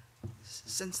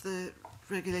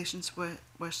regulations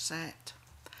were set.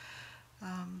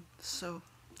 So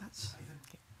that's.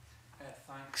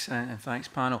 Thanks, and thanks,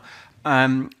 panel.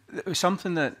 It was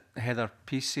something that Heather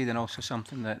Peace said, and also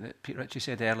something that Pete Ritchie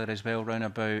said earlier as well, round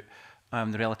about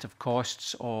the relative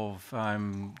costs of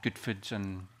good foods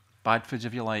and bad foods,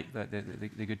 if you like. That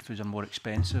the good foods are more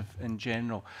expensive in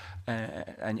general,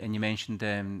 and you mentioned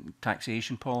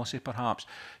taxation policy, perhaps.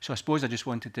 So I suppose I just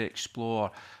wanted to explore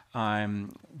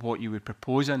what you would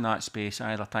propose in that space,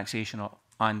 either taxation or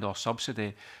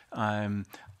subsidy,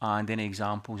 and any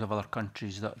examples of other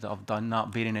countries that have done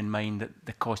that, bearing in mind that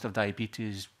the cost of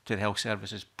diabetes to the health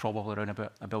service is probably around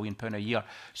about £1 billion a year.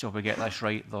 So if we get this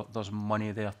right, there's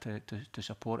money there to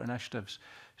support initiatives.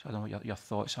 So I don't know what your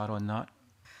thoughts are on that.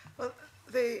 Well,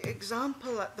 the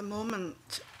example at the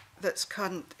moment that's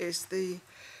current is the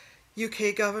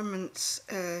UK government's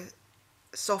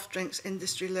soft drinks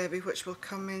industry levy, which will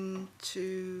come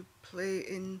into play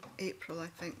in April, I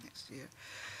think, next year.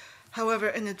 However,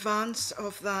 in advance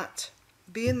of that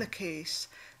being the case,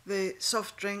 the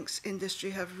soft drinks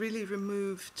industry have really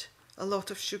removed a lot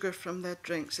of sugar from their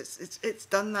drinks. It's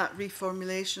done that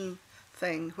reformulation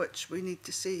thing, which we need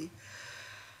to see.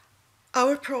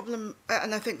 Our problem,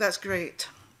 and I think that's great,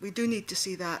 we do need to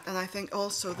see that, and I think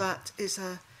also that is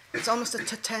it's almost a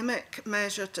totemic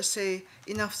measure to say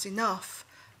enough's enough,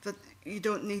 that you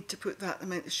don't need to put that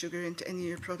amount of sugar into any of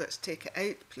your products, take it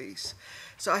out, please.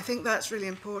 So I think that's really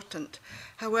important.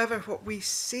 However, what we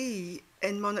see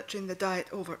in monitoring the diet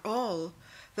overall,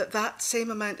 that same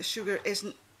amount of sugar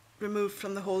isn't removed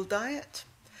from the whole diet.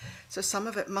 So some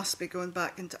of it must be going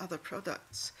back into other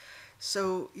products.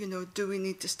 So, you know, do we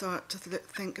need to start to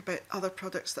think about other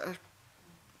products that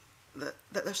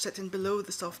are sitting below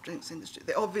the soft drinks industry?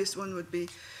 The obvious one would be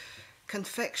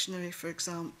confectionery, for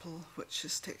example, which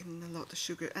has taken a lot of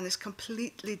sugar and is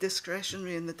completely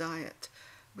discretionary in the diet.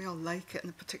 We all like it,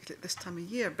 and particularly at this time of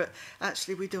year, but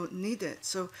actually we don't need it.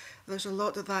 So there's a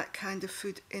lot of that kind of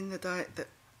food in the diet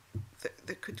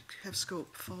that could have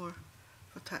scope for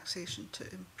taxation to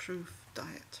improve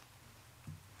diet.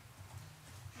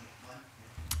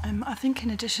 I think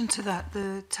in addition to that,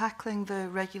 tackling the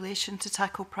regulation to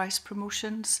tackle price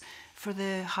promotions for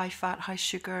the high-fat,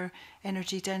 high-sugar,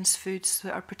 energy-dense foods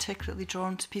that are particularly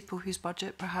drawn to people whose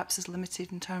budget perhaps is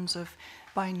limited in terms of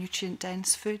buying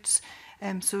nutrient-dense foods.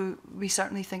 So we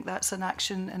certainly think that's an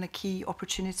action and a key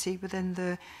opportunity within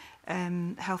the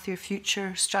Healthier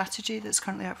Future strategy that's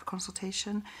currently out for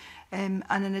consultation. And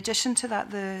in addition to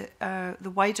that,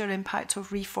 the wider impact of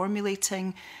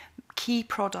reformulating key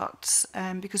products,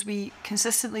 because we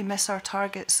consistently miss our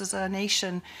targets as a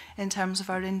nation in terms of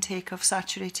our intake of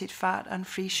saturated fat and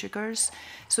free sugars.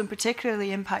 So particularly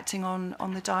impacting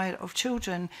on the diet of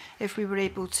children, if we were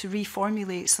able to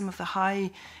reformulate some of the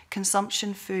high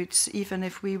consumption foods, even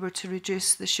if we were to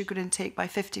reduce the sugar intake by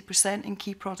 50% in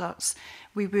key products,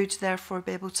 we would therefore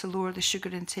be able to lower the sugar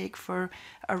intake for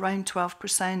around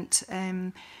 12%,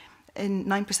 in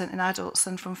 9% in adults,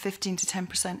 and from 15 to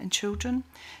 10% in children.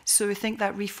 So we think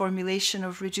that reformulation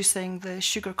of reducing the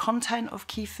sugar content of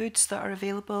key foods that are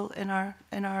available in our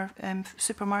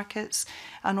supermarkets,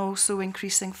 and also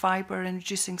increasing fibre and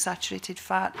reducing saturated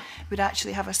fat, would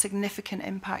actually have a significant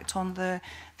impact on the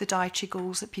dietary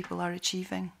goals that people are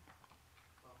achieving.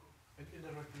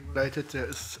 Related, there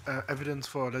is evidence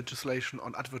for legislation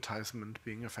on advertisement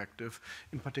being effective,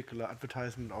 in particular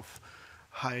advertisement of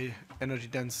high energy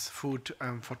dense food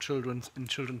for children in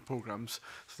children programs.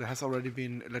 So there has already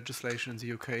been legislation in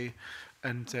the UK,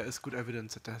 and there is good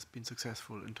evidence that there has been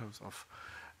successful in terms of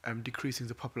decreasing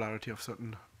the popularity of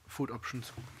certain food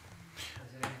options. Is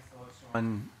there any thoughts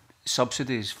on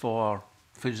subsidies for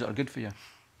foods that are good for you?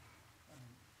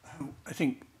 I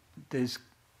think there's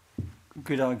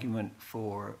good argument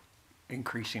for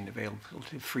increasing the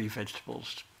availability of free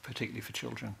vegetables, particularly for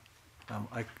children.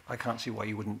 I can't see why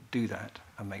you wouldn't do that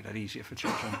and make that easier for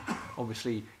children.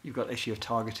 Obviously, you've got the issue of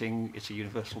targeting. It's a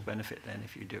universal benefit then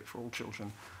if you do it for all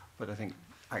children. But I think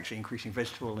actually increasing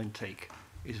vegetable intake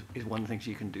is one of the things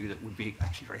you can do that would be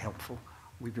actually very helpful.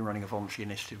 We've been running a voluntary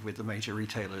initiative with the major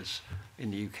retailers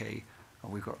in the UK,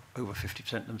 and we've got over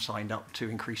 50% of them signed up to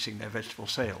increasing their vegetable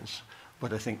sales.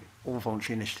 But I think all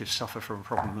voluntary initiatives suffer from a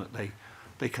problem that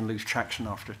they can lose traction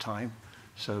after a time.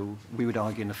 So we would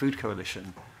argue in the Food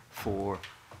Coalition for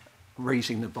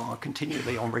raising the bar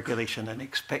continually on regulation and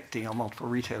expecting our multiple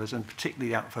retailers, and particularly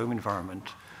the out-of-home environment,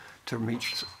 to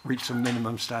reach some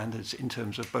minimum standards in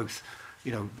terms of both,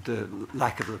 you know, the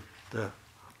lack of the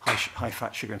high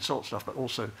fat, sugar and salt stuff, but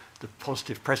also the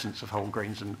positive presence of whole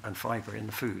grains and fibre in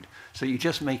the food. So you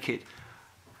just make it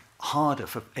harder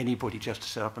for anybody just to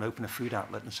set up and open a food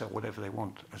outlet and sell whatever they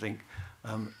want. I think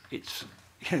it's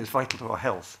vital to our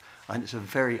health. And it's a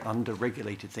very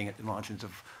under-regulated thing at the margins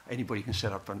of anybody can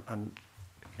set up and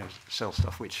sell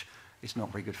stuff which is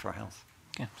not very good for our health.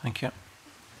 Okay, thank you.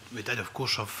 We did, of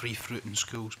course, have free fruit in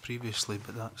schools previously,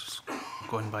 but that's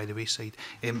gone by the wayside.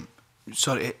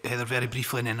 Sorry, Heather, very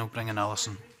briefly, and then I'll bring in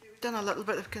Alison. We've done a little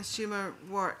bit of consumer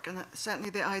work, and certainly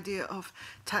the idea of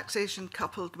taxation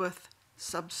coupled with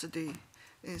subsidy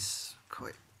is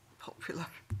quite popular.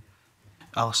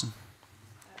 Alison.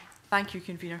 Thank you,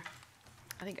 Convener.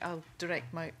 I think I'll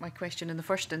direct my question in the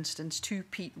first instance to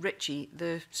Pete Ritchie,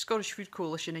 the Scottish Food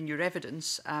Coalition. In your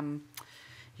evidence,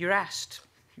 you're asked,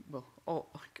 well,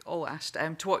 all asked,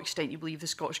 to what extent you believe the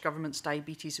Scottish Government's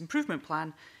diabetes improvement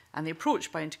plan and the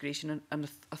approach by integration and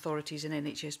authorities and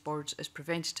NHS boards is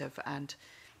preventative. And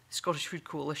the Scottish Food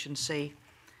Coalition say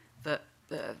that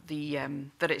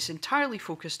that it's entirely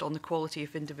focused on the quality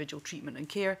of individual treatment and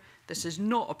care. This is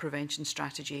not a prevention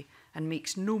strategy and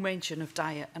makes no mention of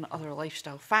diet and other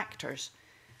lifestyle factors.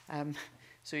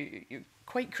 So you're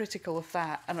quite critical of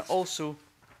that, and also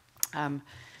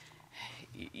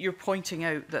you're pointing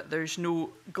out that there's no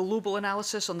global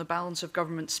analysis on the balance of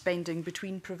government spending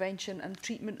between prevention and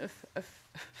treatment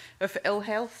of ill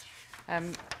health.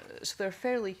 So they're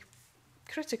fairly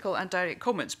critical and direct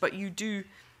comments, but you do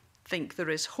think there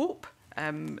is hope.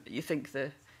 You think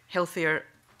the Healthier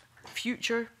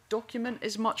Future document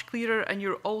is much clearer, and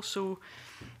you're also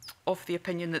of the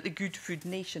opinion that the Good Food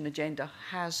Nation agenda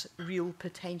has real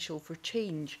potential for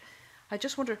change. I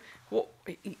just wonder, what,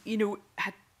 you know,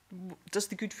 does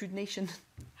the Good Food Nation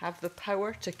have the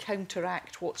power to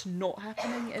counteract what's not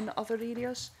happening in other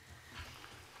areas?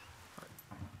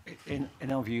 In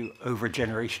our view, over a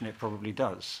generation, it probably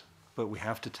does. But we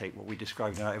have to take what we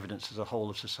describe in our evidence as a whole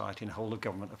of society and whole of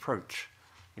government approach.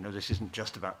 You know, this isn't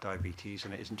just about diabetes,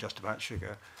 and it isn't just about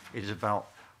sugar. It is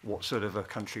about what sort of a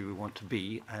country we want to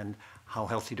be and how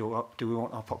healthy do we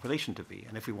want our population to be.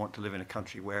 And if we want to live in a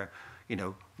country where, you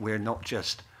know, we're not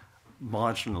just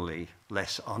marginally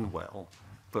less unwell,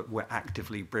 but we're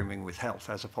actively brimming with health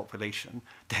as a population,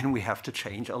 then we have to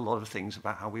change a lot of things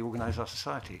about how we organise our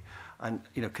society. And,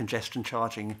 you know, congestion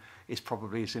charging is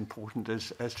probably as important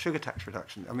as sugar tax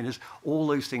reduction. I mean, as all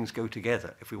those things go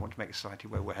together if we want to make a society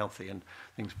where we're healthy, and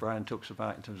things Brian talks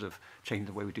about in terms of changing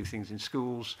the way we do things in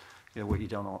schools, you know, what you've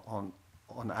done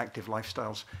on active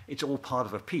lifestyles, it's all part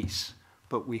of a piece,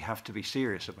 but we have to be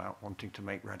serious about wanting to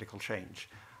make radical change.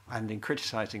 And in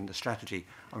criticising the strategy,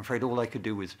 I'm afraid all I could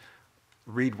do was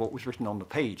read what was written on the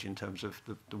page in terms of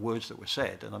the words that were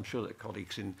said, and I'm sure that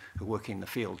colleagues who are working in the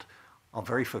field are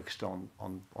very focused on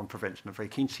prevention and very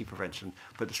keen to see prevention,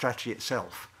 but the strategy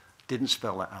itself didn't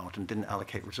spell that out and didn't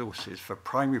allocate resources for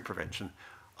primary prevention,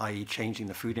 i.e. changing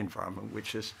the food environment,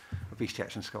 which, as Obesity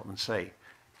Action Scotland say,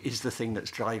 is the thing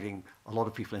that's driving a lot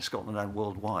of people in Scotland and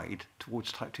worldwide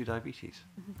towards type 2 diabetes.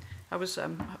 Mm-hmm. I was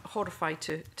horrified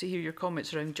to hear your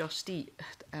comments around Just Eat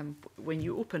when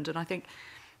you opened, and I think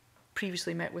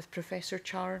previously met with Professor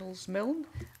Charles Milne,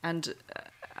 and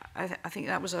I think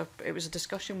that was it was a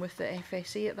discussion with the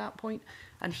FSA at that point,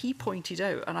 and he pointed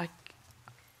out, and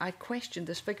I questioned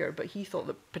this figure, but he thought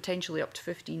that potentially up to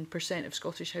 15% of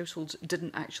Scottish households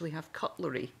didn't actually have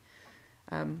cutlery,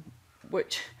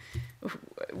 which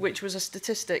was a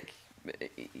statistic.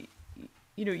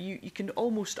 You know, you can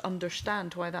almost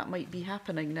understand why that might be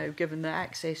happening now, given the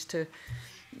access to,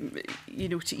 you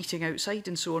know, to eating outside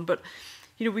and so on. But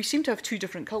you know, we seem to have two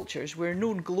different cultures. We're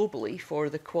known globally for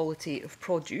the quality of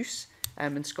produce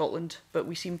in Scotland, but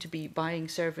we seem to be buying,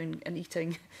 serving and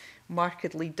eating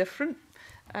markedly different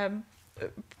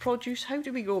produce. How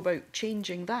do we go about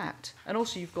changing that? And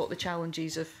also you've got the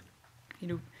challenges of, you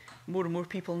know, more and more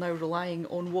people now relying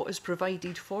on what is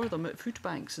provided for them at food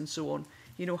banks and so on.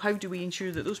 You know, how do we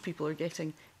ensure that those people are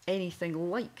getting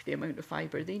anything like the amount of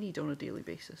fibre they need on a daily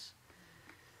basis?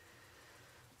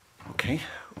 Okay,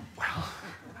 well,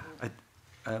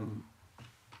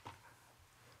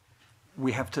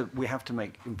 we have to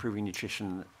make improving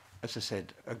nutrition, as I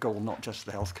said, a goal not just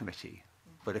the Health Committee,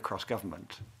 but across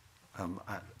government.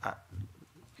 At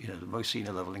you know, the most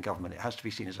senior level in government, it has to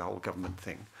be seen as a whole government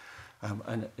thing.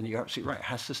 And you're absolutely right, it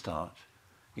has to start,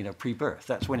 you know, pre-birth.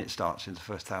 That's when it starts, in the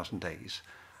first 1,000 days.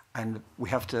 And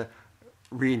we have to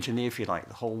re-engineer, if you like,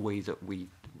 the whole way that we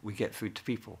get food to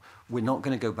people. We're not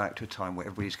going to go back to a time where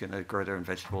everybody's going to grow their own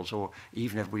vegetables, or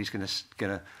even everybody's going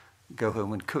to go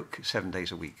home and cook 7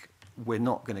 days a week. We're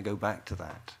not going to go back to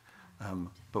that.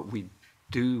 But we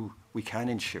can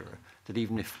ensure that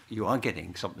even if you are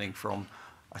getting something from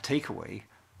a takeaway,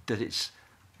 that it's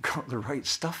got the right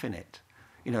stuff in it.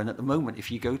 You know, and at the moment, if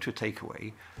you go to a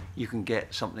takeaway, you can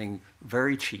get something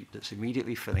very cheap that's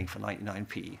immediately filling for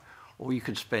 99p, or you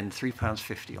can spend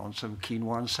 £3.50 on some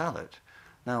quinoa and salad.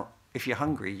 Now, if you're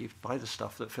hungry, you buy the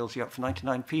stuff that fills you up for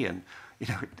 99p, and, you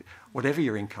know, whatever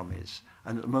your income is.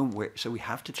 And at the moment, so we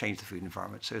have to change the food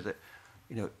environment so that,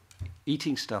 you know,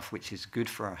 eating stuff which is good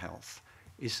for our health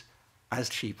is as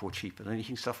cheap or cheaper than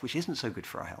eating stuff which isn't so good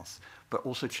for our health, but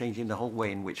also changing the whole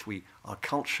way in which our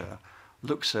culture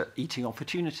looks at eating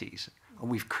opportunities. And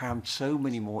we've crammed so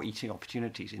many more eating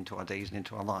opportunities into our days and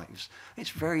into our lives. It's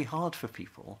very hard for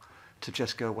people to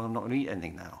just go, well, I'm not going to eat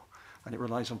anything now. And it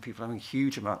relies on people having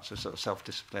huge amounts of sort of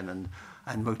self-discipline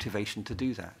and motivation to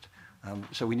do that.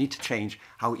 So we need to change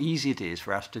how easy it is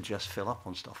for us to just fill up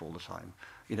on stuff all the time.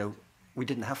 You know, we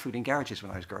didn't have food in garages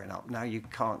when I was growing up. Now you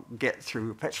can't get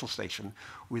through a petrol station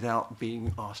without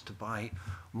being asked to buy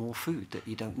more food that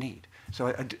you don't need.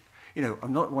 So you know,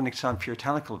 I'm not wanting to sound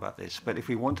puritanical about this, but if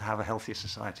we want to have a healthier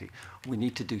society, we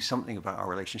need to do something about our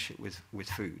relationship with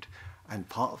food. And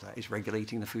part of that is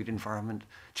regulating the food environment,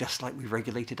 just like we've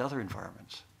regulated other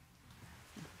environments.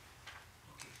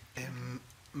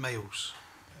 Miles.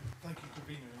 Thank you,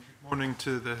 Convener. Good morning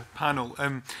to the panel.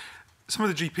 Some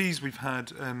of the GPs we've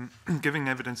had giving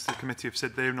evidence to the committee have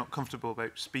said they're not comfortable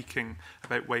about speaking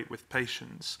about weight with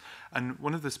patients. And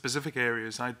one of the specific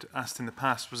areas I'd asked in the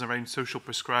past was around social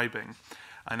prescribing.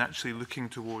 and actually looking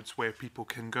towards where people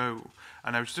can go.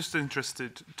 And I was just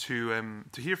interested to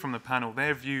hear from the panel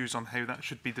their views on how that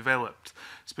should be developed,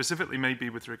 specifically maybe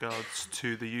with regards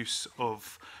to the use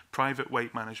of private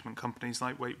weight management companies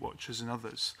like Weight Watchers and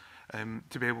others,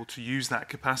 to be able to use that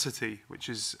capacity which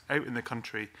is out in the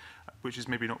country, which is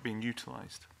maybe not being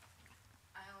utilised.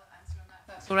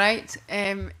 All right.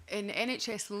 In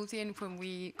NHS Lothian, when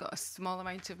we got a small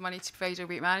amount of money to provide our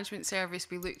weight management service,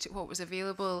 we looked at what was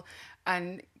available,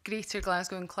 and Greater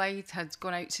Glasgow and Clyde had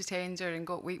gone out to tender and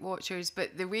got Weight Watchers.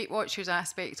 But the Weight Watchers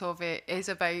aspect of it is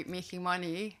about making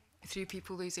money through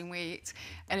people losing weight,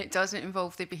 and it doesn't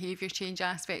involve the behaviour change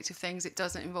aspect of things. It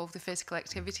doesn't involve the physical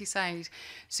activity side.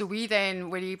 So we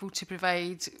then were able to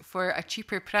provide for a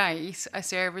cheaper price a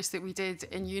service that we did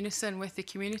in unison with the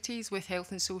communities, with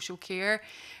health and social care.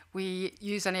 We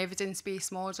used an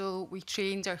evidence-based model. We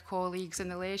trained our colleagues in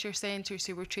the leisure centres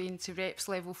who were trained to reps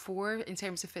level 4 in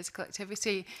terms of physical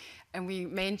activity, and we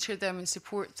mentor them and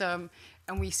support them,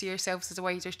 and we see ourselves as a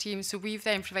wider team. So we've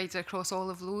then provided across all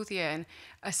of Lothian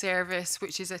a service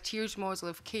which is a tiered model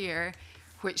of care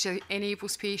which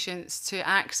enables patients to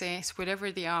access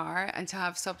wherever they are and to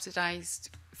have subsidised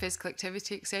physical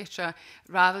activity, etc.,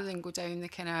 rather than go down the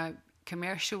kind of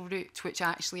commercial route, which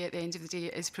actually at the end of the day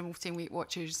is promoting Weight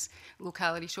Watchers,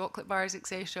 low-calorie chocolate bars,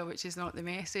 etc., which is not the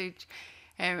message.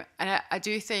 And I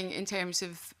do think in terms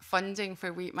of funding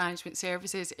for weight management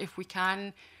services, if we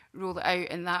can roll it out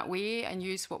in that way and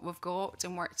use what we've got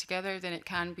and work together, then it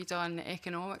can be done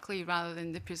economically rather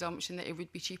than the presumption that it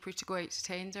would be cheaper to go out to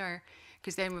tender,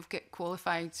 because then we've got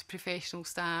qualified professional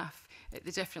staff at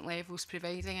the different levels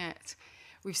providing it.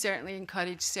 We've certainly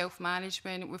encouraged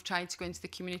self-management. We've tried to go into the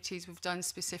communities. We've done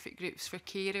specific groups for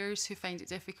carers who find it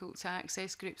difficult to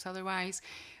access groups otherwise.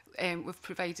 We've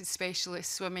provided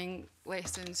specialist swimming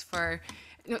lessons for,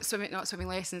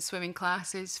 swimming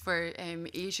classes for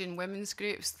Asian women's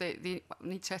groups that they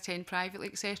need to attend privately,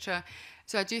 etc.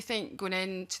 So I do think going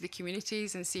into the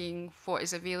communities and seeing what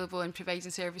is available and providing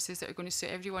services that are going to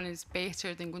suit everyone is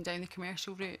better than going down the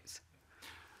commercial route.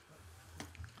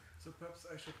 So perhaps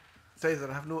I should say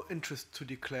that I have no interest to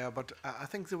declare, but I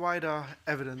think the wider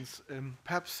evidence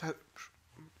perhaps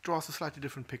draws a slightly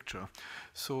different picture.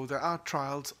 So there are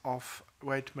trials of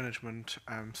weight management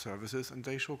services, and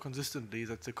they show consistently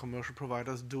that the commercial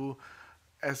providers do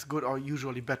as good or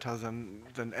usually better than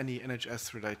any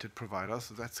NHS-related providers.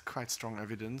 So that's quite strong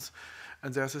evidence.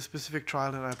 And there's a specific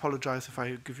trial, and I apologize if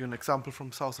I give you an example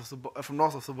from south of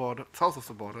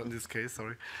the border in this case.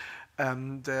 Sorry.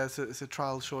 There's a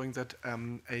trial showing that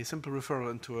a simple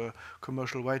referral into a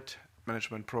commercial weight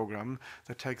management program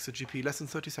that takes the GP less than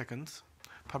 30 seconds,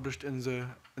 published in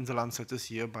the Lancet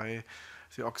this year by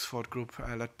the Oxford group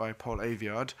led by Paul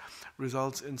Aviard,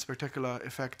 results in spectacular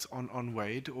effects on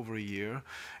weight over a year.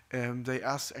 They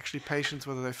asked actually patients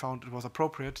whether they found it was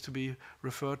appropriate to be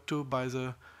referred to by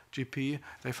the GP.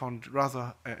 They found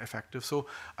rather effective. So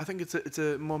I think it's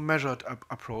a more measured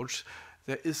approach.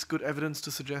 There is good evidence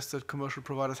to suggest that commercial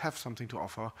providers have something to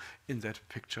offer in that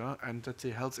picture, and that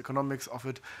the health economics of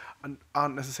it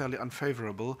aren't necessarily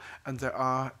unfavorable, and there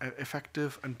are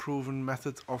effective and proven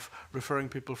methods of referring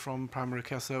people from primary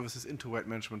care services into weight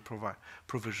management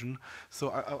provision. So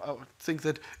I think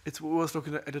that it's worth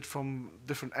looking at it from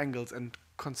different angles and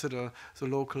consider the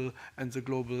local and the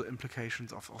global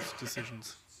implications of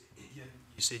decisions.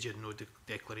 You said you had no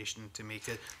declaration to make.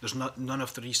 There's none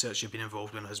of the research you've been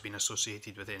involved in has been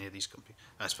associated with any of these companies.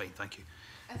 That's fine, thank you.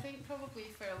 I think probably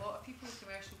for a lot of people with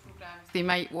commercial programmes, they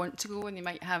might want to go and they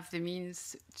might have the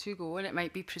means to go, and it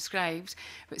might be prescribed.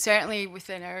 But certainly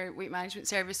within our weight management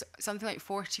service, something like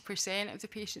 40% of the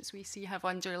patients we see have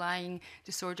underlying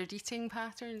disordered eating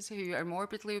patterns who are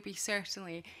morbidly obese,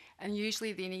 certainly. And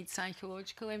usually they need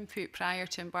psychological input prior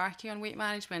to embarking on weight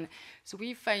management. So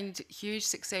we've found huge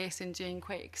success in doing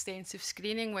quite extensive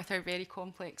screening with our very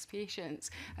complex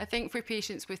patients. I think for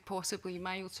patients with possibly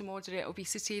mild to moderate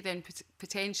obesity, then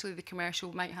potentially the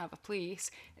commercial might have a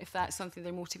place if that's something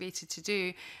they're motivated to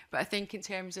do. But I think in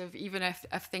terms of, even if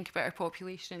I think about our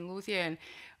population in Lothian,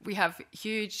 we have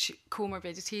huge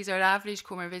comorbidities. Our average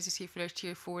comorbidity for our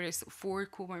tier 4 is 4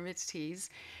 comorbidities.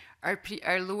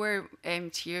 Our lower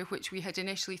tier, which we had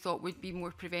initially thought would be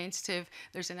more preventative,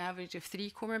 there's an average of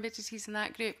 3 comorbidities in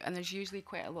that group, and there's usually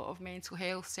quite a lot of mental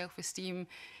health, self-esteem,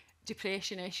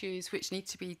 depression issues which need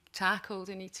to be tackled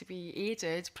and need to be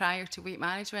aided prior to weight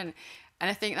management.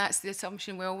 And I think that's the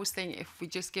assumption. We always think if we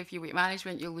just give you weight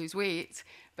management, you'll lose weight,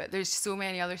 but there's so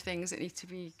many other things that need to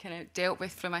be kind of dealt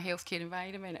with from a healthcare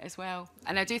environment as well.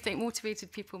 And I do think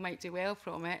motivated people might do well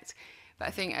from it, but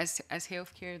I think as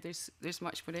healthcare, there's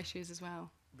much more issues as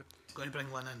well. Going to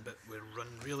bring Lynne in, but we're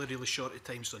running really short of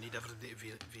time, so I need everybody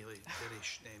to be very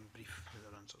brief with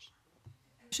their answers.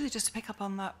 Actually, just to pick up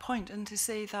on that point and to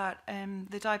say that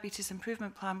the Diabetes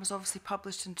Improvement Plan was obviously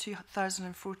published in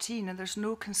 2014, and there's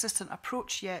no consistent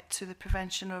approach yet to the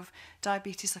prevention of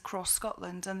diabetes across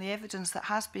Scotland, and the evidence that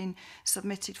has been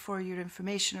submitted for your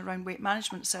information around weight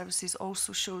management services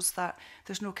also shows that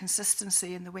there's no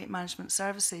consistency in the weight management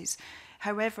services.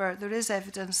 However, there is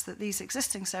evidence that these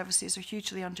existing services are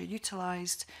hugely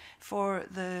underutilised for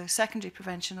the secondary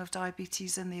prevention of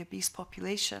diabetes in the obese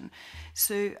population.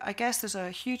 So I guess there's a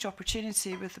huge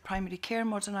opportunity with the primary care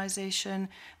modernisation,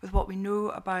 with what we know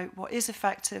about what is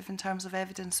effective in terms of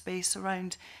evidence base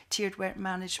around tiered weight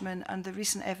management and the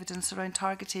recent evidence around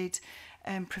targeted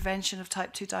prevention of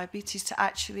type 2 diabetes, to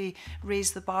actually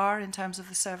raise the bar in terms of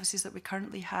the services that we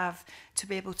currently have to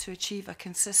be able to achieve a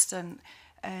consistent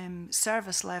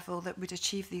service level that would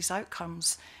achieve these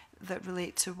outcomes that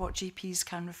relate to what GPs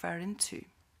can refer into.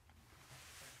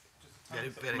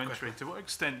 Very quickly. To what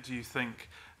extent do you think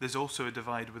there's also a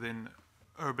divide within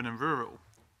urban and rural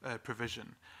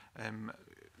provision?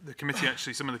 The committee,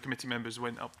 actually, some of the committee members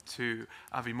went up to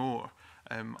Aviemore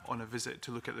on a visit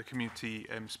to look at the community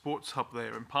sports hub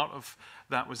there, and part of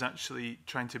that was actually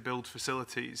trying to build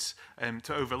facilities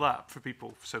to overlap for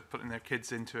people, so putting their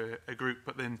kids into a group,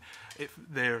 but then if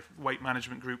their weight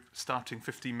management group starting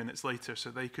 15 minutes later so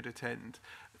they could attend.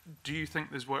 Do you think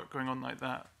there's work going on like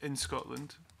that in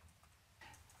Scotland,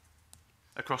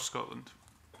 across Scotland?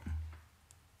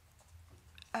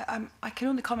 I can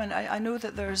only comment. I know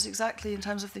that there's exactly in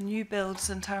terms of the new builds,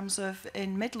 in terms of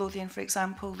in Mid-Lothian, for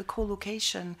example, the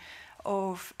co-location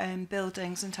of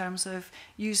buildings in terms of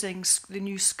using the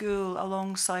new school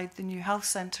alongside the new health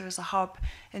centre as a hub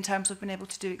in terms of being able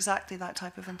to do exactly that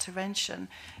type of intervention.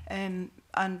 And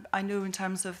I know in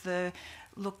terms of the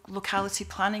locality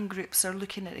planning groups are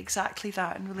looking at exactly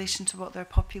that in relation to what their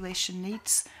population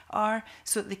needs are,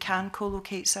 so that they can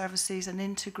co-locate services and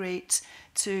integrate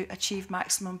to achieve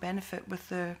maximum benefit with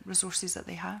the resources that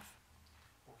they have.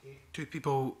 Okay. Two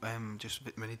people,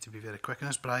 we need to be very quick on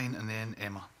this, Brian and then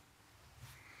Emma.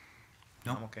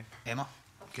 No? I'm okay. Emma?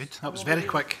 Good. That was very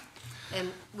quick.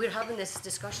 We're having this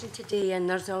discussion today, and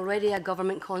there's already a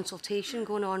government consultation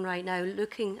going on right now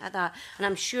looking at that, and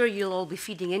I'm sure you'll all be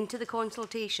feeding into the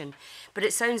consultation, but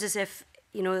it sounds as if,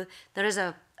 you know, there is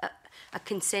a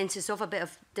consensus of a bit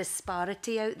of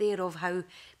disparity out there of how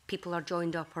people are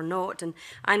joined up or not, and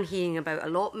I'm hearing about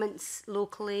allotments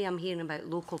locally, I'm hearing about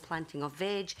local planting of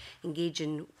veg,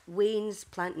 engaging wains,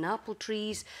 planting apple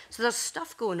trees, so there's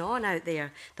stuff going on out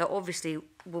there that obviously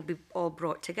will be all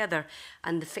brought together.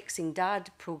 And the Fixing Dad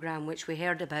programme, which we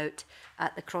heard about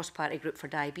at the cross-party group for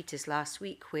diabetes last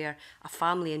week, where a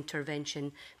family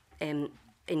intervention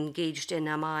engaged in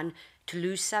a man to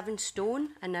lose 7 stone,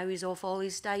 and now he's off all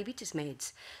his diabetes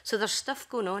meds. So there's stuff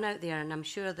going on out there, and I'm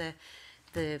sure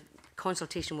the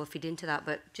consultation will feed into that,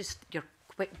 but just your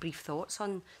quick brief thoughts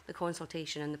on the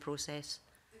consultation and the process.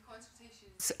 The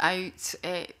consultation's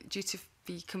out due to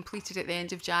be completed at the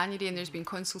end of January, and there's been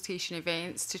consultation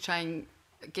events to try and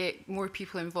get more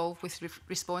people involved with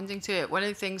responding to it. One of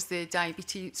the things the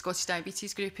Scottish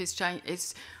Diabetes Group is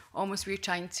we're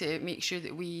trying to make sure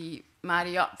that we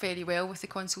marry up very well with the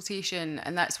consultation,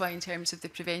 and that's why in terms of the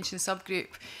prevention subgroup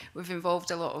we've involved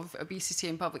a lot of obesity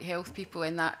and public health people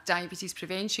in that diabetes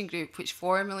prevention group, which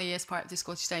formerly as part of the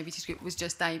Scottish Diabetes Group was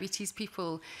just diabetes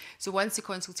people. So once the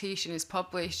consultation is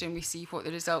published and we see what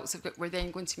the results have got, we're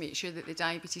then going to make sure that the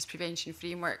diabetes prevention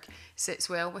framework sits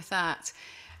well with that.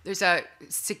 There's a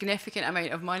significant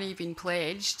amount of money being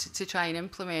pledged to try and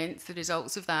implement the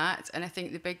results of that, and I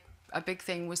think a big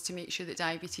thing was to make sure that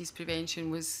diabetes prevention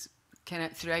was kind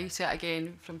of throughout it,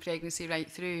 again, from pregnancy right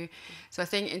through. So I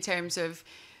think in terms of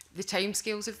the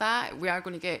timescales of that,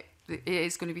 it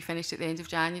is going to be finished at the end of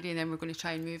January, and then we're going to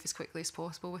try and move as quickly as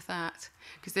possible with that.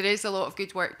 Because there is a lot of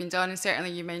good work being done, and certainly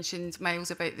you mentioned,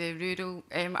 Miles, about the rural,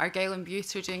 Argyll and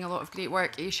Bute are doing a lot of great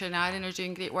work, Ayrshire and Arran are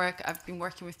doing great work. I've been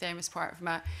working with them as part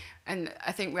of and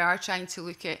I think we are trying to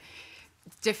look at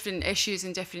different issues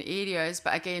in different areas,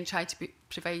 but again try to be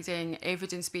providing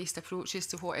evidence-based approaches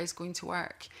to what is going to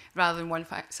work rather than one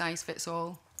size fits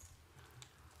all.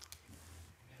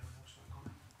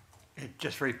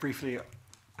 Just very briefly, I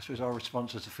suppose our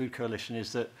response as the Food Coalition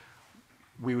is that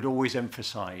we would always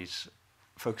emphasise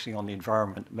focusing on the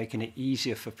environment, making it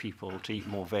easier for people to eat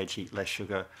more veg, eat less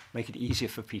sugar, make it easier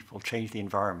for people, change the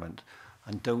environment,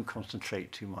 and don't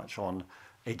concentrate too much on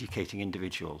educating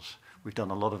individuals. We've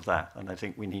done a lot of that, and I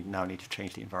think we now need to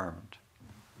change the environment.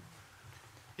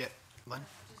 Yeah, Lynne?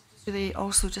 Really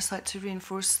also just like to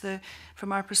reinforce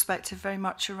from our perspective, very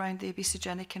much around the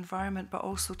obesogenic environment, but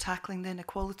also tackling the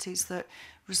inequalities that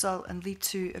result and lead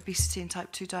to obesity and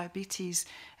type 2 diabetes,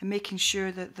 and making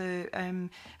sure that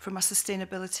from a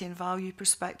sustainability and value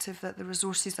perspective, that the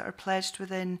resources that are pledged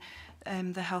within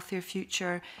the Healthier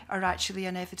Future are actually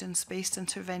an evidence-based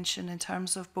intervention in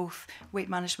terms of both weight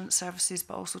management services,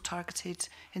 but also targeted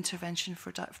intervention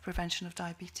for prevention of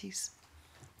diabetes.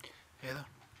 Heather?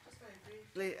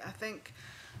 I think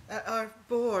our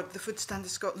board, the Food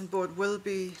Standards Scotland board, will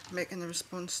be making a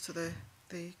response to the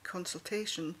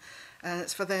consultation, and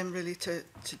it's for them really to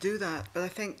do that. But I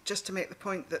think just to make the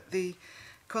point that the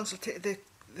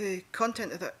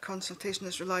content of that consultation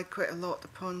has relied quite a lot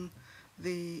upon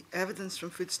the evidence from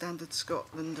Food Standards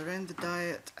Scotland around the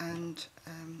diet and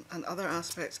other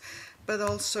aspects, but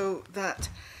also that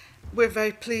we're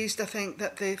very pleased, I think,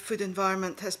 that the food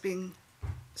environment has been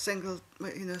singled,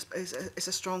 is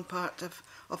a strong part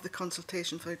of the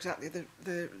consultation for exactly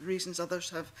the reasons others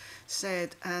have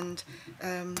said, and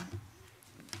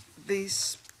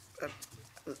these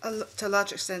to a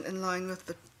large extent in line with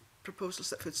the proposals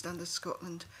that Food Standards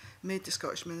Scotland made to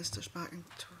Scottish ministers back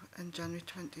in January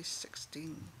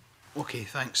 2016. Okay,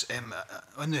 thanks.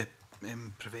 On the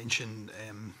prevention,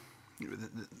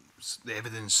 the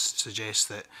evidence suggests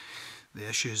that the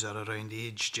issues are around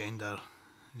age, gender,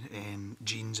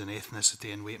 genes and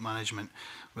ethnicity and weight management.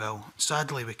 Well,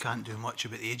 sadly we can't do much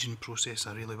about the ageing process.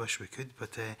 I really wish we could,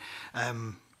 but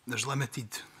there's limited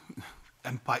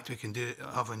impact we can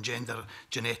have on gender,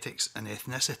 genetics and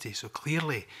ethnicity. So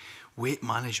clearly weight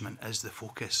management is the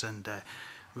focus, and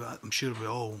I'm sure we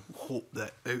all hope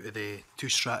that out of the two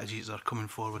strategies that are coming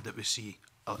forward that we see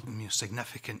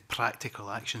significant practical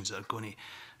actions that are going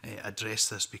to address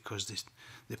this, because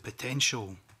the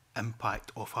potential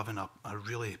impact of having a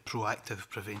really proactive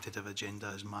preventative agenda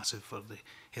is massive for the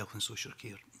health and social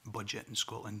care budget in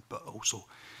Scotland, but also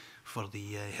for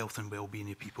the health and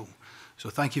well-being of people. So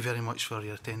thank you very much for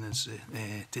your attendance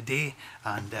today,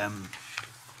 and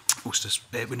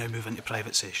we now move into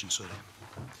private session. Sorry.